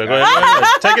 Okay, go ahead.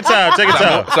 Take your time. Take your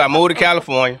time. So I moved to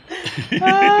California.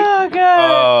 Oh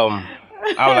God.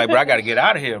 I was like, bro, I gotta get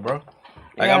out of here, bro.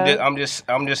 Like Yeah. I'm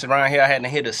just around here. I hadn't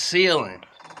hit a ceiling.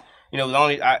 You know,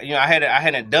 I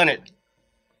hadn't done it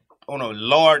on a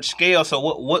large scale. So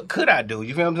what could I do?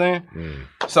 You feel what I'm saying?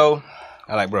 So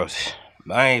I like, bro,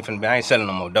 I ain't selling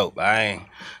no more dope. I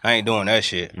ain't doing that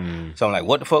shit. So I'm like,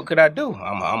 what the fuck could I do?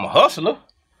 I'm a hustler.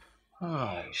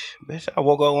 Oh, bitch, I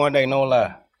woke up one day, no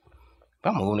lie.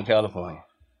 I'm moving to California.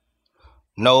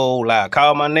 No lie.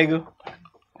 Called my nigga.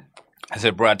 I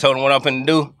said, bro, I told him what I'm finna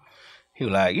do. He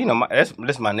was like, you know,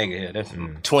 this my nigga here. That's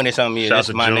 20-something years.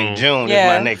 That's my nigga June.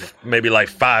 Yeah. That's my nigga. Maybe like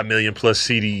 5 million plus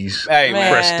CDs Hey,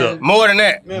 man. pressed up. More than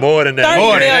that. More than that.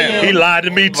 More than that. He lied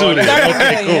to me too.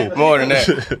 Okay, cool. More than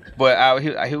that. But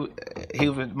he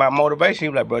was my motivation. He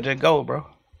was like, bro, just go, bro.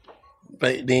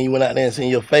 Then you went out there and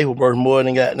seen your face was worth more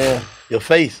than goddamn your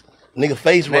face. Nigga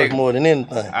face worth more than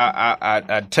anything.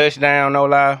 I touched down, no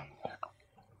lie.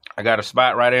 I got a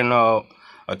spot right in a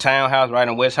townhouse right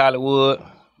in West Hollywood.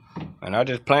 And I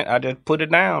just put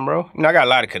it down, bro. You know, I got a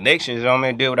lot of connections, you know what I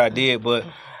mean, did what I did, but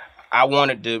I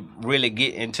wanted to really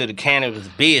get into the cannabis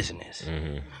business.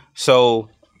 So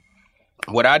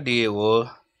what I did was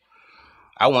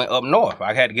I went up north.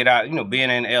 I had to get out, you know, being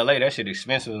in LA, that shit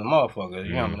expensive as a motherfucker.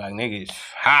 You know what I mean? Like, nigga, it's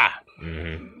high.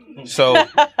 So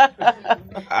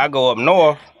I go up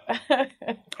north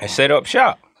and set up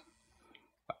shop.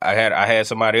 I had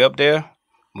somebody up there.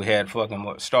 We had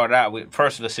started out with,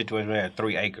 first of the situation, we had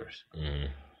 3 acres.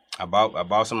 I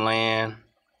bought some land,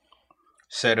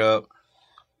 set up.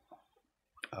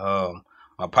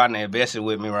 My partner invested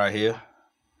with me right here.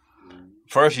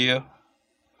 First year,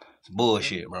 it's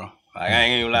bullshit, bro. Like, I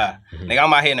ain't gonna lie. Nigga,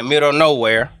 I'm out here in the middle of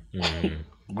nowhere,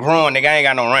 growing. Nigga, I ain't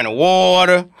got no running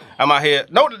water. I'm out here.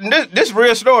 No, this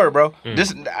real story, bro.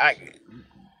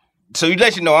 So you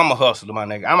let you know I'm a hustler, my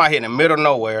nigga. I'm out here in the middle of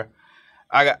nowhere.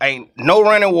 Ain't no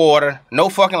running water, no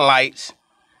fucking lights,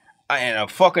 and a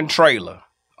fucking trailer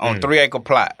on 3-acre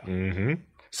plot.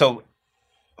 So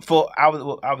I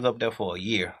was up there for a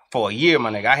year. For a year,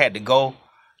 my nigga, I had to go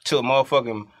to a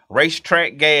motherfucking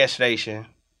racetrack gas station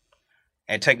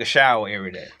and take a shower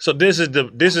every day. So this is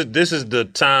the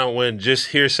time when just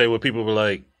hearsay where people were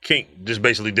like, Kink just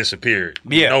basically disappeared.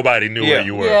 Yeah. Nobody knew where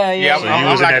you were. Yeah, So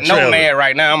I'm like a nomad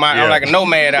right now. I'm like a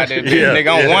nomad out there.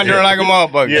 Nigga, I'm wandering like a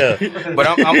motherfucker. But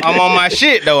I'm on my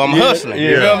shit, though. I'm hustling.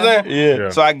 You know what I'm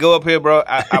saying? So I go up here, bro.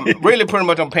 I'm really pretty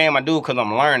much paying my dues because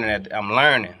I'm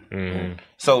learning.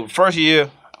 So first year,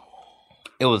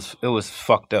 it was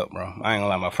fucked up, bro. I ain't gonna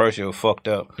lie. My first year was fucked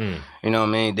up. You know what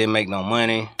I mean? Didn't make no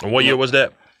money. And what year was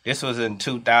that? This was in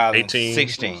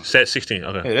 2016. 16,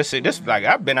 okay. Yeah, this like,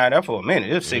 I've been out there for a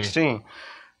minute. It was 16.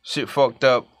 Shit fucked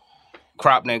up.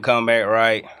 Crop didn't come back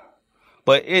right.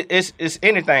 But it's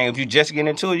anything. If you just get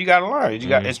into it, you gotta learn.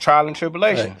 It's trial and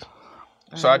tribulation. Right.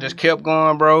 So I just kept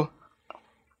going, bro.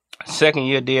 Second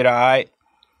year did all right.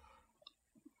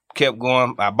 Kept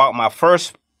going. I bought my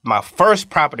first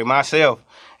property myself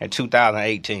in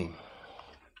 2018.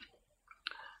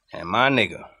 And my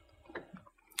nigga,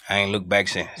 I ain't looked back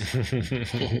since.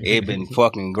 It been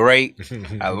fucking great.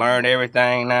 I learned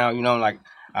everything now. You know, like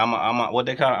I'm a what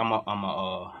they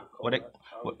call it?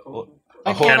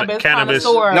 A cannabis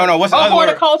connoisseur. No, what's the other word?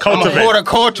 I'm a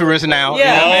horticulturist now.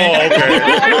 Yeah. You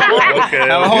know what I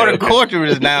mean? I'm a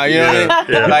horticulturist now. You know what I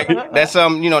mean? Yeah. Like that's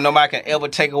something, you know, nobody can ever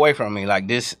take away from me. Like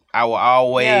this, I will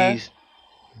always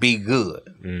be good.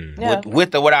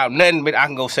 With or without nothing, but I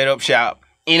can go set up shop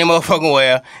any motherfucking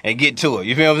where and get to it.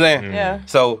 You feel what I'm saying? Yeah.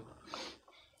 So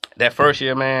that first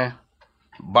year, man,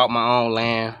 bought my own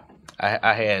land.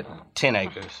 I had 10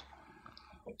 acres.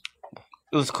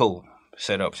 It was cool.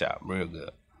 Set up shop, real good.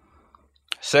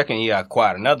 Second year, I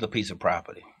acquired another piece of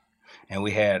property, and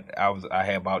I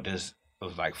had bought this. It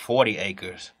was like 40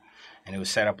 acres, and it was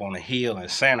set up on a hill in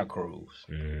Santa Cruz.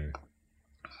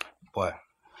 Boy,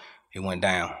 it went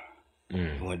down.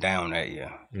 It went down that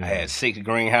year. I had 6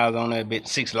 greenhouses on that bitch,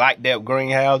 6 light depth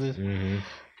greenhouses.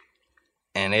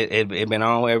 And it been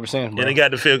on ever since, bro. And it got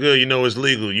to feel good. You know it's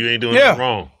legal. You ain't doing nothing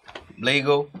wrong.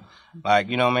 Legal. Like,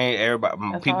 you know what I mean? Everybody,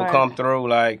 people hard. come through,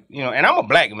 like, you know, and I'm a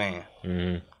black man.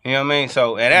 Mm-hmm. You know what I mean?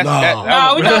 So, and that's...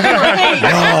 No, we thought you was pink.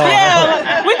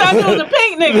 Yeah, we thought you was a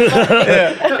pink nigga.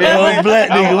 I'm a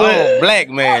black nigga. I'm a black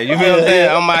man. You feel what I'm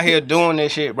saying? I'm out here doing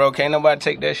this shit, bro. Can't nobody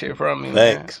take that shit from me,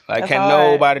 man. Facts. Like, That's can't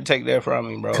hard. nobody take that from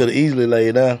me, bro. Could have easily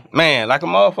laid down. Man, like a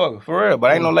motherfucker, for real.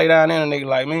 But ain't no lay down in a nigga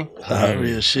like me.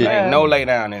 Real shit. Ain't no lay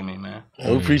down in me, man.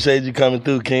 We appreciate you coming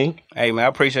through, King. Hey, man, I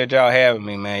appreciate y'all having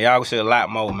me, man. Y'all can see a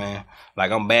lot more, man. Like,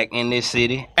 I'm back in this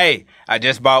city. Hey, I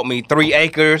just bought me 3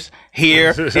 acres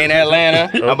here in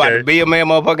Atlanta. I'm about to build me a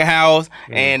motherfucking house.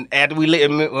 And after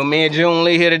when me and June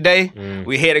leave here today,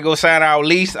 we had to go sign our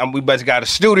lease. We basically got a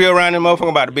studio around there, motherfucker.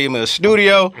 About to build me a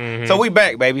studio. So we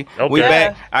back, baby. We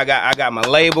back. I got my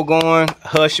label going,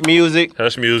 Hush Music.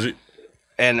 Hush Music.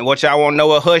 And what y'all want to know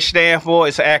what Hush stand for?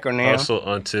 It's an acronym. Hustle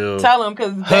until... Tell them,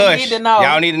 because they Hush. need to know.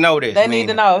 Y'all need to know this. They need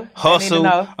to know.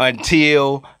 Hustle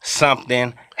until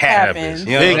something happens.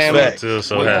 You know Big what I'm facts.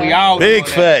 saying? We all Big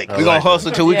facts. We gonna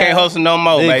hustle till we can't hustle no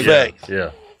more, Big baby. facts. Yeah.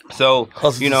 So,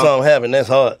 Hustle you till know, something happen. That's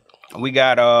hard. we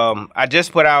got I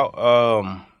just put out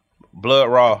Blood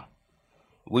Raw.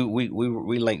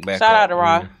 We linked back Shout up. out to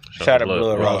Raw. Shout out to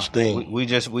Blood Raw. Sting.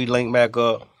 We linked back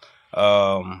up.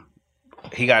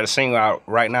 He got a single out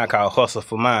right now called Hustle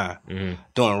for Mine.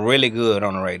 Doing really good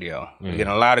on the radio. We're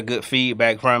getting a lot of good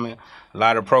feedback from it. A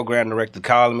lot of program directors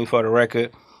calling me for the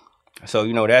record. So,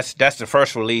 you know, that's the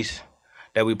first release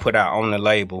that we put out on the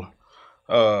label.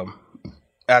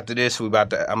 After this, I'm about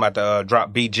to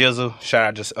drop B Jizzle.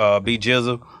 Shout out to B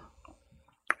Jizzle.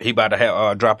 He about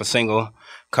to drop a single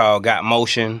called Got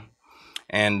Motion.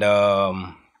 And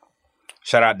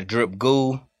shout out to Drip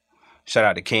Goo. Shout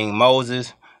out to King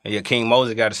Moses. And yeah, King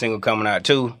Moses got a single coming out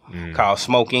too called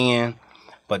Smoke In.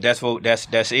 But that's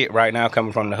it right now,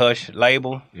 coming from the Hush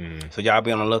label. So y'all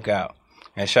be on the lookout.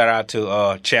 And shout out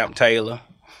to Champ Taylor,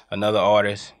 another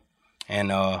artist, and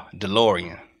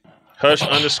DeLorean. Hush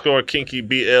 _ Kinky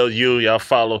BLU. Y'all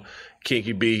follow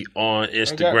Kinky B on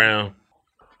Instagram.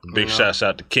 Big shouts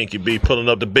out to Kinky B pulling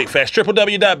up the Big Facts.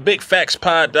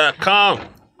 www.bigfactspod.com.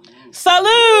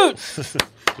 Salute!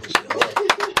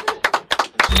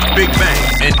 Big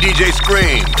Bang and DJ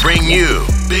Scream bring you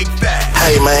Big Facts.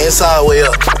 Hey, man, it's all the way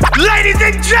up. Ladies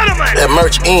and gentlemen. That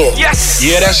merch in. Yes.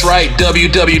 Yeah, that's right.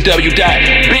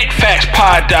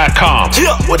 www.bigfactspod.com.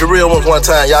 Yeah, with the real ones one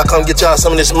time. Y'all come get y'all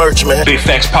some of this merch, man.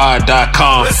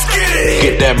 Bigfactspod.com. Let's get it.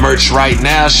 Get that merch right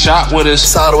now. Shop with us.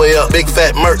 It's all the way up. Big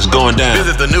fat merch. It's going down.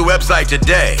 Visit the new website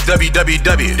today.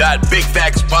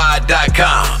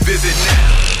 www.bigfactspod.com. Visit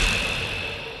now.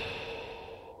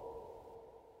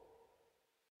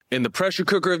 In the pressure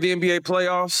cooker of the NBA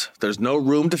playoffs, there's no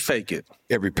room to fake it.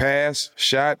 Every pass,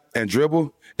 shot, and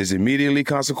dribble is immediately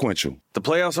consequential. The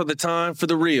playoffs are the time for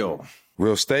the real.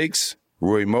 Real stakes,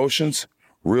 real emotions,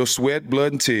 real sweat,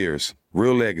 blood, and tears,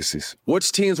 real legacies.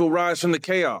 Which teams will rise from the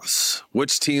chaos?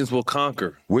 Which teams will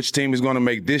conquer? Which team is going to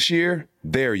make this year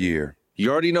their year?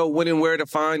 You already know when and where to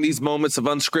find these moments of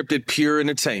unscripted, pure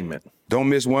entertainment. Don't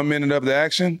miss 1 minute of the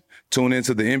action. Tune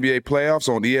into the NBA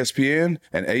playoffs on ESPN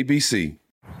and ABC.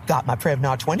 Got my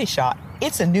Prevnar 20 shot.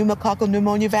 It's a pneumococcal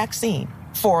pneumonia vaccine.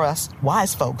 For us,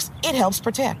 wise folks, it helps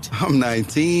protect. I'm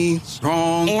 19,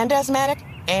 strong. And asthmatic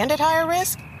and at higher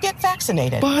risk? Get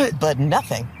vaccinated. But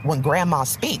nothing when grandma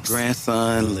speaks.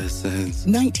 Grandson listens.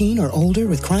 19 or older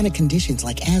with chronic conditions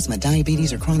like asthma,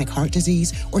 diabetes, or chronic heart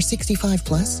disease, or 65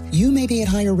 plus, you may be at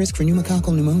higher risk for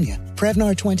pneumococcal pneumonia.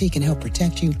 Prevnar 20 can help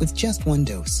protect you with just 1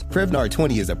 dose. Prevnar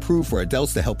 20 is approved for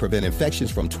adults to help prevent infections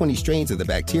from 20 strains of the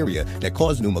bacteria that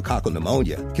cause pneumococcal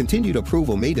pneumonia. Continued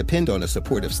approval may depend on a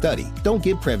supportive study. Don't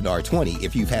give Prevnar 20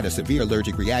 if you've had a severe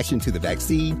allergic reaction to the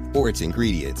vaccine or its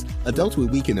ingredients. Adults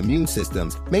with weakened immune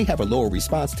systems may have a lower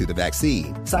response to the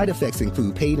vaccine. Side effects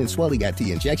include pain and swelling at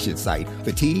the injection site,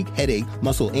 fatigue, headache,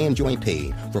 muscle, and joint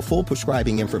pain. For full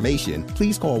prescribing information,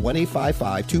 please call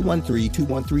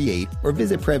 1-855-213-2138 or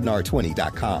visit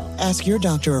Prevnar20.com. Ask your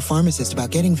doctor or pharmacist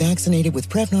about getting vaccinated with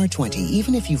Prevnar 20,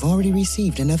 even if you've already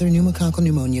received another pneumococcal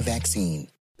pneumonia vaccine.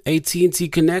 AT&T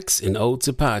connects an ode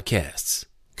to podcasts.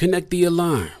 Connect the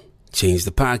alarm. Change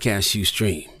the podcast you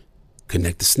stream.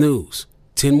 Connect the snooze.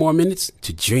 10 more minutes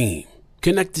to dream.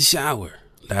 Connect the shower.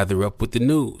 Lather up with the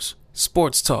news,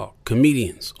 sports talk,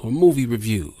 comedians, or movie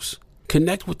reviews.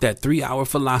 Connect with that 3-hour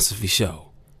philosophy show.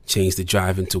 Change the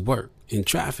drive into work in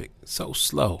traffic so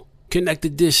slow. Connect the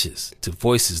dishes to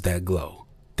voices that glow.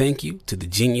 Thank you to the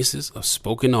geniuses of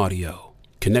spoken audio.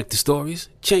 Connect the stories,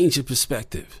 change your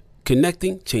perspective.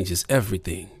 Connecting changes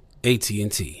everything.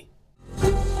 AT&T.